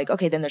were like,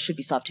 okay, then there should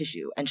be soft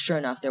tissue. And sure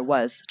enough, there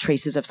was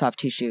traces of soft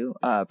tissue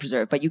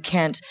preserved. But you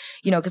can't,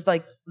 because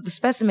like the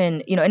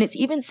specimen, and it's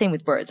even the same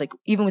with birds. Like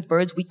even with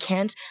birds, we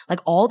can't, like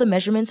all the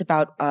measurements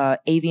about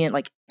avian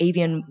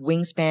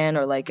wingspan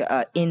or like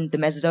in the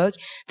Mesozoic,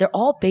 they're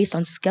all based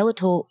on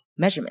skeletal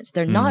measurements.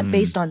 They're not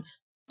based on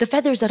the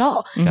feathers at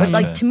all. Gotcha. Which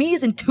like to me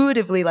is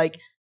intuitively like,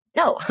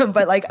 no.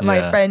 But like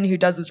my friend who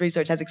does this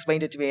research has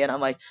explained it to me and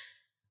I'm like,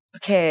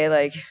 okay,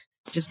 like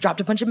just dropped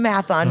a bunch of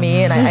math on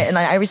me and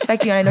I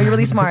respect you and I know you're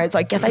really smart, so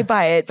I guess I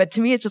buy it. But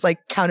to me, it's just like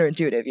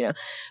counterintuitive,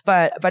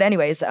 But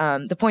anyways,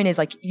 the point is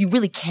like you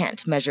really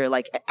can't measure,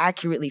 like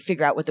accurately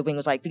figure out what the wing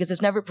was like because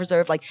it's never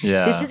preserved. Like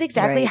this is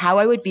exactly how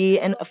I would be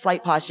in a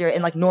flight posture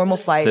in like normal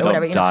flight or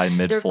whatever. They don't die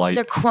mid-flight.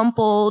 They're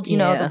crumpled,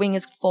 the wing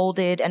is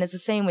folded, and it's the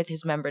same with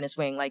his membranous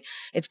wing. Like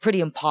it's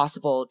pretty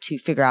impossible to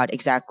figure out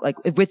exactly,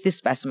 like with this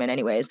specimen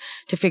anyways,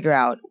 to figure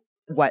out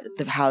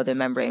how the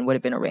membrane would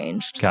have been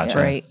arranged. Gotcha.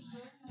 Right.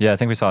 Yeah, I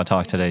think we saw a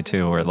talk today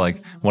too where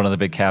like one of the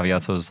big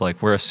caveats was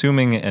like, we're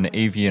assuming an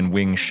avian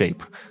wing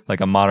shape, like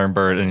a modern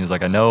bird. And he's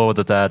like, I know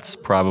that's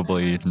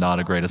probably not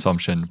a great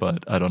assumption,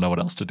 but I don't know what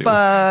else to do.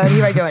 But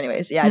here I go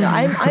anyways. Yeah, no,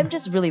 I'm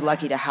just really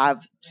lucky to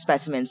have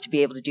specimens to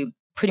be able to do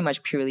pretty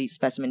much purely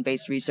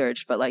specimen-based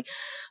research. But like,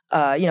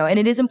 and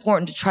it is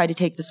important to try to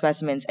take the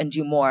specimens and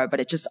do more, but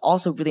it's just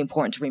also really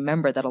important to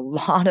remember that a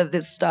lot of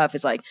this stuff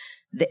is like,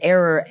 the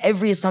error,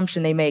 every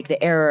assumption they make,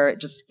 the error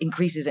just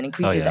increases and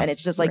increases. And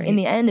it's just like, in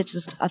the end, it's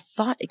just a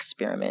thought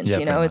experiment,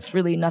 it's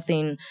really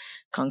nothing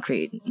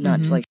concrete,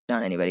 not to like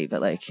on anybody,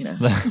 but like,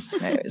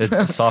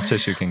 soft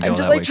tissue can go I'm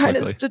just that like way trying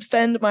quickly. to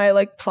defend my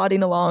like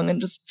plodding along and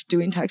just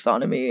doing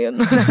taxonomy and,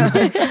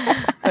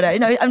 but I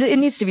know it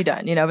needs to be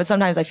done, but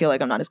sometimes I feel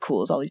like I'm not as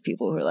cool as all these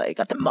people who are like,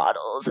 got the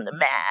models and the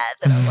math.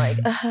 And I'm like,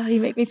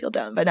 you make me feel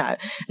dumb, but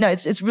no,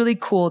 it's really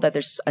cool that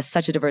there's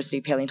such a diversity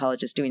of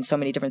paleontologists doing so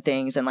many different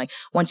things. And like,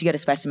 once you get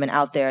a specimen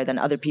out there, then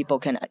other people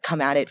can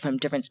come at it from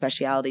different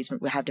specialities,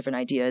 we have different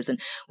ideas. And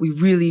we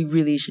really,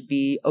 really should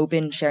be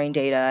open, sharing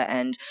data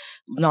and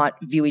not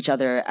view each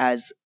other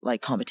as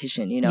like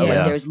competition,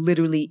 like there's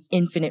literally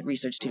infinite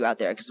research to do out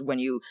there. Because when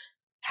you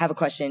have a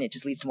question, it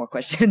just leads to more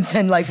questions.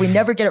 And like, we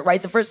never get it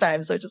right the first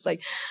time. So it's just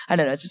like, I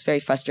don't know, it's just very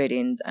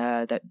frustrating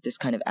that this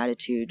kind of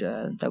attitude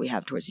that we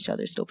have towards each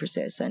other still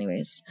persists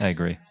anyways. I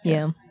agree.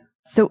 Yeah.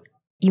 So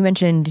you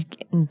mentioned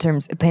in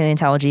terms of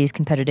paleontology is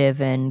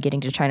competitive and getting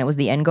to China. Was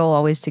the end goal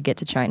always to get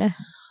to China?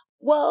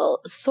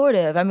 Well, sort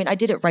of. I mean, I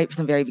did it right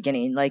from the very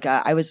beginning. Like,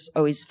 I was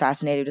always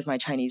fascinated with my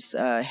Chinese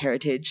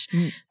heritage.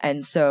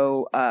 And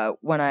so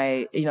when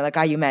that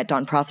guy you met,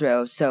 Don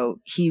Prothero,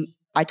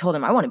 I told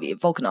him I want to be a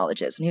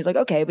volcanologist. And he was like,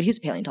 okay, but he's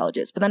a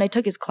paleontologist. But then I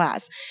took his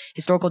class,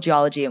 historical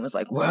geology, and was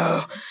like,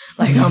 whoa,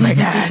 like, oh my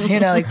God,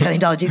 like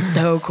paleontology is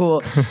so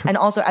cool. And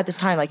also at this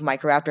time, like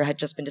Microraptor had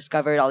just been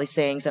discovered, all these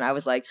things. And I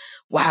was like,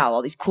 wow,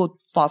 all these cool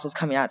fossils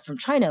coming out from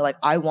China. Like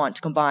I want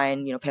to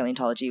combine,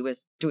 paleontology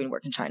with doing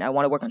work in China. I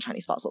want to work on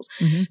Chinese fossils.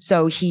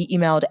 So he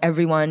emailed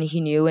everyone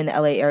he knew in the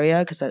LA area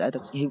because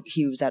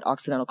he was at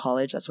Occidental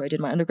College. That's where I did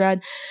my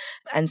undergrad.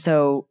 And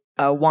so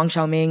Wang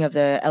Xiaoming of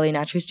the LA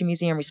Natural History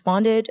Museum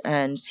responded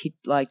and he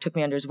took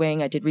me under his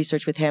wing. I did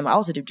research with him. I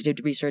also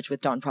did research with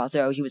Don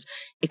Prothero. He was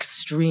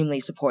extremely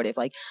supportive.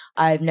 Like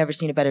I've never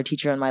seen a better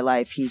teacher in my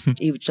life. He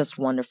was just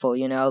wonderful,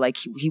 like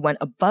he went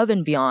above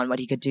and beyond what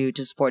he could do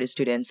to support his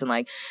students.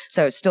 And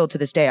so still to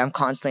this day, I'm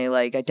constantly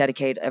I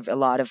dedicate a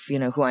lot of,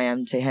 who I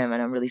am to him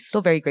and I'm really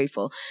still very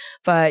grateful.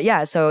 But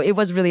yeah, so it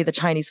was really the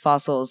Chinese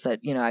fossils that,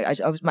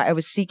 I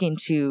was seeking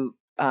to,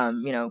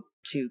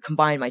 to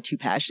combine my two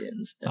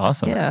passions.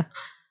 Awesome. Yeah.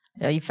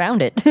 Yeah, you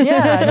found it.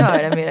 Yeah, no,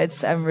 I mean,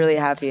 I'm really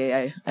happy.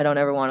 I don't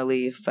ever want to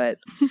leave, but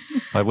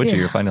Why would you?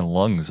 You're finding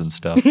lungs and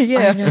stuff.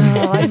 Yeah.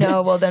 I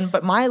know. Well,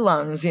 but my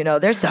lungs,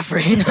 they're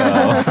suffering.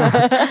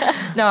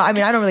 No, I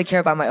mean, I don't really care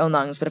about my own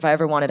lungs, but if I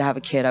ever wanted to have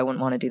a kid, I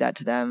wouldn't want to do that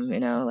to them,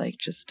 like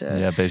just.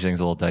 Yeah, Beijing's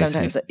a little dicey.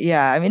 Sometimes,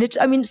 yeah. I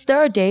mean, there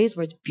are days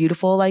where it's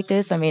beautiful like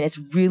this. I mean, it's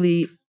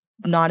really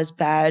not as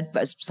bad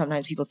as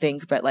sometimes people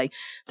think, but like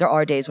there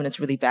are days when it's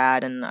really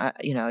bad, and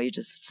you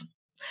just.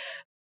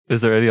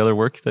 Is there any other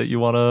work that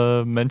you want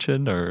to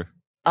mention or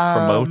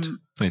promote?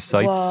 Any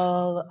sites?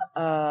 Well,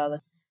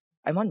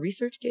 I'm on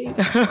ResearchGate.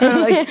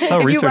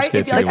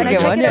 ResearchGate's a good one. I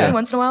check it every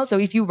once in a while. So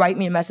if you write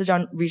me a message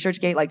on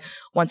ResearchGate like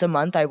once a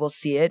month, I will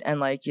see it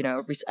and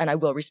and I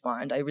will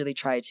respond. I really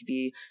try to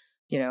be,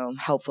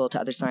 helpful to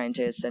other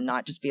scientists and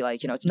not just be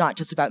like, it's not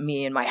just about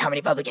me and how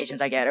many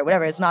publications I get or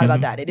whatever. It's not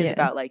about that. It is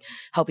about like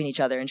helping each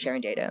other and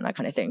sharing data and that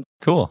kind of thing.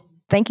 Cool.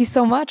 Thank you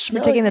so much for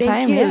taking the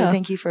time.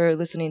 Thank you for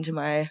listening to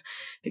my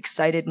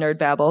excited nerd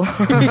babble.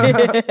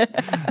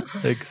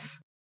 Thanks.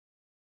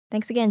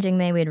 Thanks again,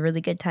 Jingmei. We had a really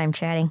good time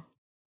chatting.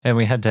 And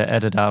we had to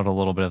edit out a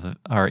little bit of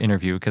our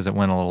interview because it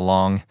went a little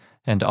long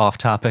and off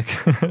topic.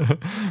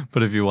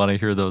 But if you want to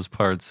hear those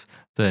parts,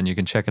 then you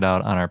can check it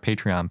out on our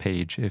Patreon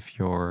page if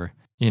you're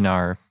in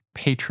our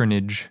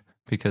patronage,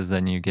 because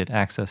then you get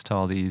access to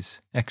all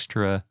these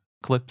extra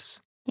clips.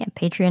 Yeah,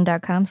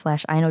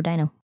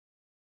 patreon.com/iknowdino.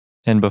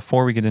 And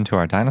before we get into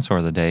our dinosaur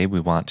of the day,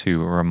 we want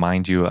to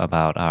remind you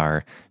about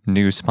our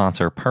new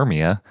sponsor,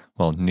 Permia.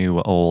 Well,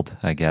 new, old,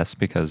 I guess,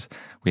 because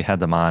we had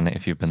them on,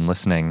 if you've been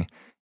listening,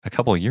 a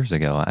couple of years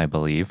ago, I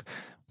believe,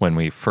 when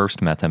we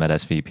first met them at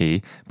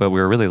SVP. But we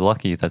were really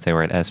lucky that they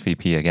were at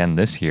SVP again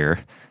this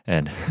year.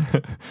 And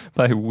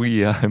by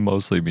we, I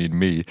mostly mean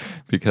me,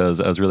 because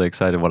I was really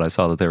excited when I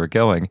saw that they were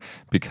going,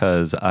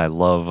 because I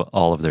love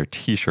all of their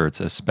t-shirts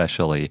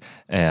especially.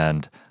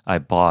 And I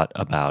bought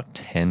about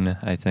 10,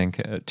 I think,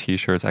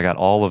 t-shirts. I got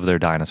all of their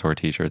dinosaur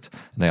t-shirts.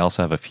 And they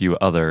also have a few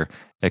other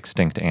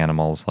extinct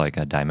animals like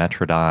a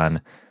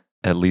Dimetrodon,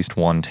 at least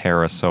one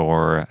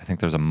pterosaur. I think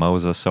there's a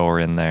mosasaur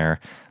in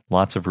there.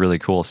 Lots of really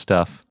cool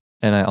stuff.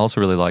 And I also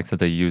really like that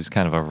they use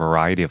kind of a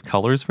variety of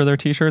colors for their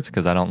t-shirts,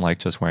 because I don't like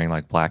just wearing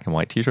like black and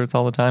white t-shirts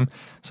all the time.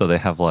 So they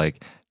have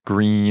like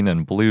green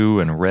and blue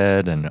and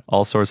red and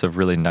all sorts of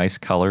really nice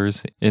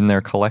colors in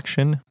their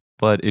collection.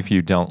 But if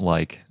you don't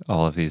like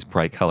all of these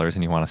bright colors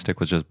and you want to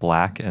stick with just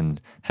black and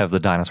have the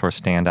dinosaur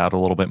stand out a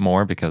little bit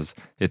more because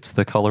it's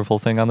the colorful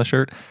thing on the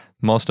shirt,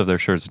 most of their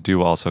shirts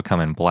do also come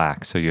in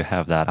black, so you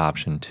have that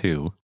option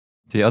too.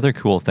 The other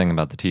cool thing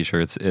about the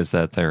t-shirts is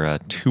that they're a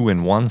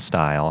 2-in-1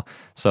 style.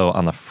 So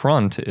on the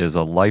front is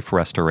a life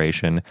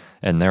restoration,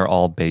 and they're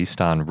all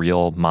based on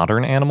real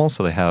modern animals.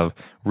 So they have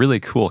really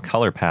cool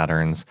color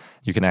patterns.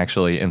 You can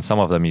actually, in some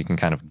of them, you can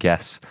kind of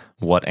guess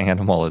what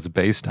animal it's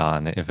based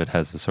on if it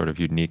has a sort of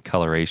unique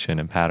coloration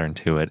and pattern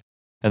to it.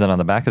 And then on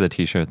the back of the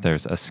t-shirt,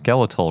 there's a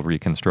skeletal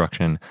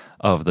reconstruction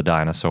of the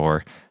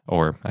dinosaur,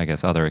 or I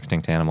guess other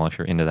extinct animal if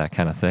you're into that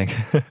kind of thing.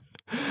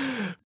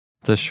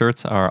 The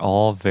shirts are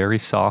all very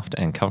soft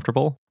and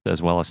comfortable,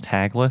 as well as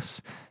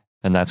tagless,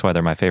 and that's why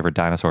they're my favorite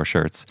dinosaur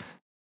shirts.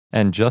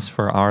 And just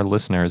for our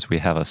listeners, we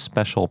have a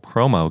special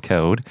promo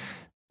code,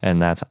 and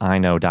that's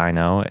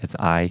iknowdino. It's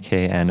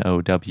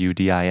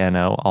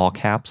IKNOWDINO, all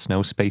caps,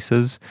 no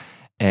spaces,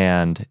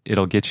 and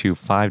it'll get you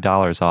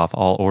 $5 off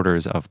all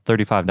orders of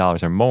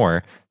 $35 or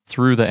more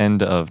through the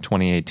end of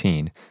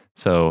 2018.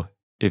 So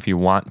if you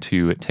want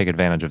to take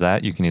advantage of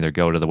that, you can either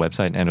go to the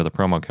website and enter the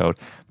promo code,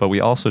 but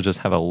we also just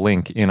have a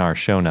link in our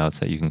show notes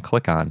that you can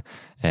click on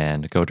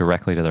and go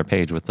directly to their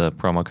page with the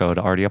promo code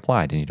already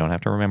applied, and you don't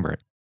have to remember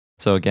it.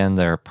 So again,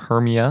 they're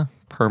permia.com,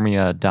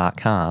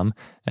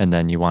 and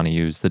then you want to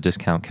use the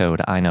discount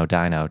code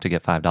iknowdino to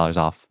get $5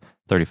 off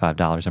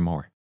 $35 or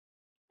more.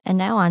 And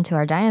now on to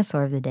our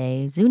dinosaur of the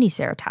day,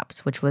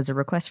 Zuniceratops, which was a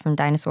request from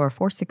Dinosaur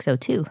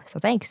 4602, so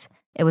thanks.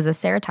 It was a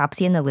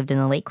ceratopsian that lived in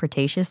the late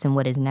Cretaceous in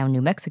what is now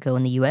New Mexico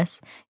in the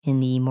U.S., in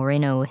the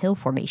Moreno Hill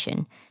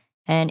Formation.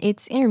 And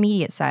it's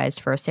intermediate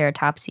sized for a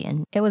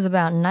ceratopsian. It was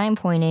about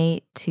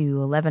 9.8 to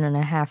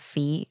 11.5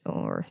 feet,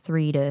 or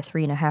 3 to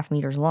 3.5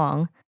 meters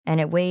long, and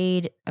it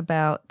weighed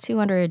about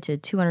 200 to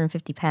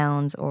 250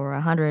 pounds, or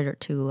 100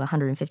 to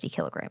 150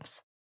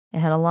 kilograms. It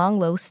had a long,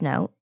 low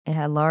snout. It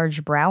had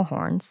large brow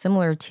horns,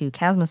 similar to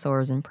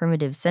chasmosaurs and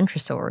primitive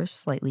centrosaurs,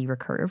 slightly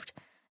recurved.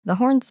 The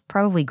horns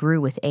probably grew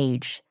with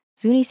age.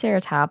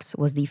 Zuniceratops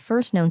was the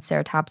first known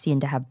ceratopsian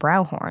to have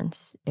brow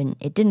horns, and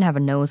it didn't have a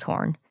nose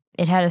horn.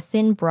 It had a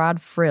thin, broad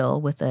frill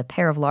with a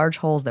pair of large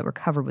holes that were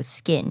covered with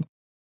skin.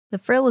 The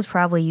frill was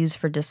probably used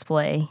for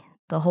display.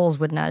 The holes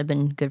would not have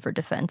been good for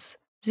defense.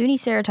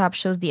 Zuniceratops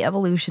shows the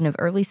evolution of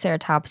early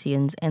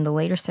ceratopsians and the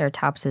later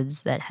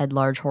ceratopsids that had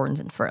large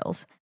horns and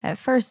frills. At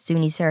first,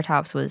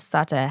 Zuniceratops was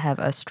thought to have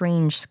a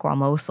strange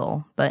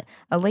squamosal, but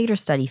a later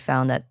study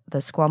found that the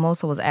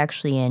squamosal was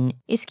actually an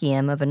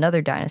ischium of another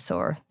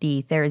dinosaur,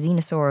 the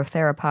therizinosaur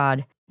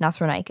theropod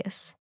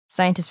Nosronychus.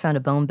 Scientists found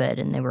a bone bed,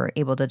 and they were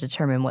able to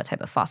determine what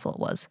type of fossil it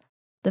was.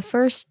 The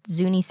first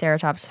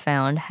Zuniceratops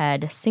found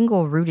had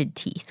single-rooted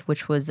teeth,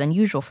 which was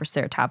unusual for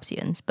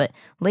ceratopsians, but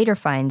later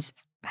finds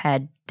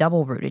had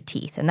double-rooted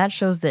teeth, and that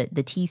shows that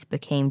the teeth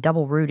became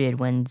double-rooted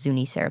when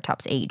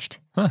Zuniceratops aged.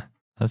 Huh,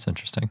 that's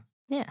interesting.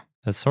 Yeah.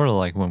 It's sort of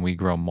like when we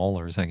grow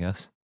molars, I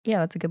guess. Yeah,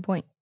 that's a good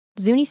point.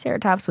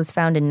 Zuniceratops was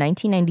found in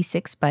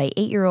 1996 by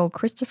 8-year-old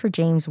Christopher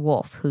James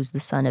Wolfe, who's the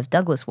son of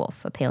Douglas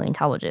Wolfe, a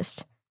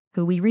paleontologist,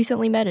 who we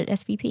recently met at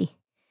SVP.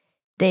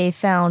 They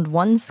found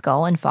one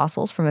skull and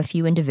fossils from a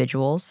few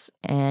individuals,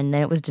 and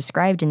then it was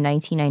described in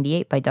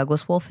 1998 by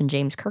Douglas Wolfe and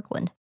James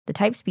Kirkland. The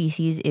type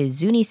species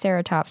is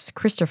Zuniceratops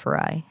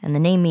christophori, and the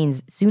name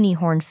means Zuni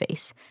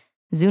hornface.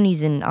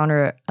 Zuni's in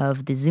honor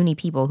of the Zuni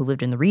people who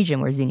lived in the region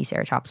where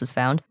Zuniceratops was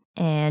found,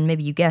 and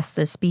maybe you guessed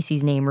the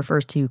species name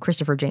refers to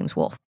Christopher James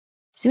Wolfe.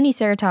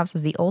 Zuniceratops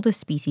is the oldest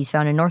species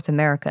found in North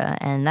America,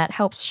 and that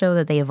helps show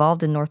that they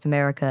evolved in North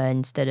America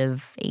instead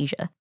of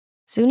Asia.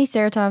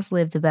 Zuniceratops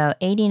lived about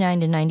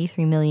 89 to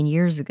 93 million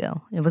years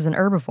ago. It was an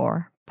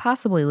herbivore,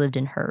 possibly lived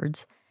in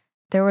herds.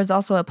 There was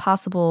also a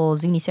possible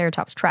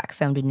Zuniceratops track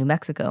found in New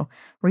Mexico.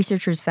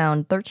 Researchers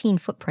found 13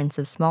 footprints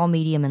of small,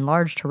 medium, and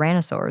large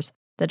tyrannosaurs.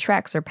 The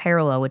tracks are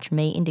parallel, which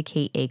may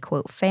indicate a,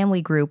 quote,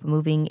 family group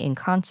moving in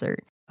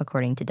concert,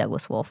 according to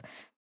Douglas Wolfe.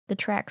 The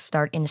tracks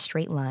start in a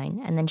straight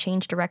line and then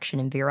change direction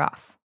and veer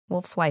off.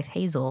 Wolfe's wife,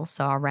 Hazel,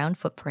 saw a round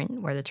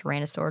footprint where the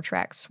tyrannosaur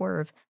tracks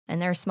swerve,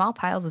 and there are small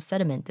piles of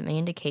sediment that may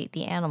indicate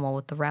the animal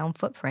with the round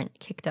footprint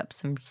kicked up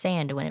some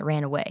sand when it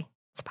ran away.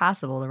 It's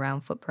possible the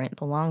round footprint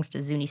belongs to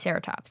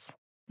Zuniceratops.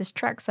 This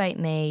track site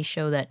may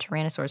show that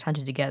tyrannosaurs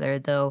hunted together,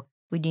 though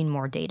we need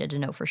more data to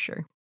know for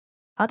sure.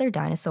 Other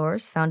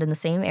dinosaurs found in the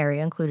same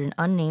area include an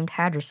unnamed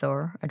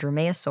hadrosaur, a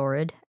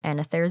dromaeosaurid, and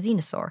a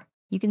therizinosaur.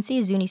 You can see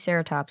a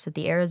Zuniceratops at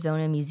the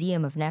Arizona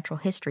Museum of Natural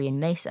History in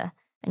Mesa,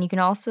 and you can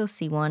also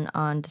see one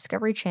on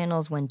Discovery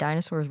Channel's When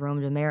Dinosaurs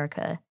Roamed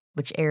America,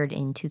 which aired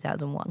in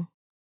 2001.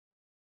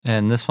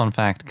 And this fun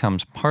fact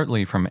comes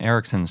partly from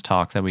Erickson's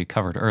talk that we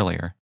covered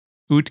earlier.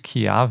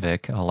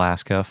 Utqiagvik,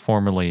 Alaska,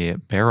 formerly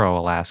Barrow,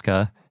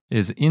 Alaska,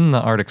 is in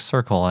the Arctic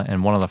Circle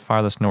and one of the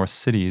farthest north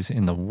cities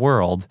in the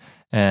world,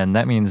 and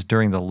that means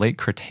during the late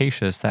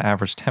Cretaceous, the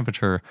average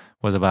temperature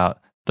was about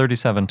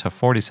 37 to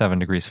 47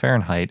 degrees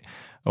Fahrenheit,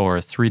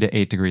 or 3 to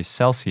 8 degrees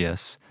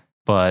Celsius,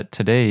 but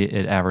today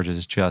it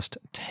averages just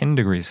 10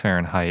 degrees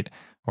Fahrenheit,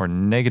 or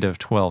negative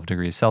 12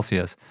 degrees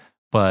Celsius.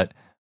 But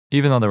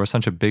even though there was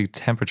such a big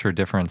temperature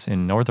difference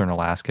in northern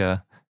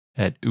Alaska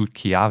at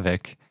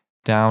Utqiagvik,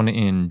 down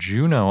in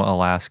Juneau,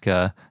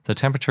 Alaska, the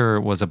temperature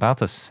was about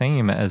the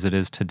same as it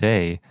is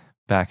today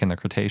back in the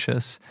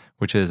Cretaceous,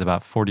 which is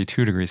about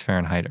 42 degrees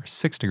Fahrenheit or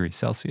 6 degrees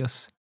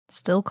Celsius.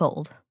 Still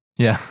cold.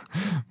 Yeah,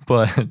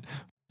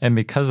 and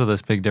because of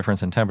this big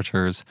difference in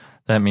temperatures,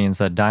 that means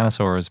that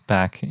dinosaurs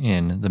back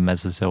in the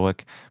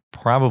Mesozoic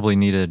probably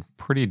needed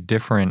pretty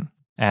different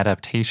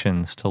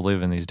adaptations to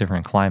live in these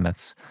different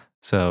climates.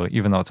 So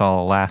even though it's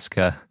all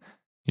Alaska,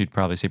 you'd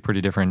probably see pretty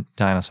different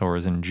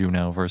dinosaurs in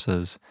Juneau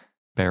versus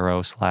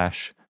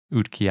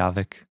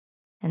Barrow/Utqiagvik.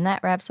 And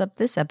that wraps up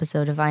this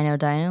episode of I Know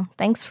Dino.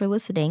 Thanks for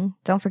listening.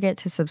 Don't forget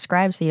to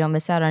subscribe so you don't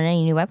miss out on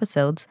any new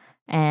episodes.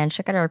 And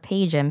check out our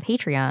page on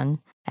Patreon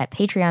at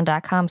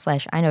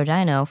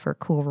patreon.com/iknowdino for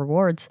cool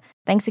rewards.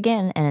 Thanks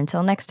again, and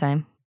until next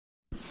time.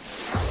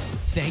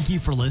 Thank you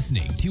for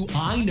listening to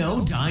I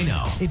Know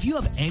Dino. If you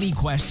have any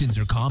questions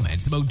or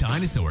comments about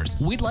dinosaurs,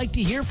 we'd like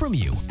to hear from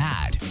you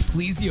at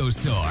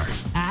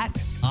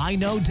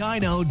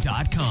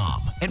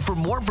plesiosaur@iknowdino.com. And for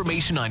more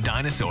information on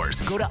dinosaurs,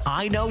 go to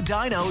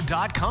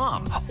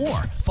iknowdino.com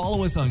or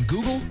follow us on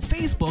Google,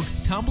 Facebook,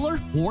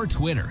 Tumblr, or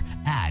Twitter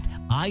at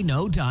I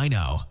Know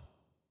Dino.